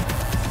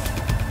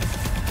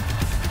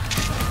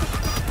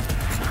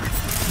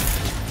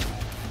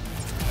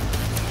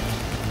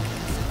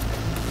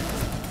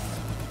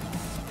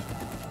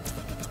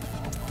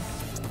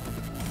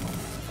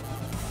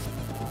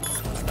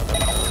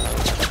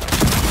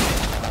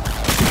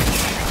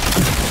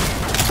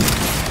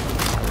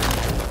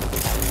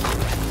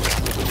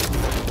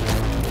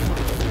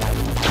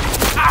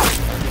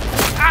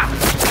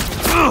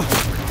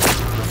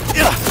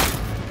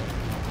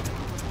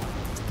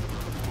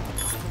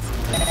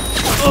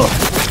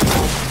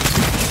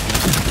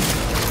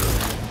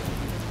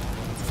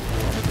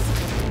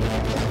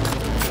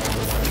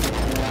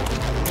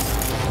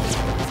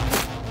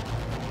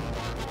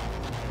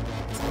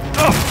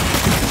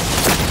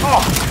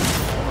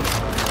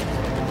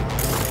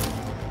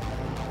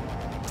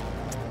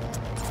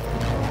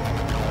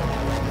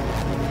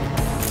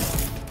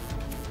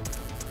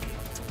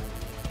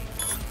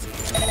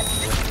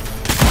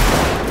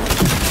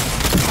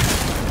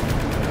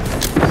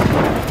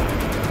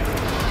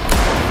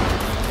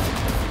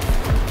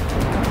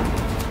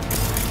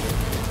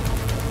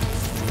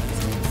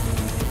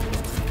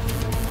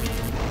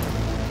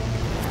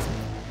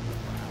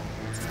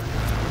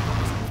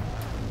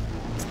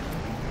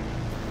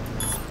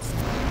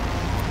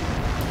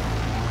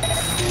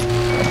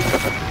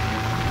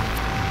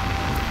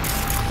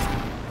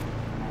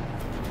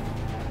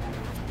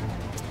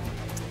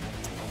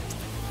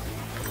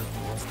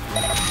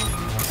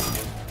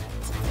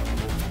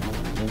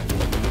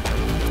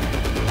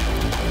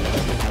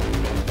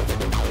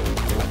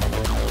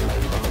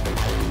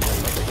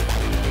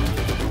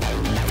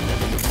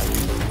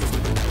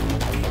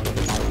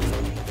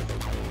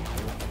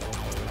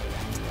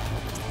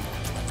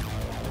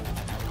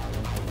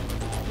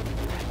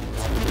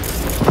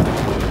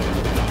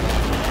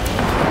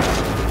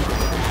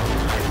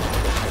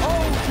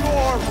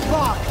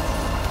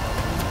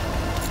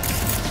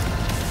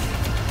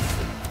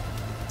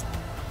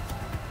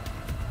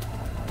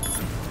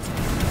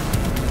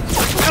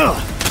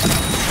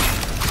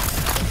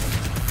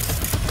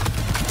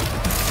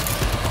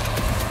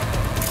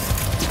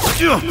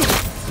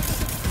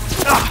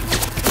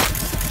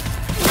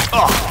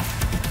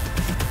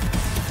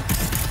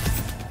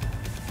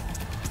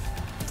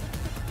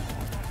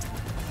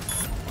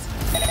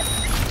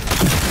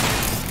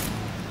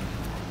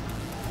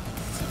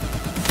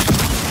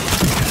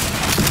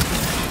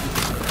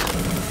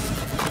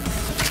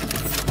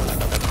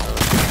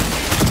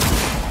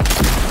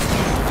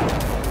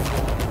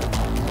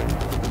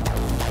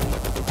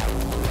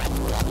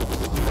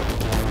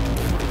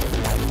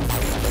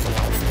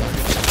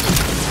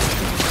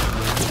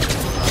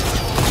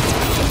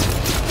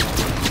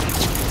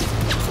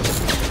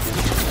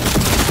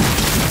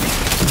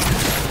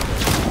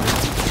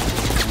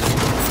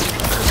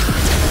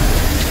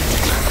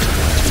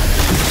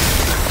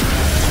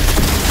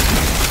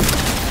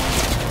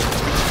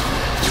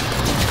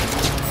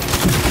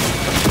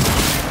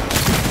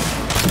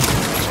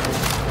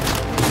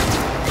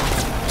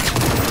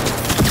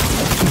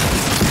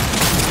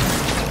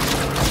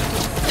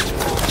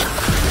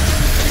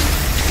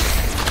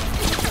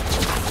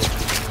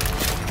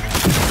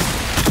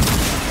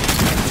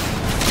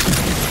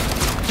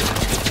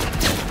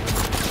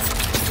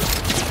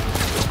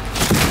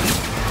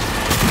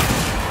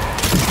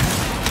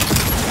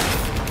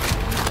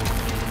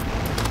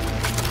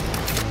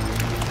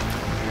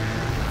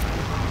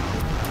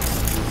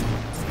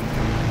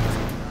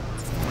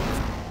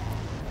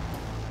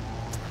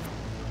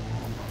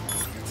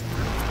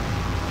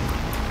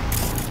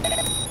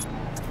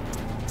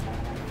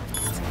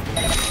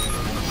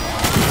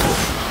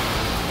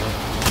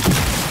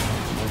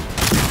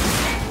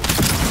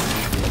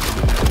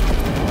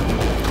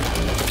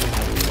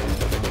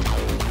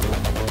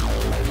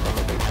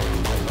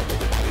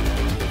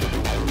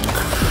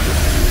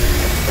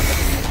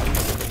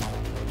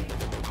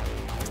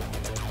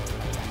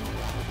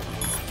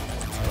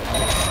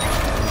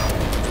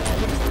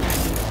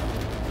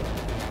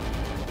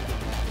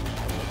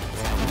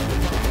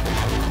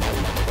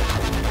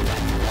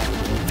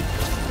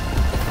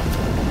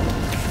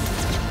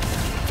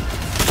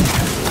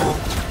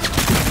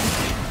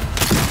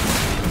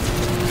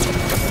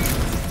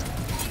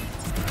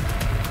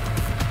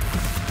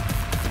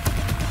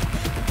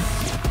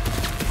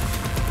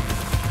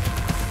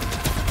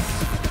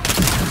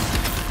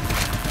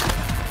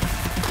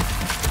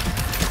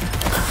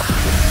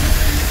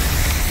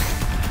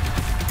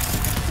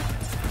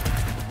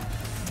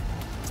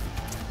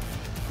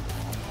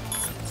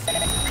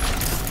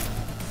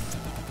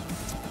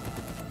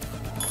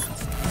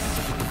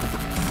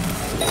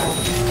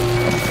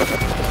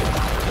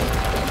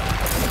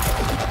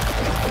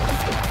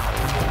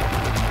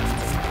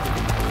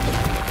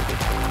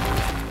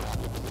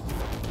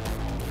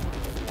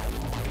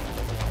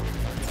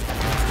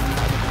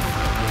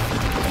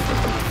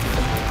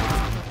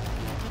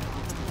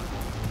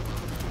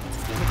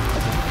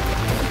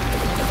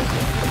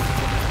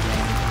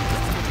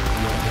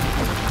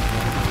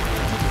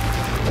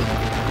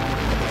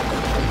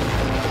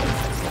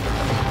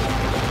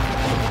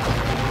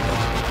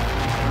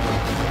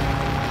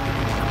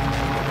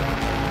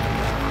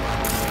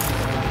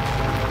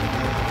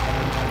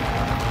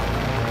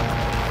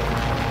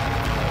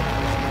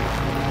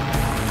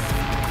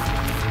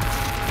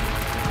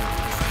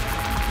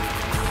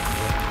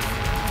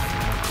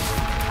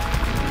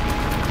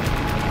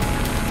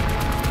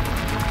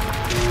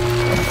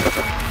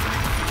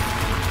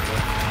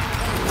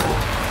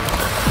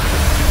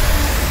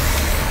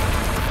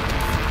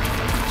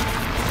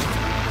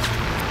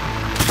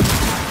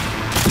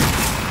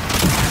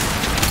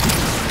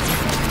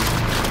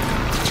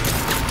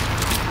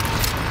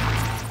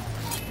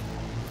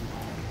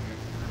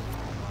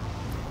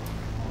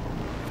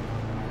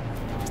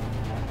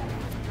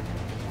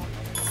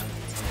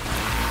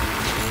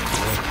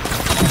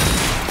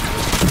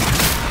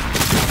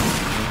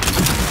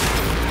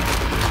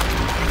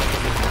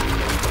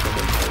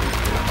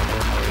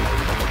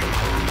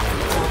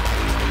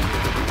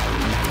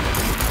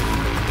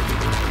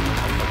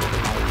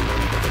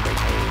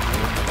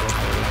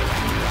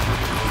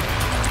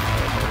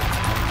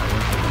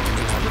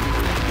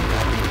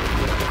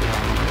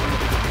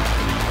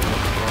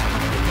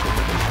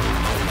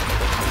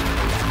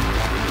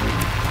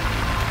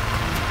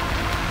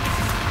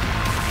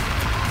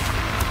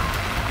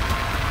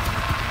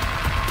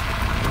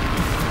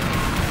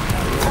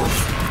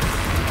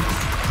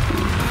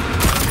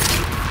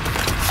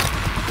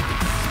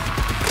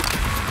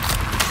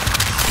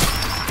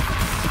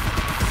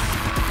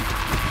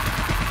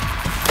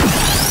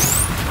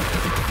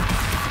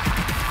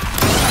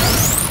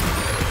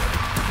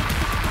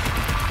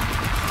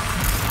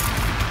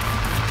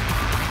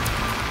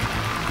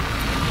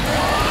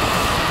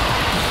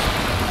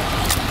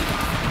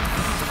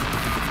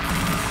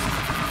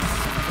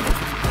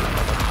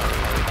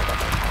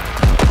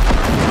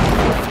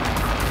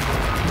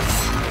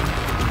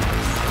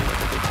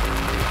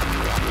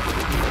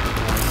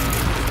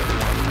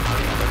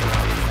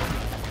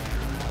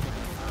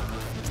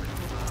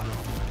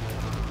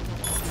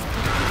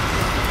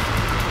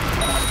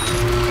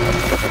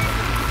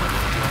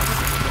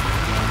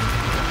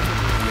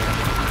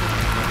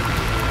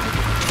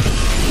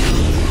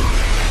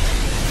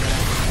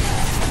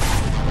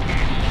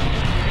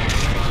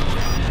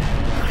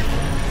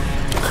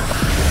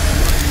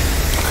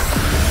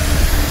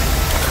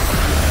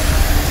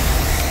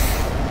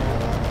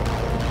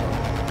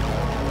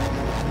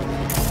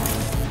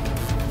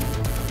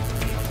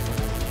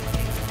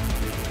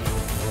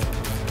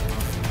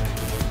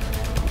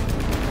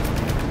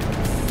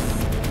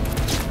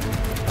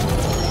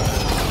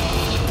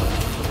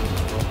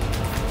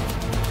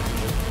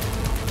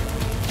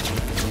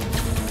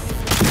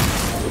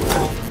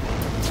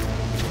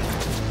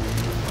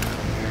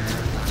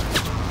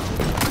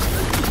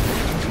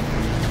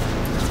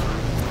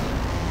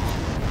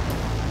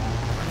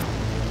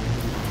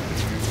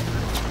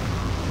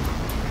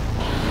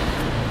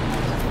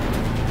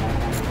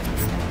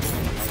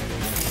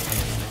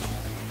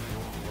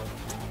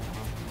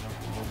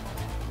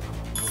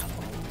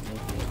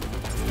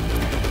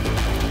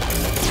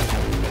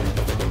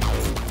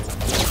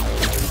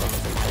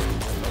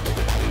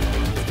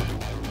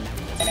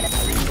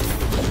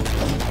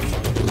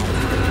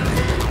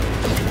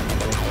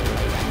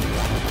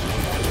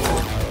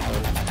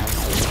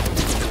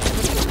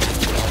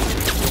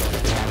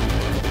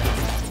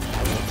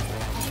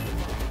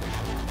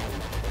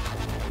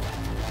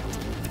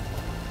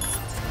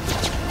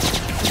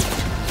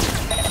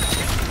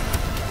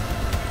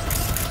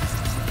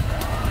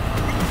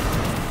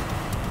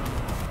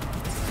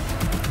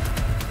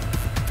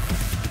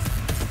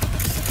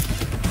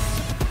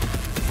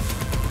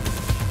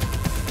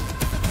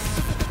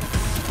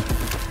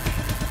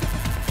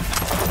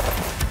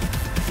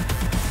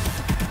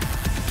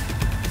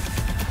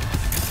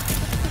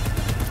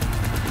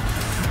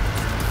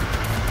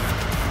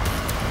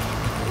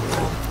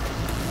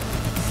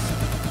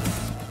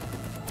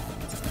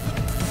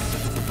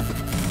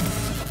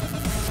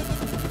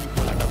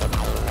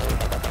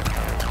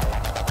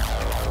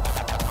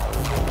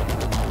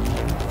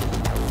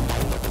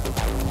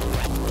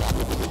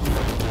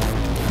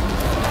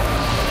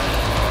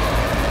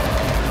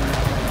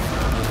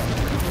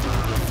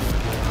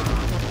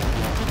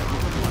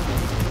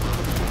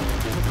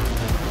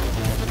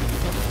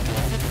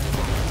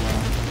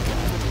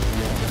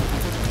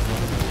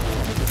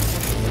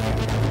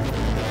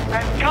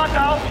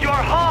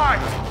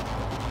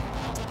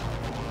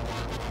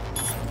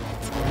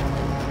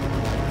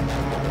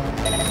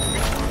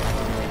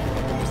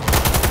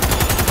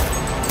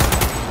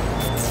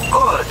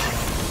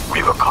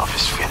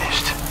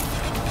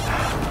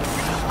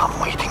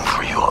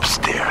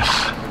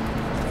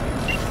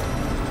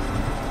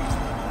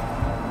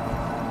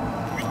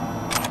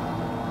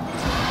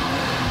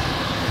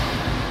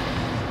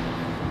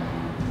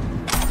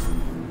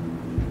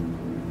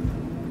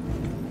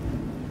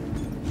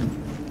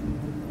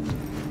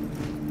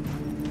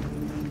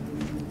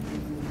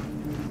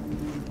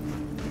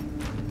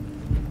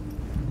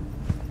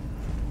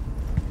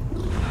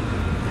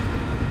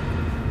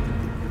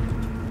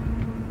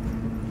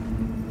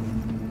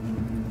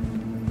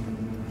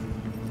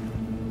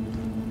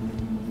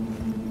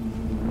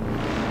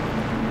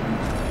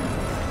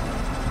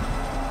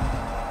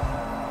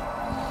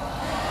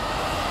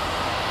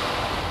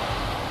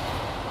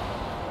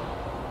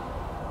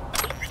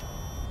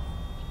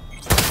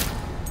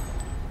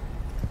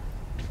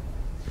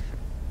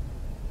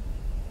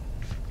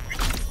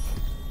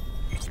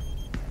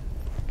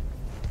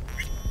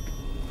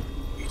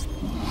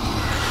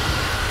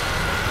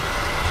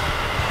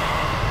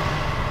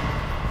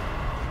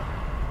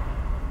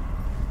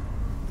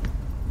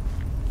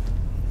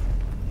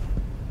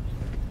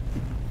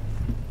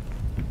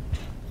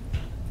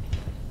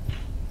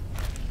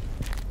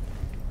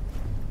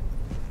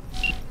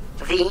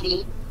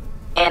 D,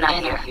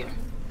 Anna here.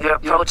 You're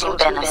approaching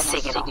Benna's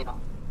signal.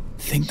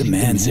 I think the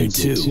man's there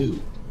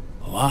too.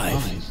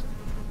 Alive.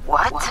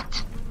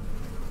 What?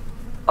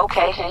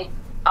 Okay.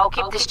 I'll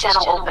keep this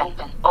channel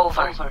open.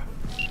 Over.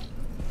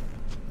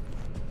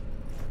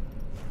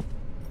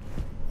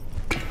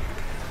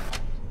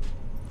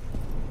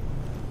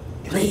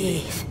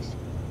 Please,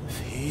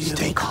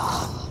 stay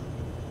calm.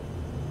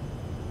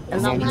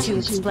 Allow me to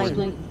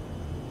explain.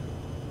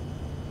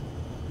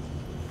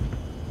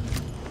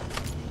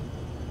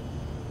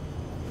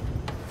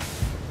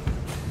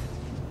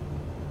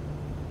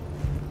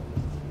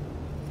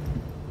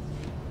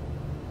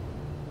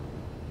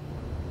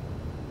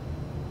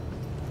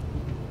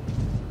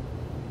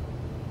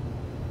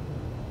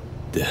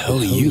 The hell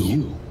are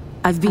you?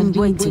 I've been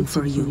waiting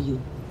for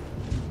you.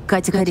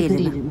 Katya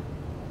Karelina.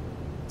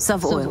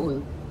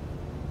 Savoil.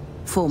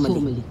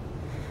 Formally.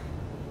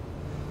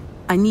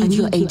 I need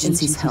your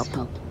agency's help.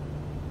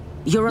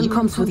 You're on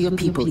comms with your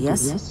people,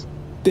 yes?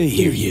 They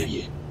hear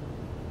you.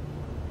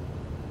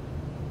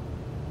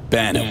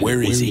 Banner,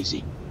 where is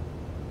he?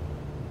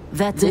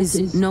 That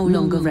is no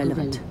longer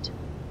relevant.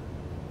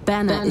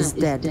 Banner is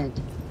dead.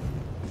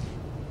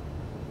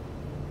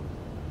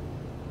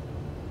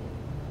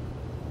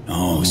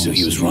 Oh, so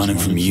he was running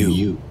from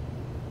you.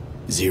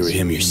 Zero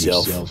him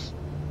yourself.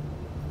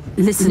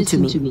 Listen to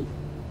me.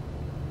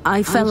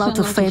 I fell out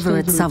of favor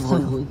at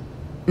Savoil.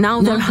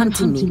 Now they're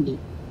hunting me.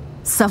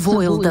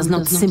 Savoil does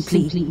not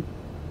simply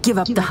give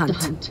up the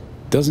hunt.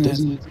 Doesn't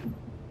it?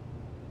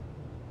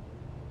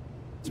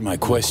 It's my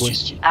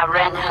question. I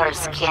ran her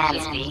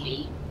scans,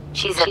 V.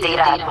 She's a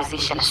data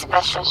acquisition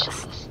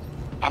specialist.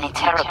 An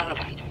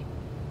interrogator.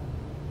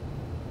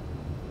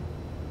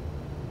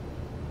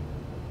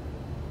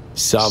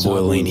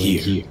 Savoil ain't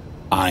here.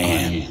 I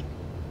am.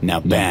 Now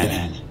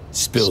Banner,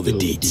 spill the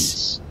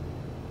deets.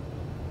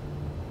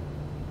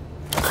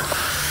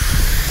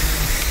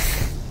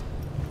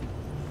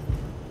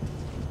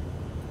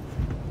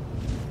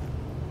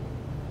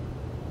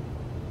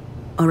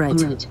 All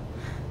right.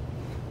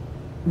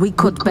 We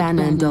caught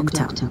Banner in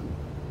Dogtown.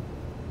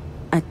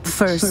 At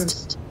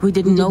first, we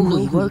didn't know who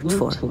he worked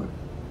for.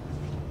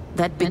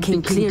 That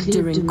became clear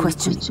during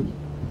questioning.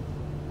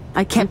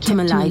 I kept him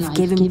alive,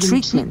 gave him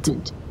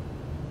treatment.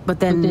 But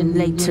then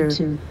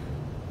later,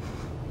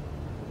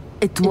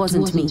 it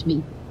wasn't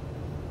me.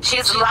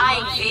 She's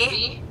lying,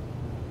 V.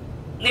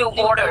 New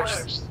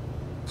orders.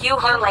 Kill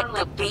her like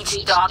the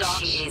beach dog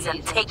she is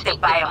and take the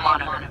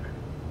biomonitor.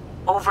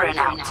 Over and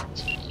out.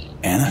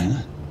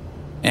 Anna?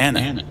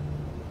 Anna?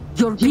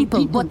 Your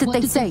people, what did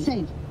they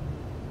say?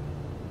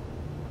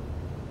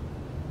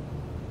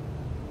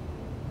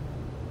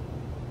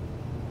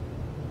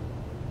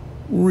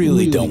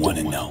 Really don't want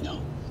to know.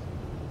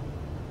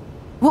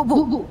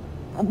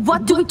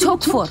 What do we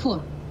talk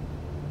for?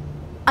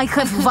 I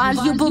have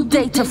valuable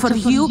data for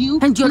you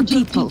and your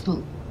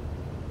people.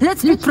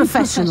 Let's be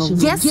professional,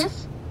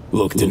 yes?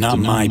 Look, they're not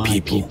my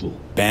people.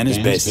 Banner's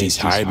besties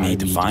hired me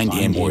to find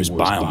him or his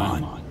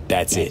biomon.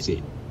 That's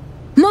it.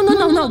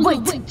 No,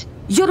 wait.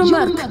 You're a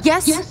merc,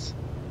 yes?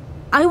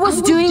 I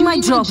was doing my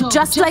job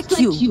just like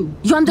you.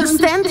 You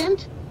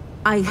understand?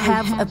 I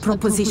have a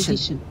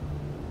proposition.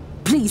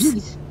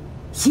 Please,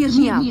 hear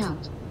me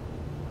out.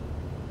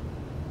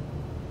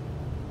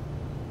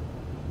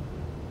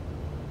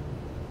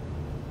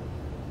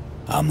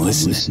 I'm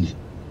listening.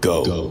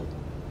 Go.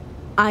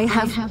 I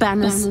have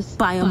Banner's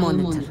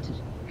biomonitor.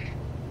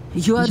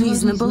 You are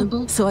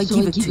reasonable, so I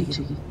give it to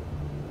you.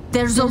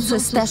 There's also a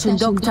stash in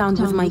Dogtown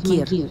with my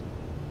gear.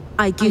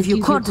 I give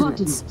you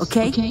coordinates,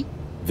 okay?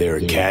 There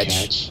a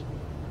catch?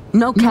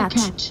 No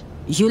catch.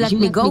 You let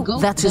me go,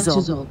 that is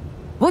all.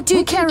 What do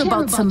you care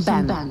about some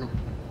Banner?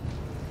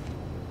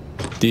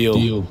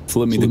 Deal.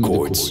 Flip me the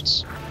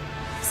cords.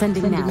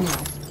 Sending now.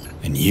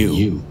 And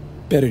you,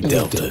 better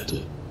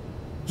Delta.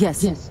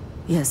 Yes.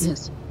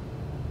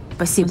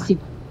 Спасибо.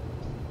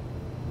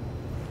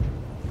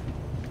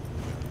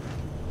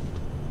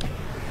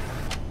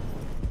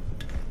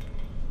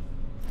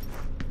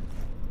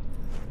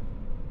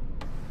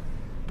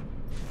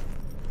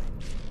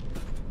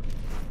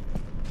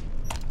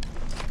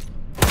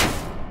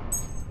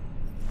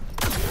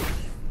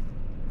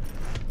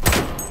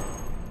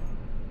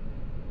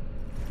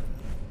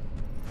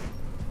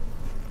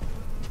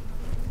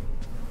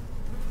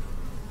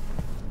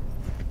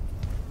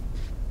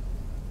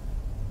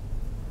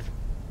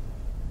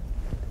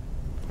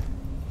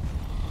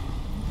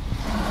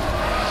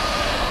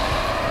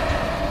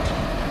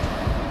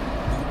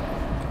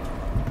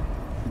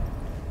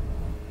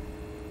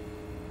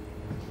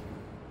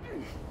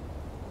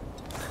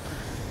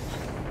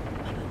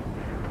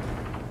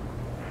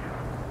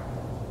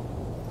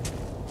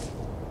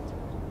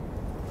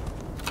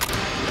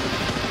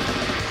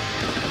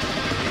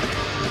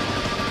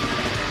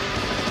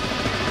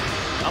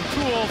 I'm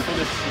too old for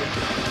this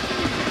shit.